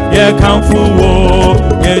kanfu wo,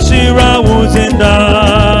 yeshira wuzinda.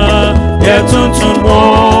 Yetuntun wo,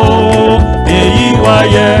 eyiwa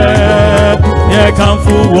ye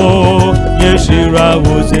kanfu wo, yeshira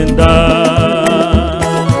wuzinda.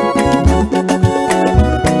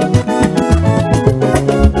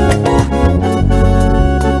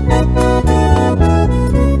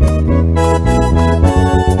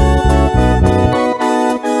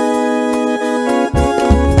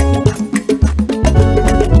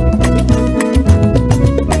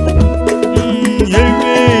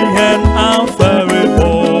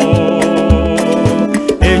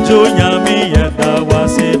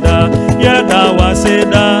 Yada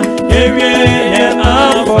waseda, ewie ye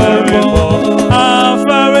afaribo,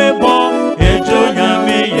 afaribo. Ejo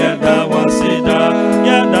nyami yada waseda,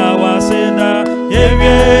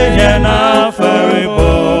 ewie ye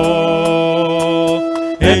afaribo.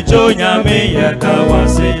 Ejo nyami yada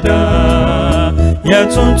waseda,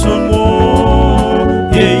 yetuntun wo,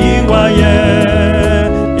 eyiwa ye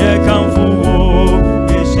kanfu wo,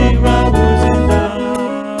 yeshira wuzinda.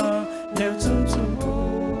 Yetuntun wo.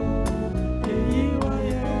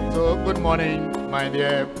 So, good morning, my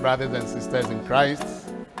dear brothers and sisters in Christ.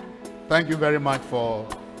 Thank you very much for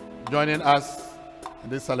joining us in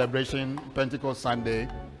this celebration, Pentecost Sunday.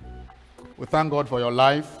 We thank God for your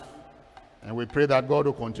life, and we pray that God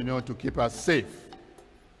will continue to keep us safe.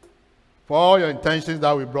 For all your intentions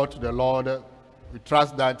that we brought to the Lord, we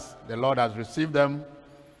trust that the Lord has received them,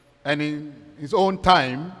 and in his own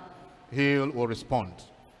time, he will respond.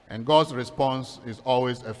 And God's response is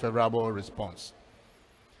always a favorable response.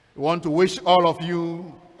 We want to wish all of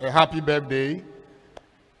you a happy birthday.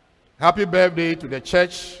 Happy birthday to the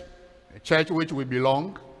church which we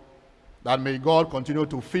belong. That may God continue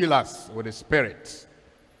to fill us with the Spirit.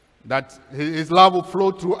 That his love will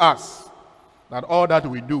flow through us. That all that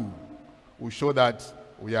we do will show that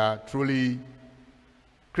we are truly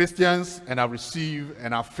Christians and have received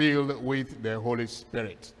and are filled with the Holy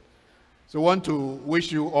Spirit. So I want to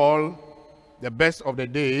wish you all the best of the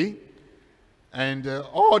day, and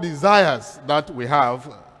all desires that we have,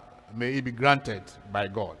 may it be granted by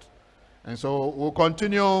God. And so we'll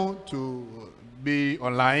continue to be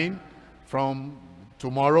online from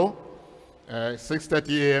tomorrow,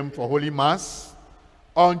 6:30 a.m. for Holy Mass,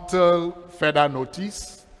 until further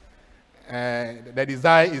notice. The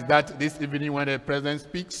desire is that this evening when the President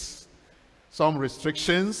speaks, some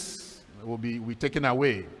restrictions will be taken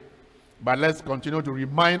away. But let's continue to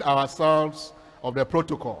remind ourselves of the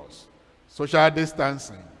protocols: social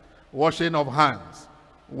distancing, washing of hands,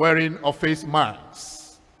 wearing of face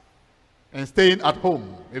masks, and staying at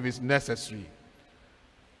home if it's necessary.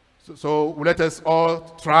 So let us all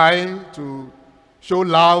try to show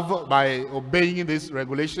love by obeying these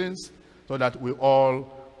regulations so that we all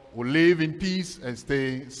will live in peace and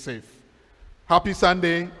stay safe. Happy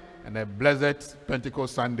Sunday and a blessed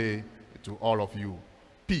Pentecost Sunday to all of you.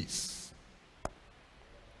 Peace.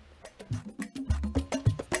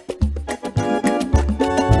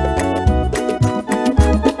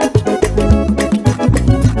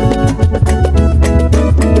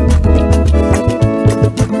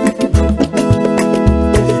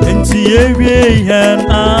 Yewie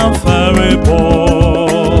afaribo,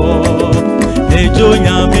 ejo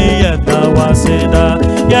nyami yada waseda,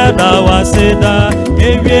 yada wasida,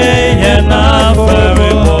 ewie yena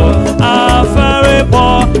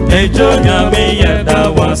afaribo, ejo nyame yada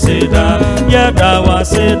wasida,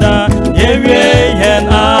 ewie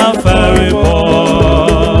yena afaribo,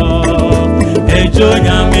 ejo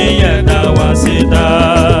nyame yada wasida,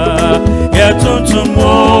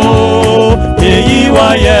 yetuntumo,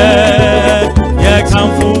 yeyiwaye,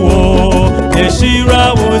 yekamfuwo, yeshira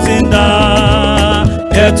wuzinda,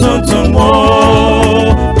 yetuntumo,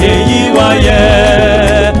 yeyiwaye,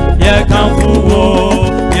 yekamfuwo,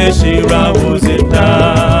 yeshira wuzinda,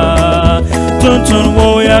 tuntunwo,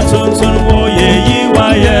 yetuntunwo,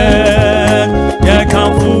 yeyiwaye,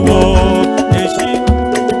 yekamfuwo,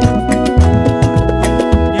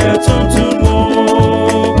 yetuntunwo,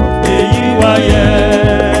 yeyiwaye,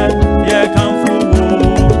 yekamfuwo,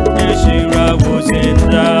 yeshira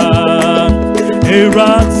wuzinda.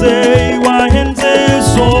 Erate wahente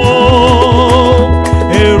so,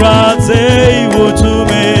 erate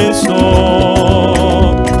wotume so.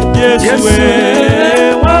 Yeswe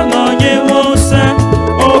wanonye wose,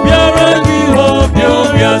 obiara ni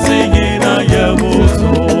obia zingina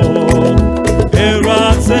yewoso.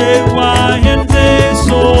 Erate wahente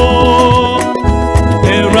so,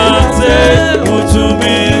 erate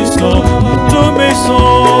wotume so, tume so.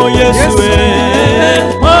 Yeswe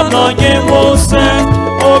wanonye wose,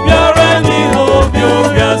 obiara ni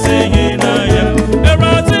obia zingina yewoso.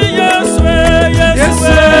 Erate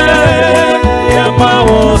Yeswe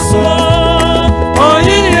yamawoso,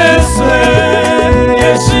 oyi Yeswe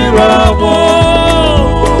yeshirawo,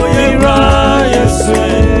 yira Yeswe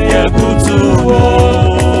yakutuwo.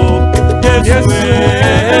 Yeswe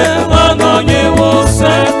wanonye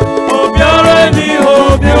wose, obiara ni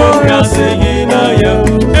obia zingina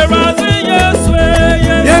yewoso. Erate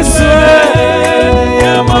Yeswe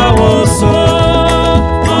yamawoso,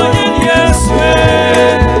 oyi Yeswe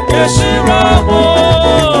yeshirawo,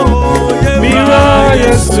 mira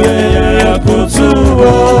Yeswe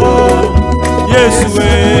yakutuwo.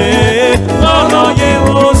 Yeswe wanonye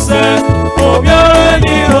wose, obiara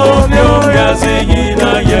ni obia zingina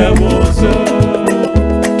yewoso.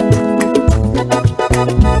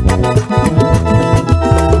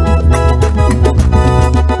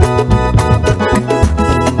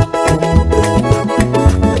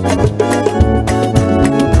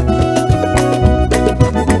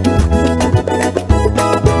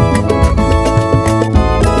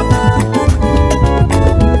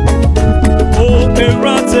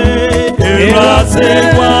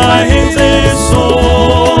 Erate wahente so,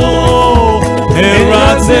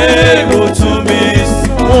 erate utume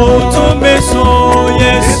so.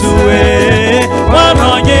 Yeswe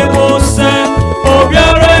wanonye wose,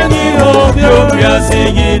 obiara ni obia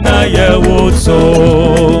zingina yewoso.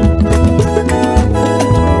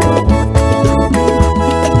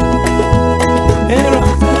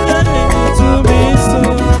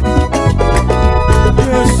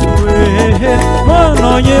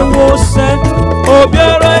 Wanonye wose,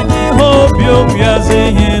 obiara ni obia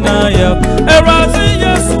zingina ya. Erate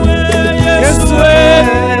Yeswe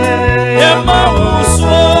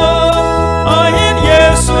yamawoso, oyin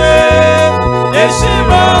Yeswe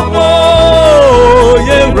yeshirawo,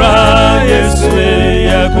 yira Yeswe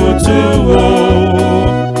yakutuwo.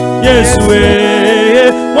 Yeswe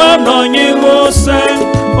wanonye wose,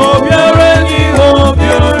 obiara ni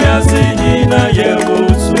obia zingina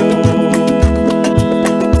yewoso.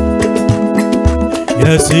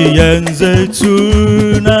 Yesi yenze tu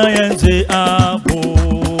na yenze abo,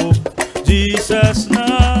 Jesus na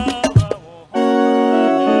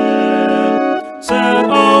se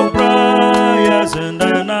obra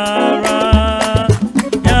yezendanara,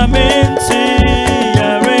 yaminti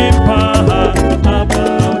yarimpa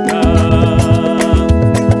abaka.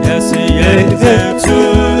 Yesi yenze tu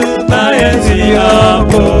na yenze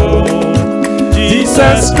abo,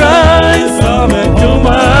 Jesus Christ of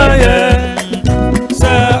Ekumaya.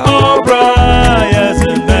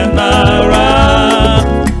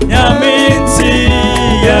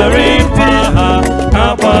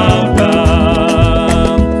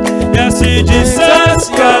 Jesus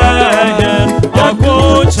Christ,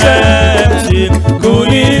 akuchemti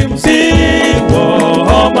kulimti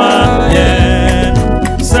wohoma yen.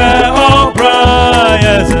 Se obra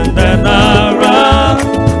yezendenara,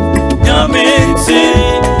 yaminti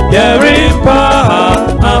yeripa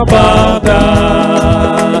abada.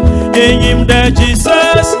 Inyim de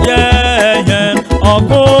Jesus yen,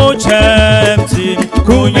 akuchemti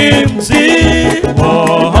kulimti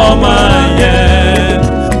wohoma yen.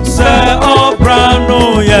 Se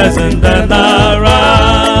obrano yezendenara,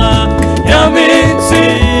 yaminti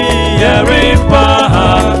yeripa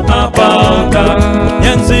abada.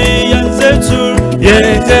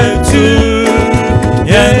 yenzetu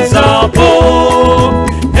yenzapo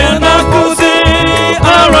yenakuzi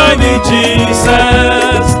arani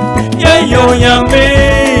Jesus yeyonyame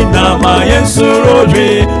nama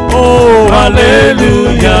yensurori oh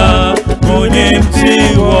hallelujah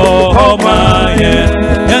Munyimtiwo homaye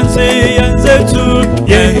yenzetu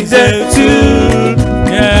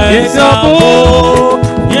yenzapo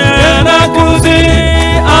yenakuzi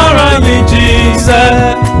arani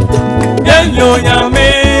Jesus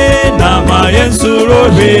yenyonyame nama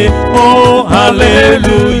yensurori oh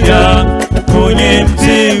hallelujah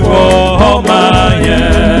Munyimtiwo homaye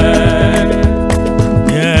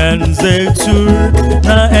yenzetu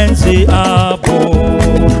na enzi abo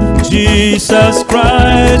Jesus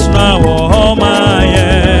Christ na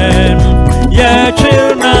womaye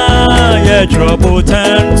yechirna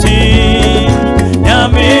yetrobutanti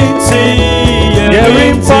yaminti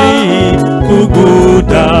yerinti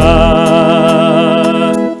kuguda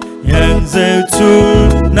yenzetu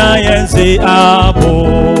na yenzi abo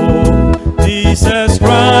Jesus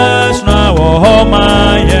Christ na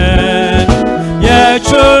womaye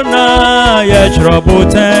yechirna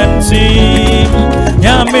yetrobutanti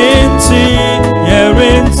yaminti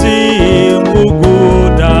yerinti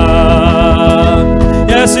kuguda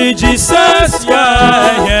yesi Jesus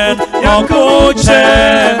yayen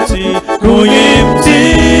yankochenti kuyimti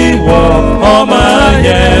wo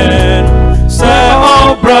omayen se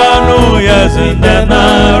obranu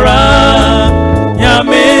yezindenara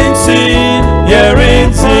yaminti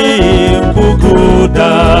yerinti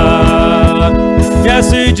kuguda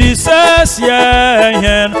yesi Jesus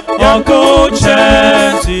yayen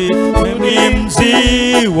yankochenti kuyimti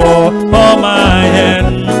wo omayen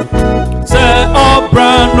se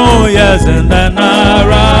obrano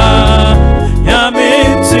yezindenara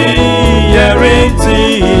yaminti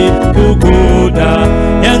yerinti kuguda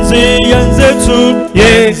yenzetu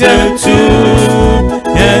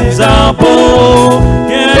yenzapo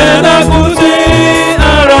yenakuzi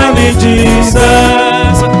arani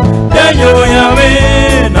Jesus yenyonyame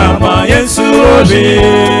nama yensurori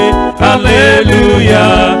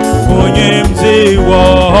hallelujah Munyimtiwo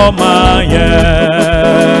homaye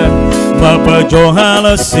Papa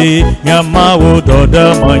Johanna si nyamawo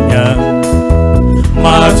dodamanya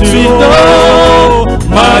Machio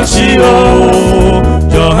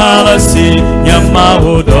Johanna si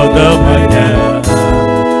nyamawo dodamanya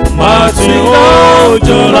Machio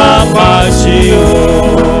Jola Machio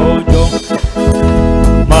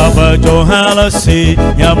Papa Johanna si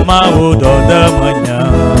nyamawo dodamanya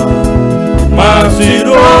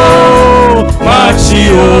Machio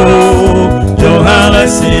Johanna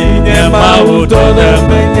si nyamawo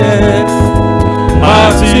dodamanya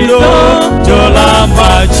Machio Jola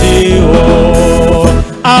Machio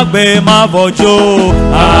Agbe mavojo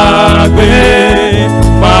Agbe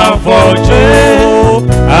mavojo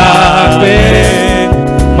Agbe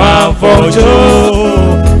mavojo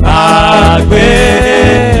Agbe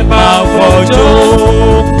mavojo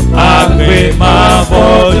Agbe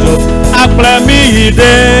mavojo Agbe mi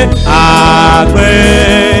ide Agbe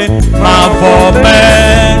mavome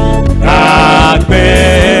Agbe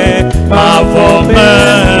mavome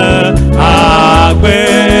Agbe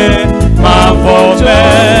mavome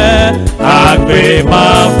Agbe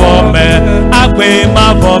mavome Agbe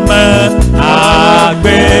mavome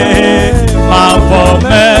Agbe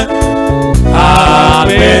mavome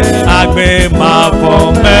Agbe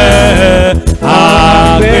mavome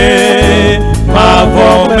Agbe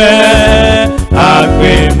mavome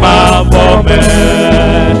Agbe mavome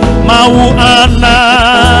Mawu ana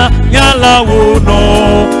yalawu no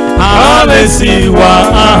Alesiwa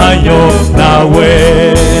ayo nawe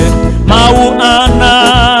Mawu ana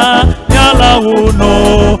yalawu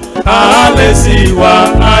no Alesiwa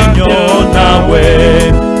ayo nawe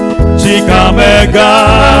Chikamega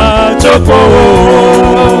choko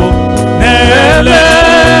Nele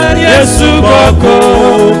Yesu boko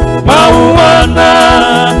Mawu ana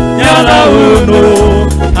yalawu no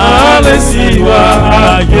Alesiwa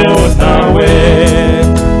ayo nawe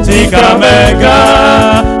Chikamega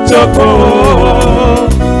choko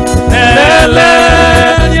Nele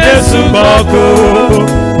Yesu boko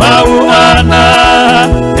Mawu ana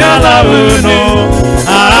yalawu no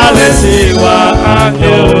Alesiwa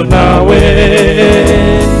ayo nawe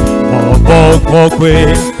Obokwe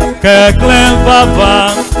keklen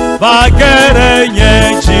vava Bagere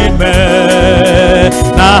yenchime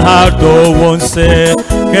Na hado wonse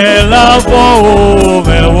Kelavo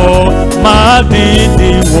mewo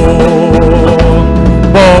Madidiwo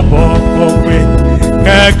Obokwe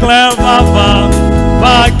keklen vava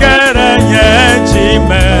Bagere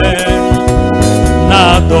yenchime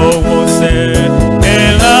Na do wonse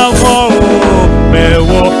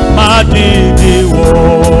madidi wo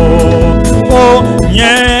o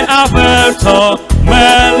nye aberto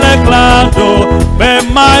meleklado be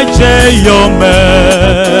maje yome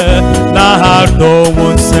na hardo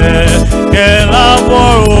wonse kelavo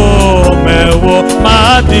mewo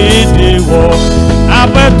madidi wo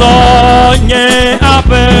abeto nye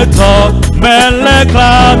abeto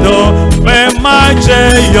meleklado be maje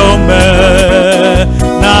yome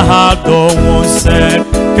na hardo wonse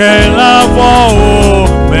kelavo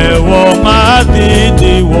mewo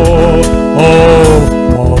madidi wo o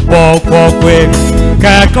boko kwe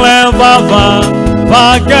kakle vava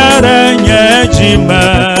vagere nyejime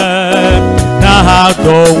na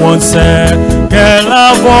hardo wonse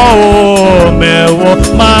kelavo mewo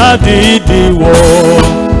madidi wo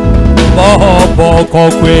boko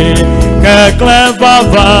kwe kakle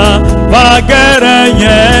vava vagere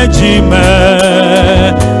nyejime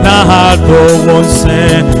na hardo wonse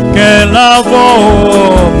kelavo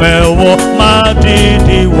mewo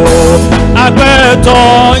madidi wo abeto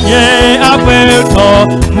nye abeto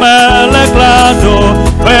meleklado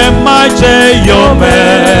be maje yome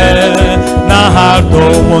na hardo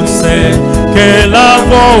wonse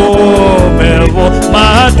kelavo mewo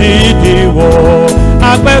madidi wo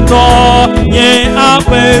abeto nye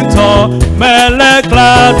abeto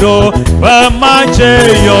meleklado be maje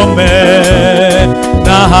yome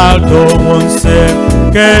na hardo wonse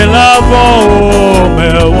kelavo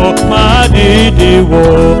mewo madidi wo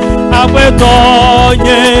abeto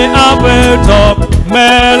nye abeto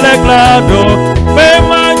meleklado be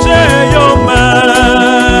maje yome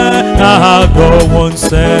na hardo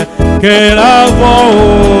wonse kelavo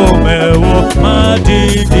mewo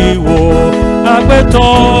madidi wo abeto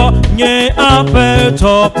nye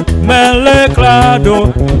abeto meleklado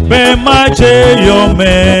be maje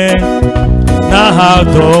yome na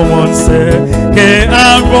hardo wonse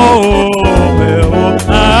kelavo mewo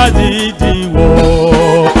madidi wo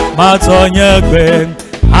matonye gbe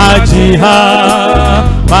ajiha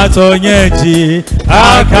matonye ji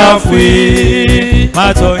akafui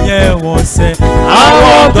matonye wonse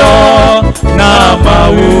awodo na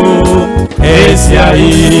mawu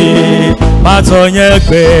esiai matonye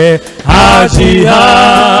gbe ajiha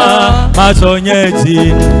matonye ji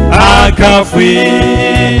akafui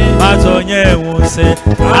matonye wonse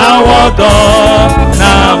awodo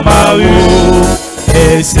na mawu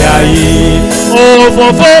esiai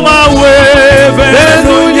ofofo mawe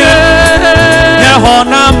venunye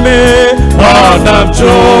nehoname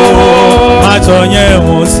onamcho matonye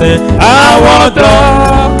wonse awodo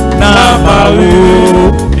na mawu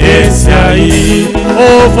esiai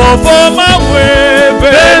ofofo mawe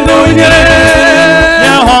venunye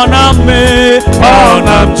nehoname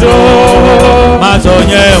onamcho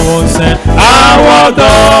matonye wonse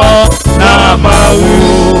awodo na mawu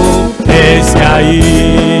esiai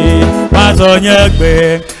matonye gbe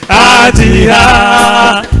ajiha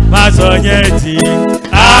matonye ji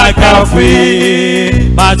akafui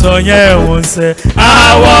matonye wonse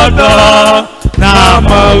awodo na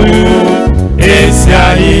mawu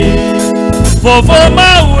esiai fofo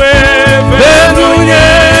mawe venunye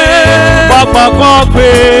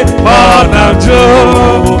papakokwe onamjo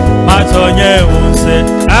matonye wonse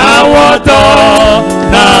awodo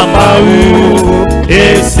na mawu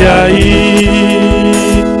esiai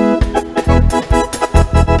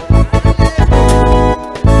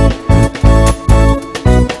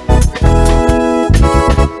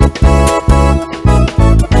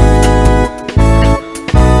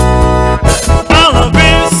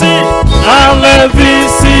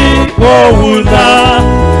Alevisi wowula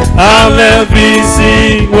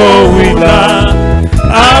Alevisi wowila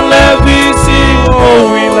Alevisi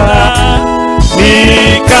wowila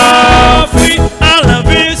Mikafi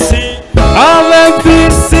Alevisi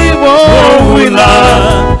Alevisi wowila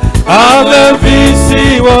Alevisi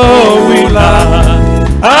wowila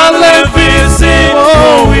Alevisi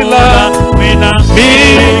wowila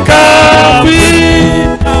Mikafi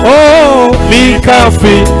oh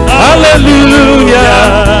Mikafi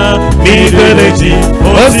hallelujah Midereji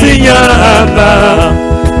Osinyana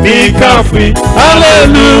Mikafi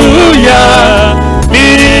hallelujah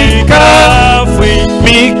Mikafi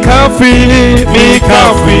Mikafi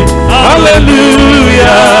Mikafi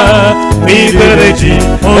hallelujah Midereji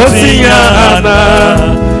Osinyana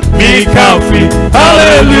Mikafi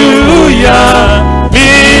hallelujah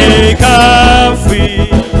Mikafi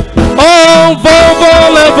oh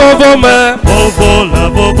vovole vovome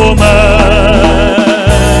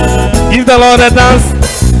give the Lord a dance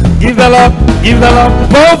give the Lord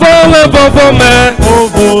vovole vovome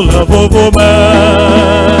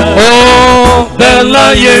oh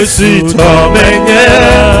bella Yesu tomenye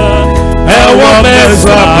woman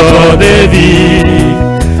swap David.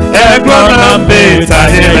 Egrona beta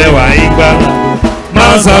hele wa igba.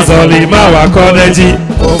 Masa zoli ma wa kodeji.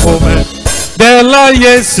 The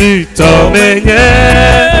lion suit of menye.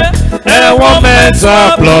 A woman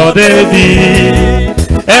swap David.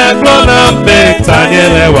 Egrona beta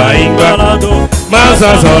hele wa igba.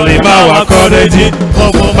 Masa zoli ma wa kodeji.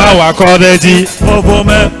 Ma wa kodeji.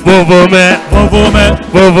 Bovome. Bovome. Bovome.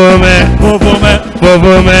 Bovome. Bovome.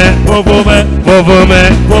 Bovome. Bovome. Bovome.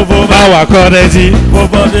 Bovome. Ma wa kodeji.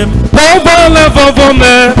 Bovome. Bovole.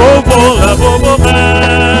 Bovome. Bovole. Bovome.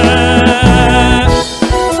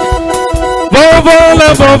 Bovole.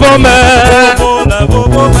 Bovome. Bovole.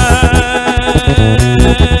 Bovome.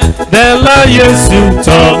 The lion suit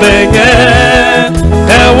of again.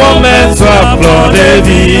 A woman to applaud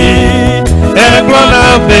David. A grown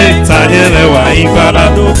up big tiny wa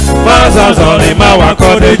ibarado. Mazas only mawa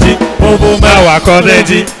kodeji. Mawa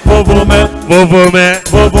kodeji. Bovome. Bovome.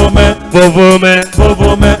 Bovome. Bovome.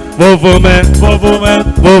 Bovome. Bovome. Bovome.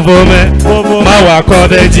 Bovome. Bovome. Mawa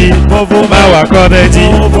kodeji. Mawa kodeji.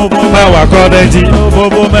 Mawa kodeji.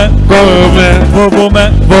 Bovome. Bovome. Bovome.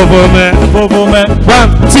 Bovome. Bovome. 1,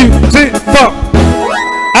 2, 3, 4.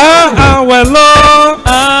 Ah, well, Lord.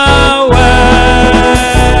 Ah, well.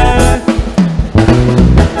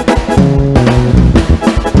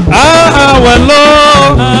 Ah, well,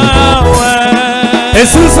 Lord. Ah, well.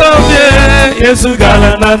 Jesus of ye, Jesus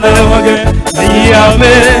galana newage.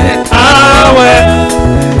 Yame. Ah, well.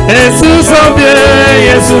 Jesus of ye,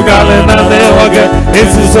 Jesus galana newage.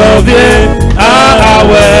 Jesus of ye. Ah,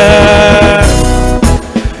 well.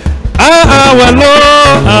 Ah, well, Lord.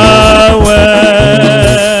 Ah, well.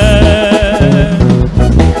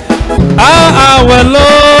 Ah, well,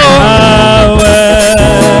 Lord.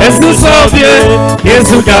 Jesus of ye,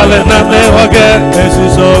 Jesus galena nehoge.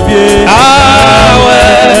 Jesus of ye. Ah,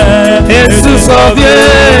 well. Jesus of ye,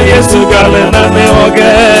 Jesus galena nehoge.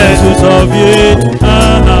 Jesus of ye.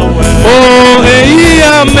 Ah, well. Oh,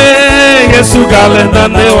 eyame, Jesus galena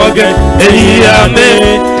nehoge. Eyame.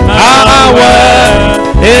 Ah, well.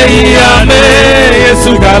 Eyame,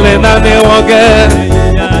 Jesus galena nehoge.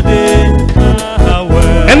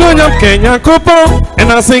 Enunyam Kenya kopo,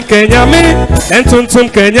 and I sing Kenya me, and Tuntum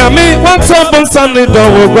Kenya me, what's up on Sunday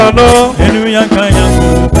do guano.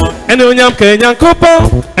 Enunyam Kenya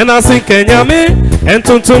kopo, and I sing Kenya me, and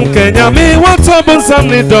Tuntum Kenya me, what's up on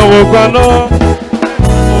Sunday do guano.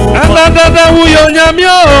 And that we on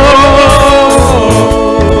Yamio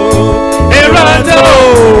Erado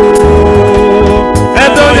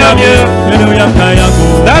Edonyamio Enuyam Kayako.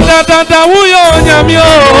 That we on Yamio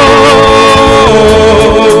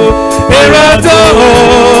Erado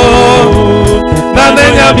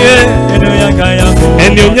Nanenyamie Enuyam Kayako.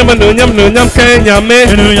 Enunyam Kenyame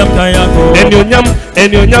Enuyam Kayako.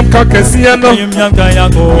 Enunyam Kakesiano Enuyam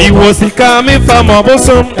Kayako. He was he coming from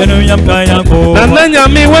Abosom Enuyam Kayako.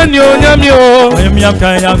 Nanenyami when you nyamio Enuyam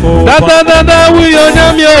Kayako. Da we on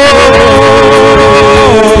Yamio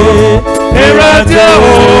Erado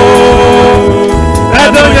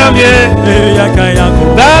Edonyamie Enuyam Kayako.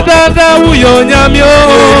 Da uyo nyamio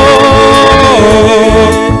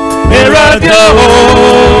Eradio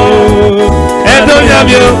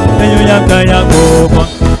Edonyamio Enuyam Kayako.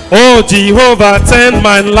 Oh Jehovah, turn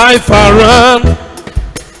my life around.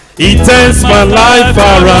 He turns my life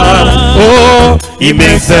around. Oh, he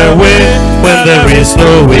makes a way when there is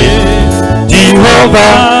no way.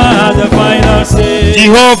 Jehovah, the final say.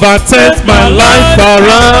 Jehovah turns my life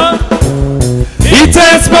around. He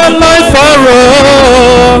turns my life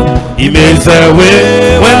around. He makes a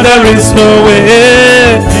way when there is no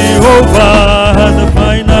way. Jehovah has the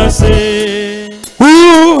final say.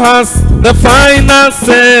 Who has the final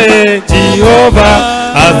say?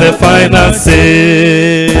 Jehovah has the final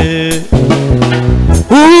say.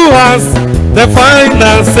 Who has the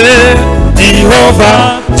final say?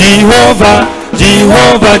 Jehovah, Jehovah,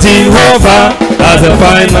 Jehovah, Jehovah has the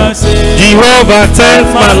final say. Jehovah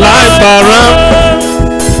turns my life around.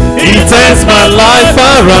 He turns my life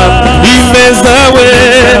around. He makes the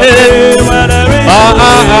way.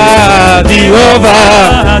 Jehovah.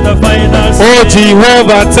 Oh,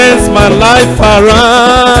 Jehovah turns my life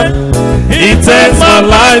around. He turns my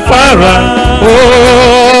life around.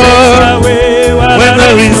 Oh, when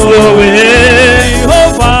there is no way.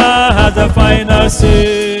 Jehovah has the final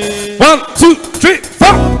say. 1, 2, 3,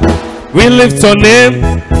 4. We lift your name.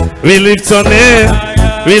 We lift your name.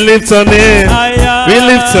 We lift your name. We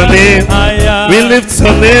lift your name. We lift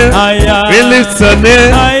your name. We lift your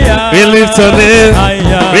name. We lift your name.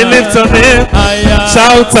 We lift your name.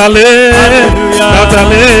 Shout hallelujah. Shout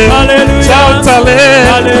hallelujah. Shout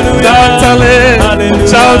hallelujah.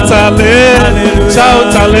 Shout shout hallelujah,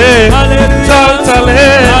 shout hallelujah, shout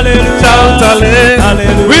hallelujah, shout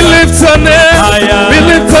hallelujah. We lift your name, we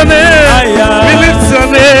lift your name, we lift your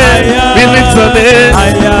name, we lift your name,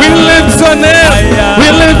 we lift your name, we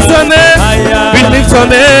lift your name, we lift your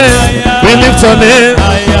name, we lift your name.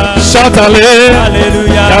 Shout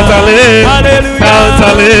hallelujah, shout hallelujah, shout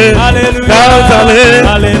hallelujah, shout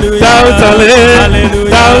hallelujah, shout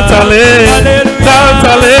hallelujah, shout hallelujah, shout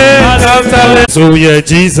hallelujah, shout hallelujah. So yeah,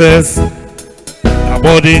 Jesus,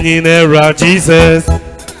 abode in era Jesus.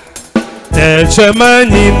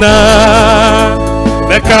 Techemanina,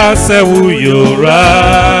 Bekase uyora.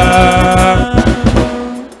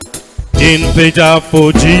 In Peja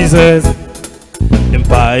for Jesus, in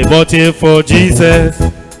Bible for Jesus.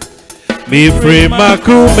 Me free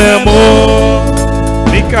makumemo,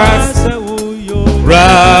 Bekase uyora.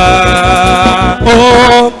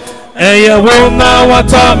 Oh, eye wona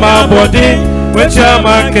wata my body, wecha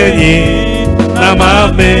makenyi na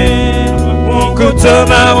mame.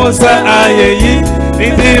 Kutona osa ayeyi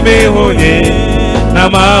nidimi hoye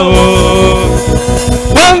namao.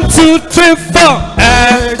 1, 2, 3, 4.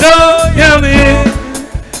 Edo yami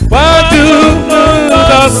wadu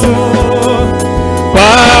nudasu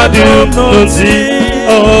wadu nuzi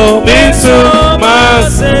o misu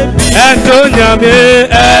masebi. Edo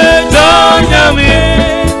yami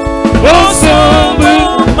osombu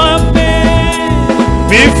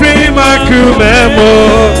mi free makumemo.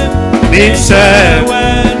 Nisha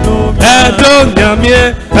Edonyamie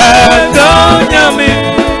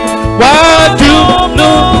Wadu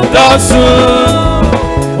no dasu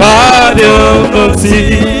Wadu no ti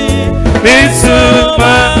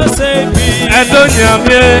Misuma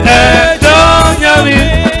Edonyamie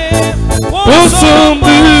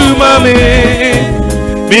Usumbu mami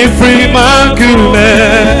Mi free makume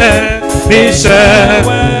Nisha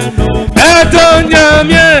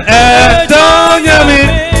Edonyamie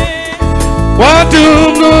Wadu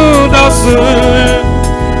no dasu,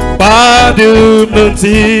 wadu no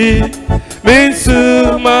ti,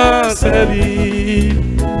 minsuma sebi.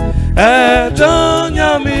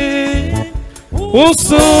 Edonyami,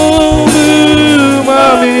 usumu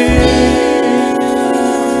mami,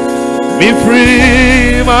 mi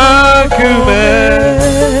free makume,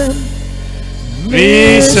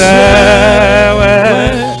 mi shewe.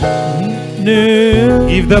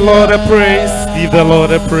 Give the Lord a praise. Give the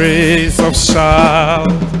Lord a praise of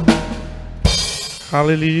shout.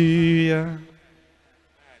 Hallelujah.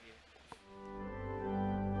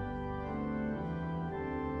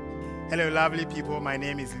 Hello, lovely people. My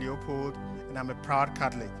name is Leopold, and I'm a proud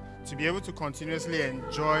Catholic. To be able to continuously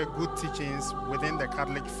enjoy good teachings within the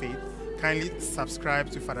Catholic faith, kindly subscribe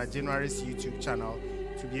to Father January's YouTube channel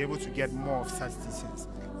to be able to get more of such teachings.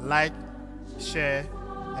 Like, share,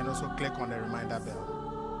 and also click on the reminder bell.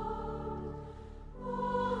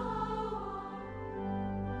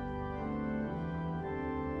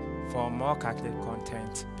 For more Catholic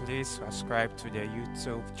content, please subscribe to the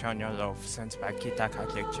YouTube channel of St. Bakita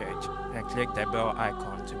Catholic Church and click the bell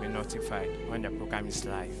icon to be notified when the program is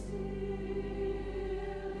live.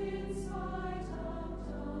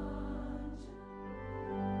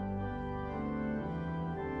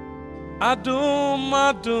 Adum,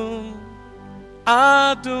 adum,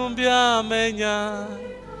 adum biamenya,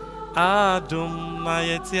 adum na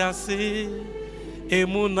yetiasi,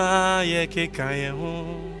 emuna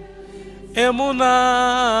yekekayehu.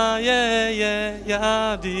 Emuna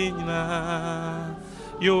ya dina.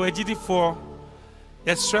 Yo EGD4.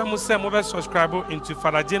 Yes, share mo say mo be subscribe into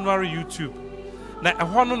Father January YouTube. Na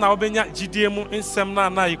ehwo no na obenya GD mu nsem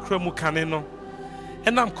na ikra mu kane no.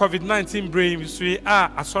 Enam COVID-19 brain so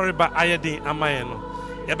sorry ba ayeden amaye no.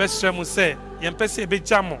 Ye be share mo say ye mpese be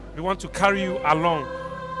jamo. We want to carry you along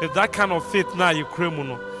with that kind of faith na ikra mu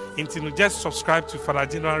no. Until you just subscribe to Father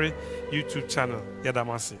January YouTube channel.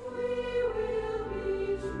 Yadamasi.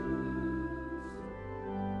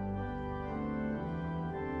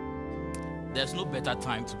 There's no better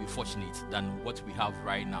time to be fortunate than what we have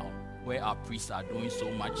right now, where our priests are doing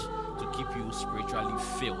so much to keep you spiritually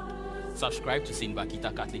filled. Subscribe to St.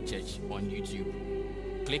 Bakita Catholic Church on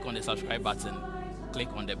YouTube. Click on the subscribe button, click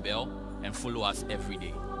on the bell, and follow us every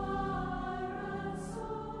day.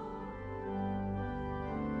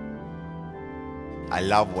 I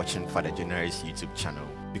love watching Father January's YouTube channel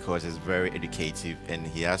because it's very educative and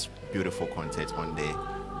he has beautiful content on there.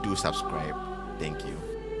 Do subscribe. Thank you.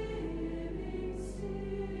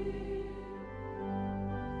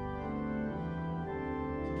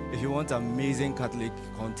 If you want amazing Catholic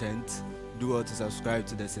content, do well to subscribe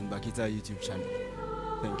to the St. Bakita YouTube channel.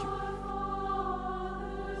 Thank you.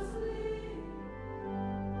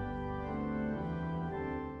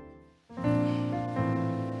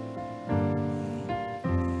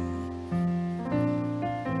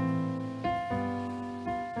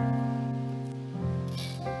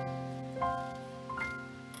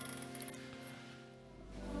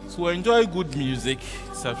 So enjoy good music.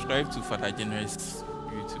 Subscribe to Father Generous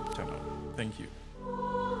YouTube channel. Thank you.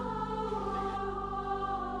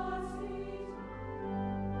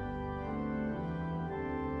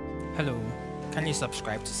 Hello, can you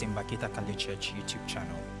subscribe to St. Bakita Catholic Church YouTube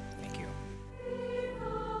channel? Thank you.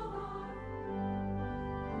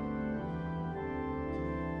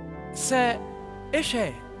 Sir,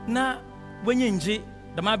 Eshe, na wenyenji,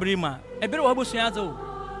 the Mabrima, a bit of Abusiazo,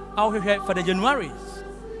 I'll hear for the Januaries.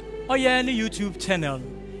 Oh, yeah, the YouTube channel.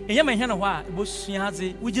 And Yamahana,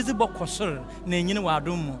 Busiazi, which is a book for sir, Name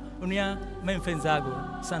Wadumo, Unia,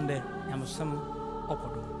 Menfenzago, Sunday, Yamusam,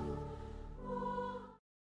 Okodo.